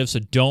sensitive, so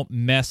don't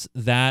mess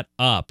that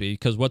up,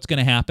 because what's going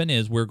to happen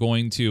is we're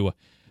going to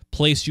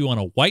place you on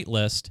a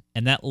whitelist,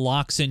 and that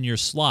locks in your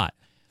slot.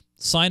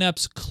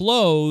 Sign-ups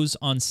close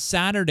on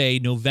Saturday,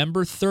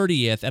 November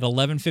 30th at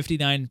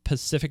 11:59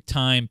 Pacific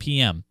Time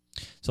p.m.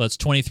 So that's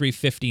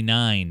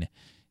 23:59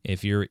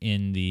 if you're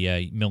in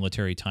the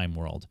military time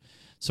world.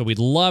 So we'd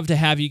love to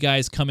have you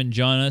guys come and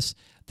join us.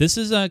 This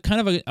is a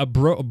kind of a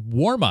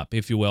warm-up,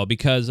 if you will,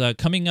 because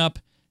coming up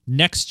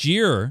next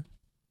year,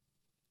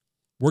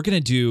 we're going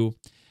to do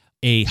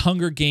a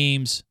Hunger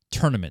Games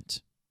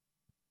tournament.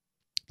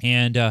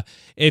 And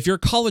if you're a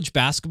college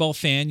basketball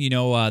fan,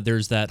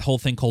 there's that whole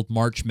thing called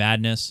March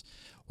Madness,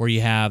 where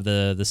you have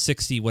the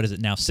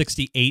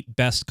 68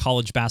 best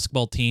college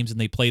basketball teams, and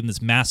they play in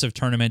this massive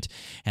tournament,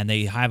 and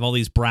they have all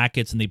these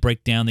brackets, and they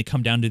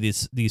come down to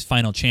these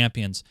final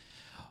champions.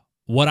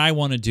 What I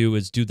want to do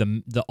is do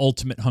the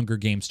ultimate Hunger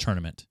Games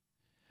tournament,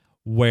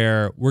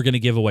 where we're going to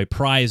give away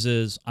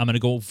prizes. I'm going to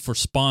go for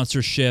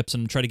sponsorships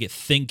and try to get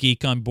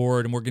ThinkGeek on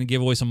board, and we're going to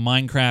give away some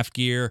Minecraft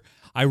gear.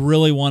 I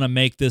really want to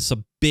make this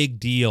a big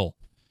deal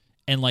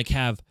and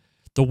have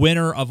the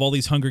winner of all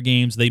these Hunger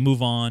Games, they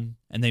move on,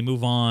 and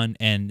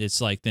it's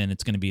then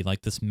it's going to be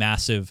this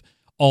massive,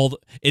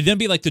 it'd then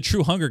be like the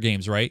true Hunger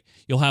Games, right?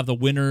 You'll have the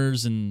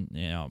winners and,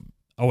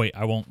 oh wait,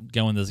 I won't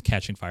go into the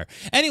catching fire.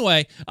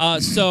 Anyway,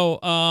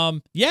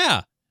 join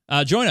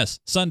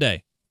us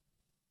Sunday.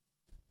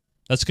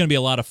 That's going to be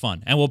a lot of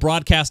fun, and we'll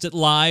broadcast it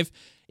live.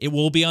 It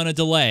will be on a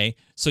delay,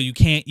 so you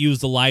can't use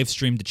the live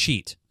stream to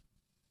cheat.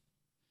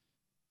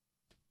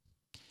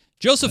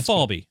 Joseph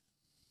Falby,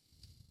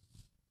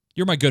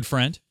 you're my good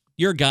friend.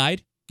 You're a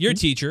guide. You're a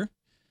teacher.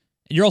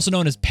 And you're also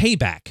known as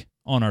Payback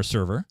on our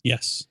server.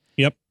 Yes.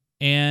 Yep.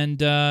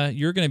 And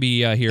you're going to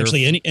be here.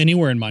 Actually,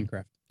 anywhere in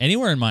Minecraft.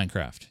 Anywhere in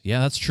Minecraft.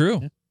 Yeah, that's true.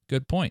 Yeah.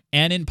 Good point.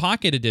 And in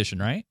Pocket Edition,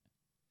 right?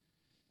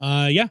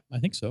 Yeah, I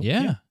think so.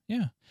 Yeah.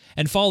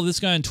 And follow this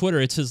guy on Twitter.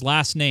 It's his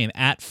last name,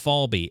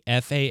 @Falby,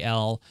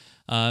 FALBEY.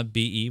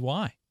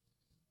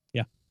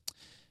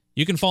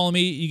 You can follow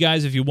me, you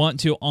guys, if you want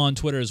to, on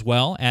Twitter as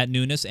well,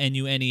 @Nunes,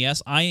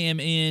 NUNES. I am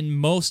in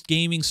most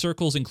gaming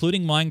circles,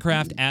 including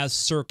Minecraft, as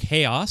Sir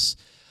Chaos.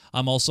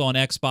 I'm also on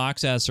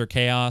Xbox as Sir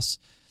Chaos.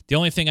 The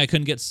only thing I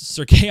couldn't get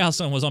Sir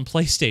Chaos on was on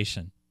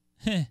PlayStation.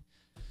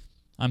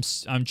 I'm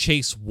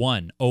Chase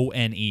 1,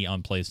 ONE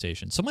on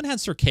PlayStation. Someone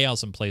had Sir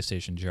Chaos on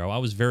PlayStation, Joe. I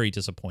was very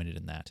disappointed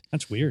in that.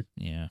 That's weird.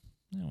 Yeah.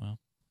 Oh, well,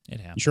 it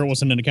happened. You sure it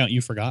wasn't an account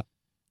you forgot?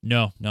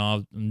 No,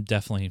 I'm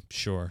definitely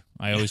sure.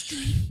 I always,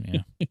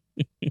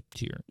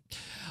 Tear.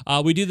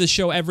 We do the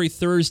show every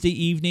Thursday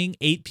evening,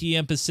 8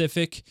 p.m.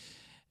 Pacific,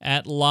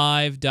 at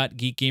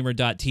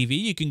live.geekgamer.tv.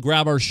 You can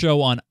grab our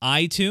show on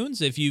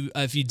iTunes. If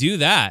you do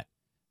that,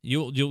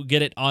 you'll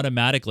get it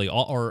automatically,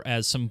 or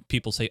as some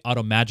people say,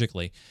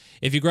 automagically.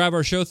 If you grab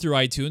our show through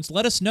iTunes,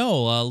 let us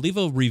know. Leave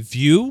a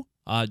review.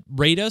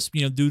 Rate us.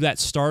 Do that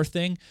star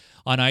thing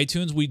on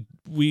iTunes. We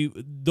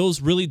those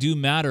really do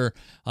matter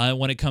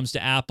when it comes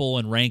to Apple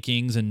and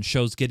rankings and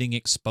shows getting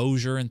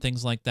exposure and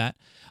things like that.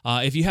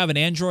 If you have an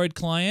Android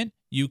client,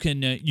 you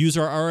can use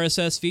our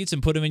RSS feeds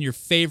and put them in your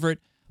favorite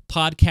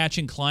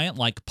podcatching client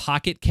like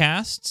Pocket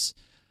Casts.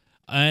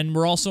 And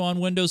we're also on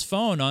Windows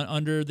Phone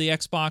under the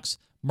Xbox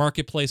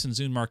Marketplace and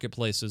Zune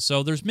Marketplaces.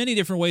 So there's many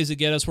different ways to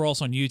get us. We're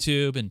also on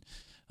YouTube, and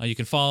you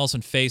can follow us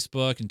on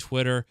Facebook and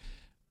Twitter.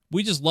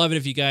 We just love it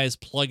if you guys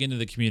plug into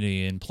the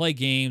community and play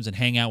games and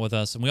hang out with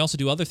us. And we also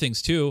do other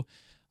things too,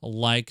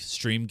 like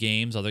stream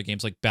games, other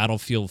games like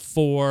Battlefield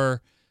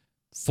 4,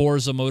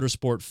 Forza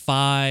Motorsport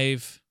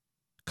 5,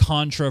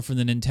 Contra from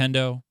the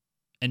Nintendo,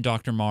 and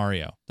Dr.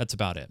 Mario. That's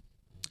about it.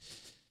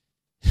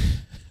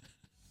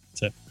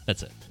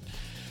 That's it.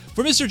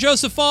 For Mr.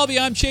 Joseph Falby,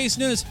 I'm Chase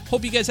Nunes.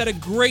 Hope you guys had a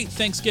great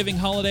Thanksgiving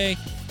holiday,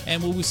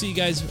 and we'll see you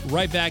guys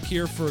right back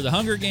here for the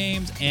Hunger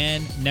Games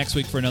and next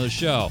week for another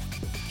show.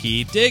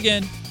 Keep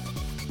digging.